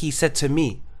that's what he said to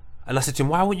me, and I said to him,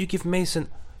 why wouldn't you give Mason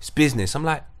it's business? I'm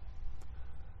like,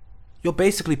 you're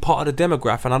basically part of the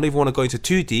demographic, and I don't even want to go into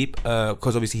too deep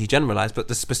because obviously he generalized, but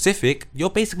the specific, you're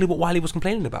basically what Wiley was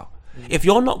complaining about. If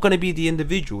you're not going to be the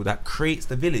individual that creates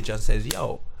the village and says,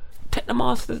 yo, take the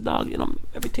masters, dog, you know,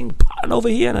 everything pattern over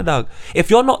here, and dog.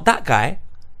 If you're not that guy,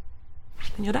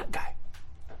 then you're that guy.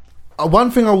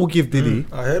 One thing I will give Diddy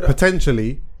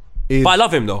potentially is, but I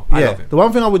love him though. I love him. The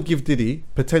one thing I would give Diddy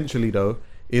potentially though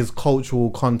is cultural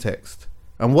context,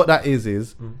 and what that is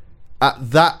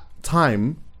at that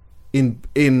time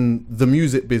in the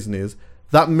music business,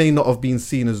 that may not have been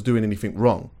seen as doing anything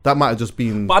wrong. That might have just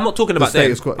been. But I'm not talking about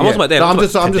them. I'm talking about them. I'm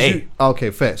just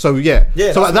okay, fair. So yeah.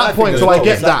 So at that point, so I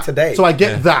get that. So I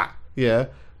get that. Yeah.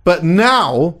 But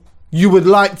now you would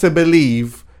like to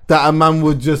believe that a man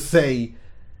would just say,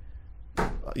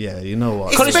 yeah, you know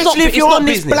what? Especially if you're on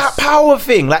this black power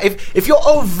thing. Like, if you're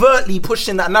overtly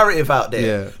pushing that narrative out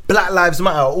there, Black Lives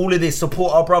Matter, all of this,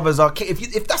 support our brothers,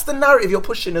 if that's the narrative you're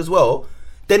pushing as well,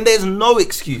 then there's no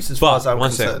excuse as far as I'm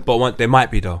concerned. But there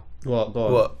might be though.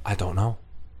 What? I don't know.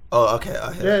 Oh, okay.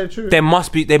 I hear. Yeah, true. There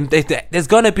must be. There's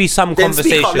gonna be some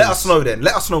conversation. Speak up, let us know then.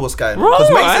 Let us know what's going on.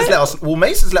 Because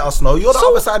Mason's let us know. You're the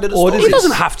other side of the story. He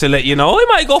doesn't have to let you know. He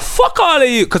might go, fuck all of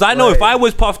you. Because I know if I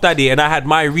was Puff Daddy and I had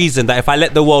my reason that if I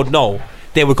let the world know,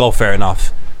 they would go, fair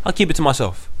enough. I'll keep it to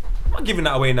myself. I'm not giving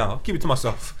that away now. I'll keep it to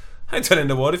myself. I ain't telling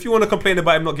the world. If you want to complain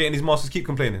about him not getting his masters, keep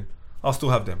complaining. I'll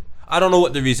still have them. I don't know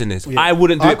what the reason is. I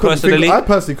woun't do it personally. I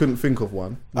personally couldn't think of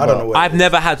one. I don't know. I've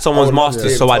never had someone's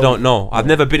masters, so I don't know. I've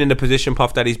never been in the position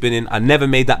Puff Daddy's been in. I never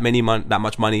made that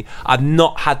much money. I've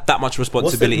not had that much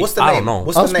responsibility. What's the name? I don't know.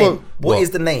 What's the name? What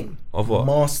is the name of what?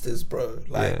 Masters, bro.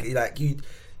 Like you,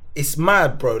 it's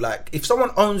mad, bro. Like, if someone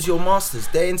owns your masters,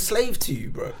 they're enslaved to you,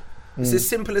 bro. It's as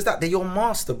simple as that. They're your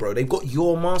master, bro. They've got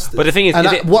your masters. But the thing is,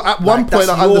 at one point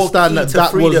I understand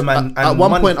that was. At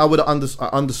one point I would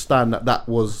understand that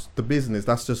was the business.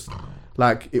 That's just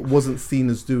like, it wasn't seen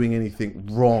as doing anything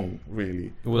wrong,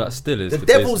 really. Well, that still is. The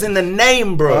devil's in the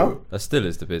name, bro. Huh? That still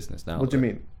is the business now. What do you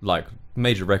mean? Like,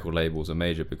 major record labels are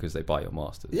major because they buy your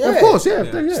masters. Yeah, of course, yeah.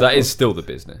 So that is still the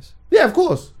business. Yeah, of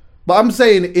course. But I'm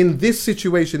saying in this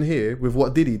situation here, with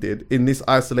what Diddy did, in this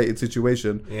isolated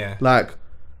situation, like,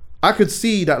 I could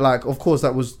see that, like, of course,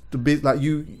 that was the bit, like,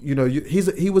 you know,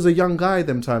 he was a young guy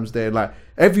them times there, like,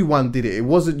 everyone did it. It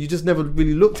wasn't, you just never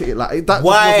really looked at it like that.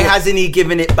 Why hasn't he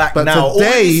given it back now? All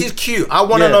this is cute. I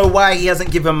want to know why he hasn't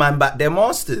given man back their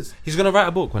masters. He's gonna write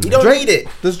a book one day. He don't need it.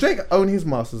 Does Drake own his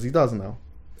masters? He does now.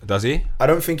 Does he? I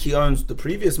don't think he owns the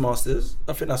previous masters.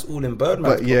 I think that's all in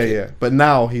Birdman's pocket. But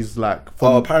now he's like...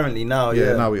 apparently now,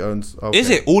 now he owns... Okay. Is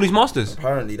it? All his masters?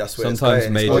 Apparently that's where sometimes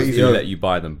it's majors do let you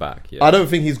buy them back. Yeah. I don't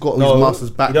think he's got his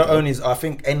masters back. He don't own his... I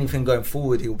think anything going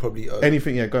forward, he'll probably own.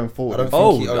 Anything, going forward. I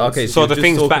don't think he owns okay. So the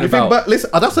thing's back. But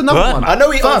listen, that's another one. I know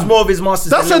he owns more of his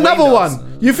masters. That's than another Wayne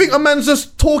one. does. You think a man's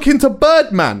just talking to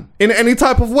Birdman in any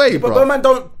type of way, bro?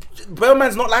 But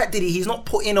Birdman's not like Diddy. He's not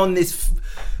putting on this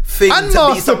thing and to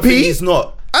Master be something P. he's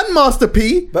not. And Master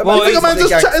P. But you think a man's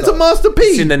just chatting to Master P?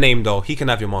 It's in the name though. He can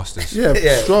have your masters. Yeah,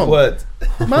 strong. Word.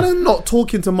 Man, are not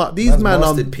talking to these men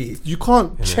are. P. You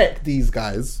can't check these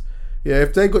guys. Yeah,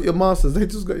 if they got your masters, they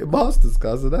just got your masters,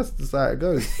 guys, and that's just how it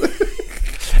goes.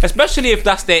 Especially if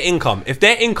that's their income. If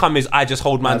their income is I just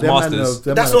hold man's masters,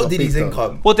 that's not Diddy's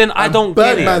income. Well, then I don't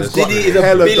get it. Diddy is a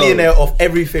billionaire of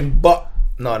everything, but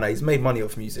no, he's made money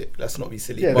off music. Let's not be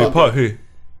silly. Yeah, who?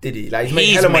 Diddy, like he's made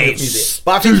hella money off music,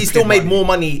 but I think he still made more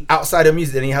money outside of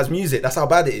music than he has music. That's how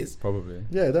bad it is. Probably.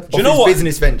 Yeah, definitely. Do you know what?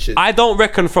 Business ventures. I don't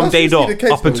reckon from day dot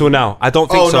up until now. I don't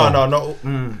think so. No.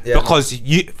 Because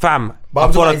you, fam. But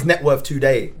I'm talking his net worth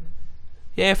today.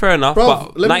 Yeah, fair enough. Bro, but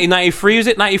 1993 was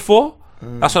it? 94?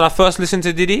 That's when I first listened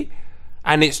to Diddy,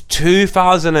 and it's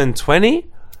 2020.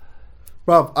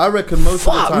 Bruv, I reckon most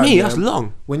of the time, that's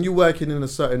long. When you're working in a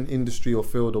certain industry or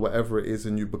field or whatever it is,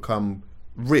 and you become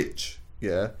rich,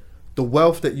 the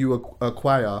wealth that you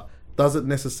acquire doesn't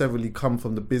necessarily come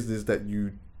from the business that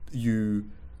you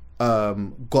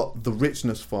got the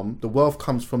richness from. The wealth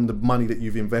comes from the money that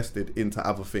you've invested into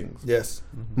other things. Yes.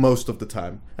 Most of the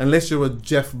time. Unless you're a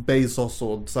Jeff Bezos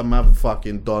or some other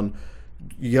fucking don.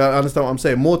 You understand what I'm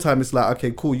saying? More time it's like,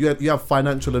 okay, cool, you have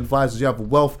financial advisors, you have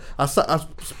wealth. I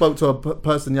spoke to a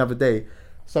person the other day,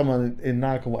 someone in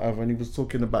Nike or whatever, and he was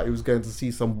talking about he was going to see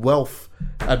some wealth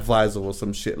advisor or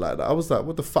some shit like that. I was like,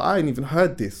 what the fuck? I ain't even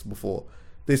heard this before.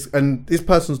 This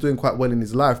person's doing quite well in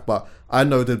his life, but I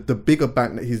know that the bigger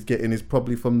bank that he's getting is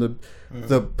probably from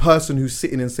the person who's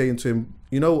sitting and saying to him,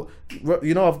 you know,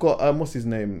 I've got what's his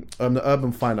name, the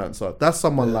urban financer. That's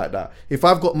someone like that. If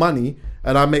I've got money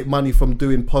and I make money from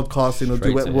doing podcasting or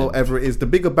do whatever it is, the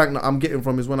bigger bank that I'm getting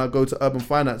from is when I go to urban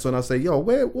finance and I say, yo,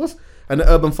 and the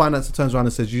urban financer turns around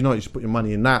and says, you know, you should put your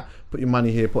money in that, put your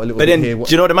money here, put a little bit here. Do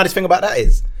you know what the maddest thing about that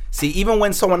is? See, even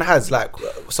when someone has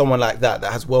someone like that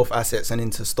has wealth assets and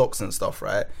into stocks and stuff,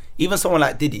 right? Even someone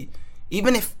like Diddy,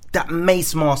 even if that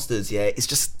Mace Masters, it's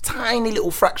just tiny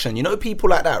little fraction. You know, people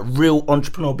like that, real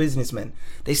entrepreneur businessmen,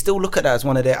 they still look at that as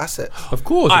one of their assets. Of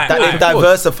course, they've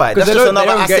diversified. That's just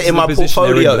another asset in my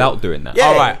portfolio. Without doing that,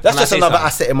 yeah, that's just another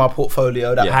asset in my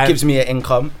portfolio that gives me an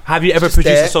income. Have you ever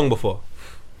produced a song before?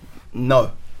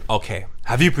 No. Okay.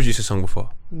 Have you produced a song before?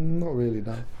 Not really,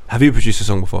 no. Have you produced a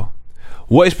song before?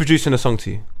 What is producing a song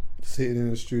to you? Sitting in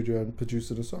the studio and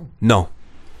producing a song. No.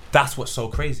 That's what's so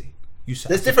crazy. You said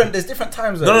there's different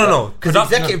times though. No. Because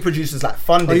executive producers like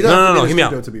funding. No, hear me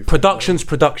out. Production's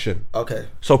production. Okay.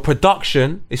 So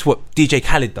production is what DJ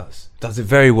Khaled does. Does it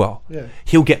very well. Yeah.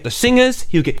 He'll get the singers,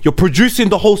 you're producing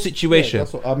the whole situation. Yeah,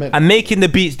 that's what I meant. And making the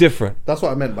beats different. That's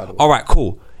what I meant, by the way. Alright,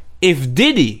 cool. If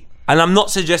Diddy, and I'm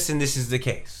not suggesting this is the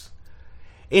case,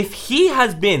 if he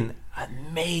has been a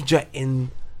major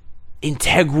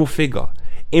integral figure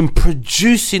in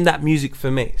producing that music for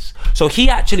Mace, so he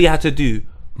actually had to do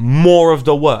more of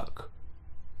the work.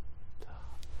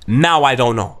 Now I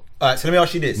don't know. Alright, so let me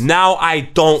ask you this. Now I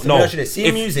don't know. Let me ask you this.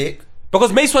 See music.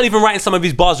 Because Mace wasn't even writing some of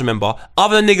his bars, remember?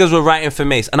 Other niggas were writing for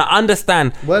Mace. And I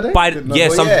understand. Were they? I don't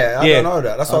know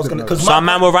that. That's what I was going to... Some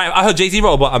man were writing... I heard Jay-Z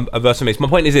wrote about a verse for Mace. My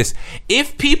point is this.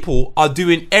 If people are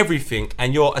doing everything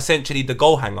and you're essentially the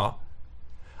goal hanger,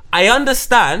 I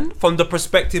understand from the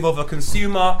perspective of a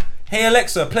consumer, hey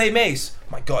Alexa, play Mace.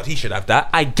 My God, he should have that.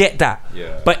 I get that.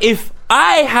 Yeah. But if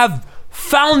I have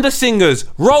found the singers,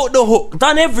 wrote the hook,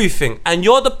 done everything, and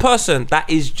you're the person that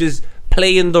is just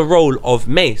playing the role of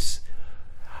Mace,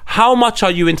 how much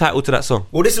are you entitled to that song?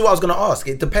 Well, this is what I was going to ask.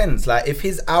 It depends. Like, if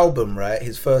his album, right,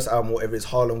 his first album, whatever his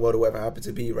Harlem World or whatever happened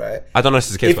to be, right? I don't know if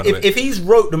this is the case, by the way. If he's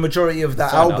wrote the majority of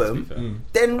that album,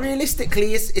 then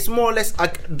realistically, it's more or less...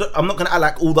 I'm not going to act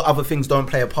like all the other things don't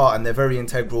play a part and they're very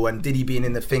integral, and Diddy being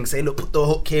in the thing, say, look, put the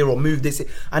hook here or move this.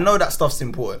 I know that stuff's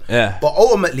important. Yeah. But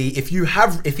ultimately, if he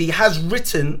has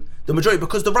written the majority,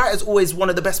 because the writer's always one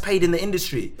of the best paid in the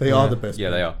industry. They are the best. Yeah,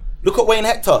 they are. Look at Wayne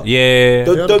Hector. Yeah.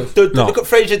 Look at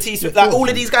Fraser T. Smith. Like all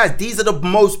of these guys, these are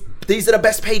the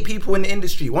best paid people in the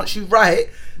industry. Once you write,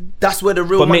 that's where the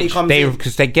real money comes in.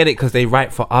 Because they get it because they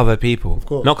write for other people,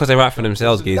 not because they write for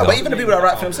themselves. No, but even the people that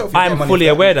write for themselves, I'm fully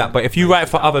aware of that. But if you write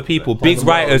for other people, big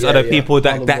writers are the people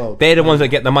that they're the ones that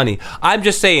get the money. I'm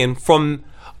just saying,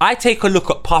 I take a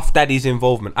look at Puff Daddy's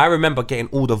involvement. I remember getting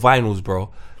all the vinyls, bro.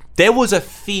 There was a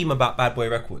theme about Bad Boy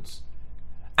Records,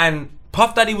 and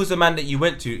Puff Daddy was the man that you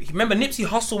went to. Remember, Nipsey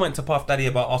Hussle went to Puff Daddy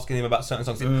about asking him about certain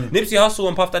songs. Nipsey Hussle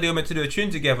and Puff Daddy were meant to do a tune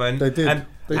together, and they did.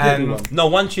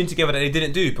 One tune together that they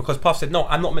didn't do because Puff said, "No,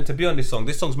 I'm not meant to be on this song.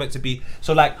 This song's meant to be."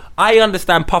 So, like, I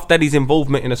understand Puff Daddy's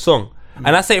involvement in a song,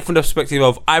 and I say it from the perspective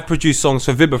of I produce songs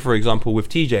for Vibba, for example, with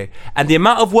TJ, and the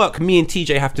amount of work me and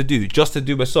TJ have to do just to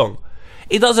do a song.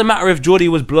 It doesn't matter if Geordie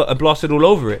was blasted all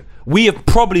over it. We have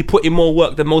probably put in more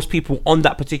work than most people on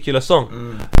that particular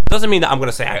song. Doesn't mean that I'm going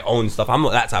to say I own stuff. I'm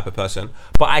not that type of person.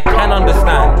 But I can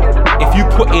understand if you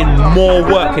put in more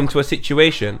work into a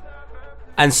situation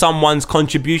and someone's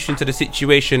contribution to the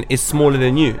situation is smaller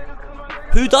than you.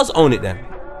 Who does own it then?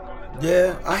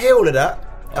 Yeah, I hear all of that.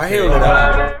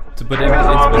 To put it into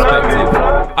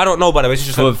perspective, I don't know, by the way. It's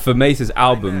just for Mace's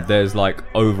album, there's like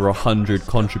over 100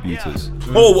 contributors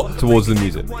towards the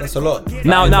music. That's a lot.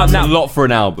 Now, a lot for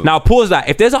an album. Now, pause that.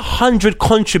 If there's 100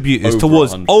 contributors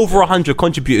over 100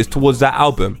 contributors towards that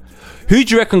album, who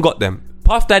do you reckon got them?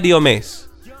 Puff Daddy or Mace?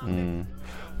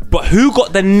 But who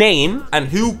got the name and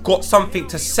who got something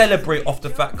to celebrate off the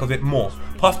fact of it more?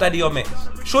 Puff Daddy or Mace?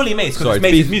 Surely Mace, because it's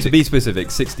Mace's music. To be specific,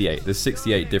 68. There's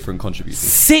 68 different contributors.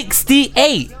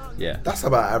 68? Yeah. That's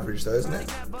about average though, isn't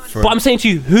it? But I'm saying to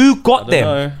you, who got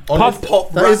them? Puff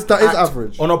pop that is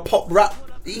average. On a pop rap,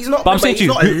 he's not. But I'm saying to you,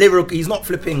 not a lyrical. He's not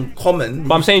flipping Common.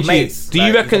 But I'm saying to you, do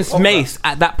you reckon Mace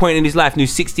at that point in his life knew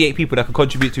 68 people that could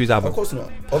contribute to his album? Of course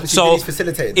not. Obviously, so Diddy's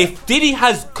facilitated that. If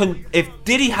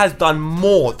Diddy has done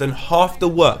more than half the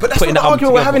work, but that's not the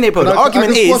argument we're having here, bro. The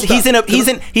argument is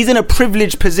he's in a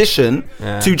privileged position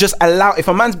to just allow. If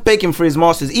a man's begging for his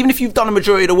masters, even if you've done a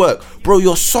majority of the work, bro,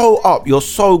 you're so up, you're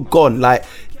so gone. Like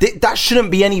that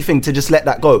shouldn't be anything to just let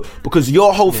that go, because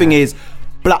your whole thing is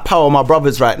Black Power, my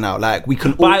brothers, right now. Like we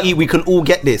can all eat, we can all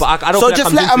get this. But I don't. So think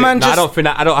just let a man. I don't think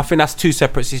that. I think that's two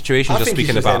separate situations. You're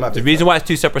speaking about the reason why it's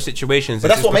two separate situations. But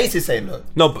that's what Mace is saying, though.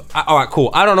 No, but, all right, cool.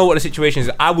 I don't know what the situation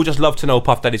is. I would just love to know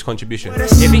Puff Daddy's contribution. If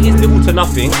it is little to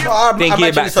nothing, then give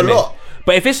it back to me.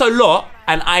 But if it's a lot,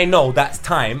 and I know that's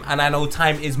time, and I know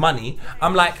time is money,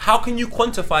 I'm like, how can you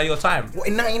quantify your time? What,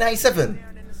 in 1997?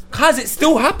 Because it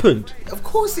still happened. Of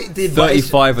course it did.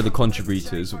 35 of the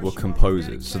contributers were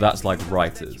composers, so that's like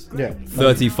writers. Yeah.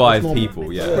 35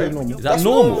 people, yeah. Normal. Is that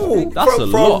normal? That's a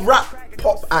lot. For a rap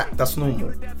pop act, that's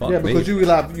normal. Yeah, because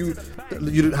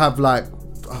you have like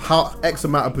how X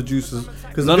amount of producers.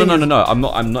 No. I'm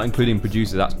not including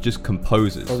producers. That's just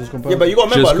composers. Yeah, but you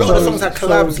got to remember, a lot of the songs had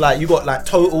collabs. Like you got like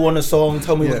Total on a song.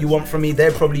 Tell me what you want from me.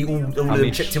 They're probably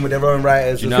all chipped in with their own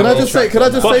writers. Can I just say?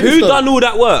 But who done all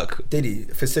that work? Diddy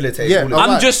facilitate. Yeah,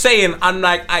 I'm just saying. I'm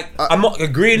like, I'm not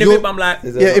agreeing with it. But I'm like,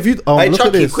 yeah. If you, hey, look Chucky,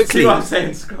 at this. quickly. See what I'm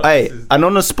saying, Hey, and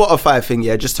on the Spotify thing,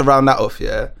 yeah, just to round that off,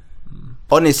 yeah.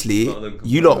 Honestly,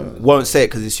 you lot won't say it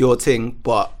because it's your thing,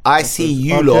 but I see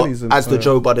you lot as the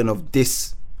Joe Budden of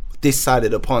this side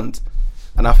of the pond.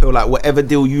 And I feel like whatever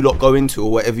deal you lot go into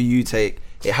or whatever you take,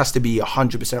 it has to be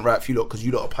 100% right for you lot, because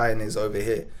you lot are pioneers over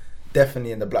here.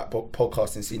 Definitely in the black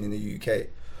podcasting scene in the UK.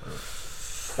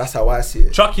 That's how I see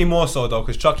it. Chucky more so though,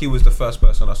 because Chucky was the first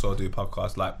person I saw do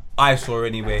podcasts. Like I saw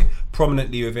anyway,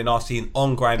 prominently within our scene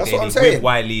on Grime Daily with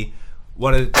Wiley.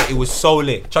 It was so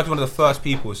lit. Chucky one of the first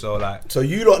people. So like, so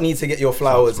you lot need to get your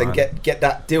flowers and get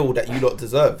that deal that you lot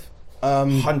deserve.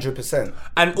 100%.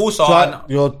 And also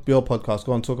your podcast.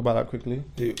 Go on, talk about that quickly.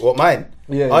 Dude, what, mine?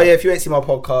 Yeah. Oh yeah, if you ain't seen my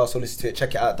podcast or listen to it,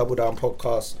 check it out. Double Down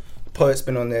Podcast. Poet's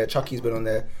been on there. Chucky's been on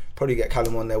there. Probably get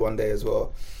Callum on there one day as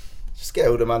well. Just get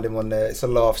all the man on there. It's a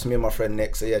laugh. It's me and my friend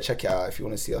Nick. So yeah, check it out if you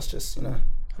want to see us. Just have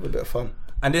a bit of fun.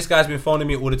 And this guy's been phoning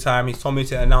me all the time. He's told me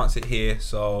to announce it here,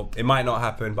 so it might not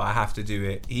happen, but I have to do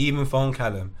it. He even phoned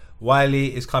Callum.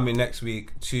 Wiley is coming next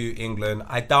week to England.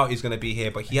 I doubt he's going to be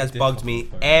here, but he has bugged me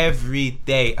every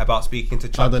day about speaking to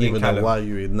Chucky and Callum. I don't even know why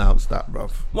you announced that, bruv.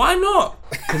 Why not?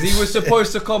 Because he was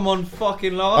supposed to come on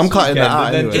fucking last I'm cutting weekend, that out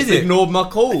and then anyway. just ignored my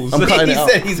calls. I'm cutting it out.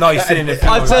 He's sitting there.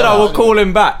 I said I would call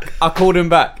him back. I called him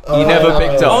back. He never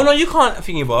picked up. Oh no, you can't,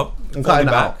 thingy Bob. I'm cutting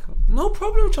it out. No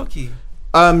problem, Chucky.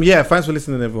 Yeah, thanks for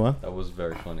listening, everyone. That was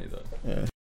very funny though. Yeah.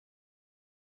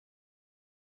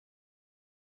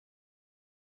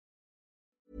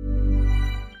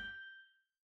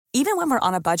 Even when we're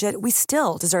on a budget, we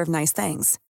still deserve nice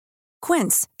things.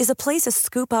 Quince is a place to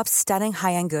scoop up stunning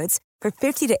high-end goods for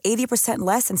 50 to 80%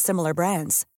 less than similar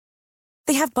brands.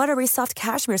 They have buttery soft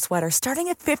cashmere sweaters starting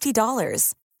at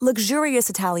 $50, luxurious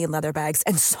Italian leather bags,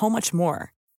 and so much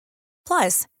more.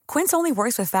 Plus, Quince only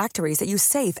works with factories that use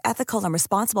safe, ethical, and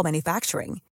responsible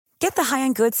manufacturing. Get the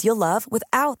high-end goods you'll love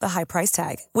without the high price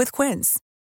tag with Quince.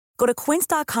 Go to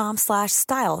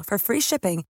quince.com/style for free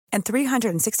shipping and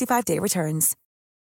 365-day returns.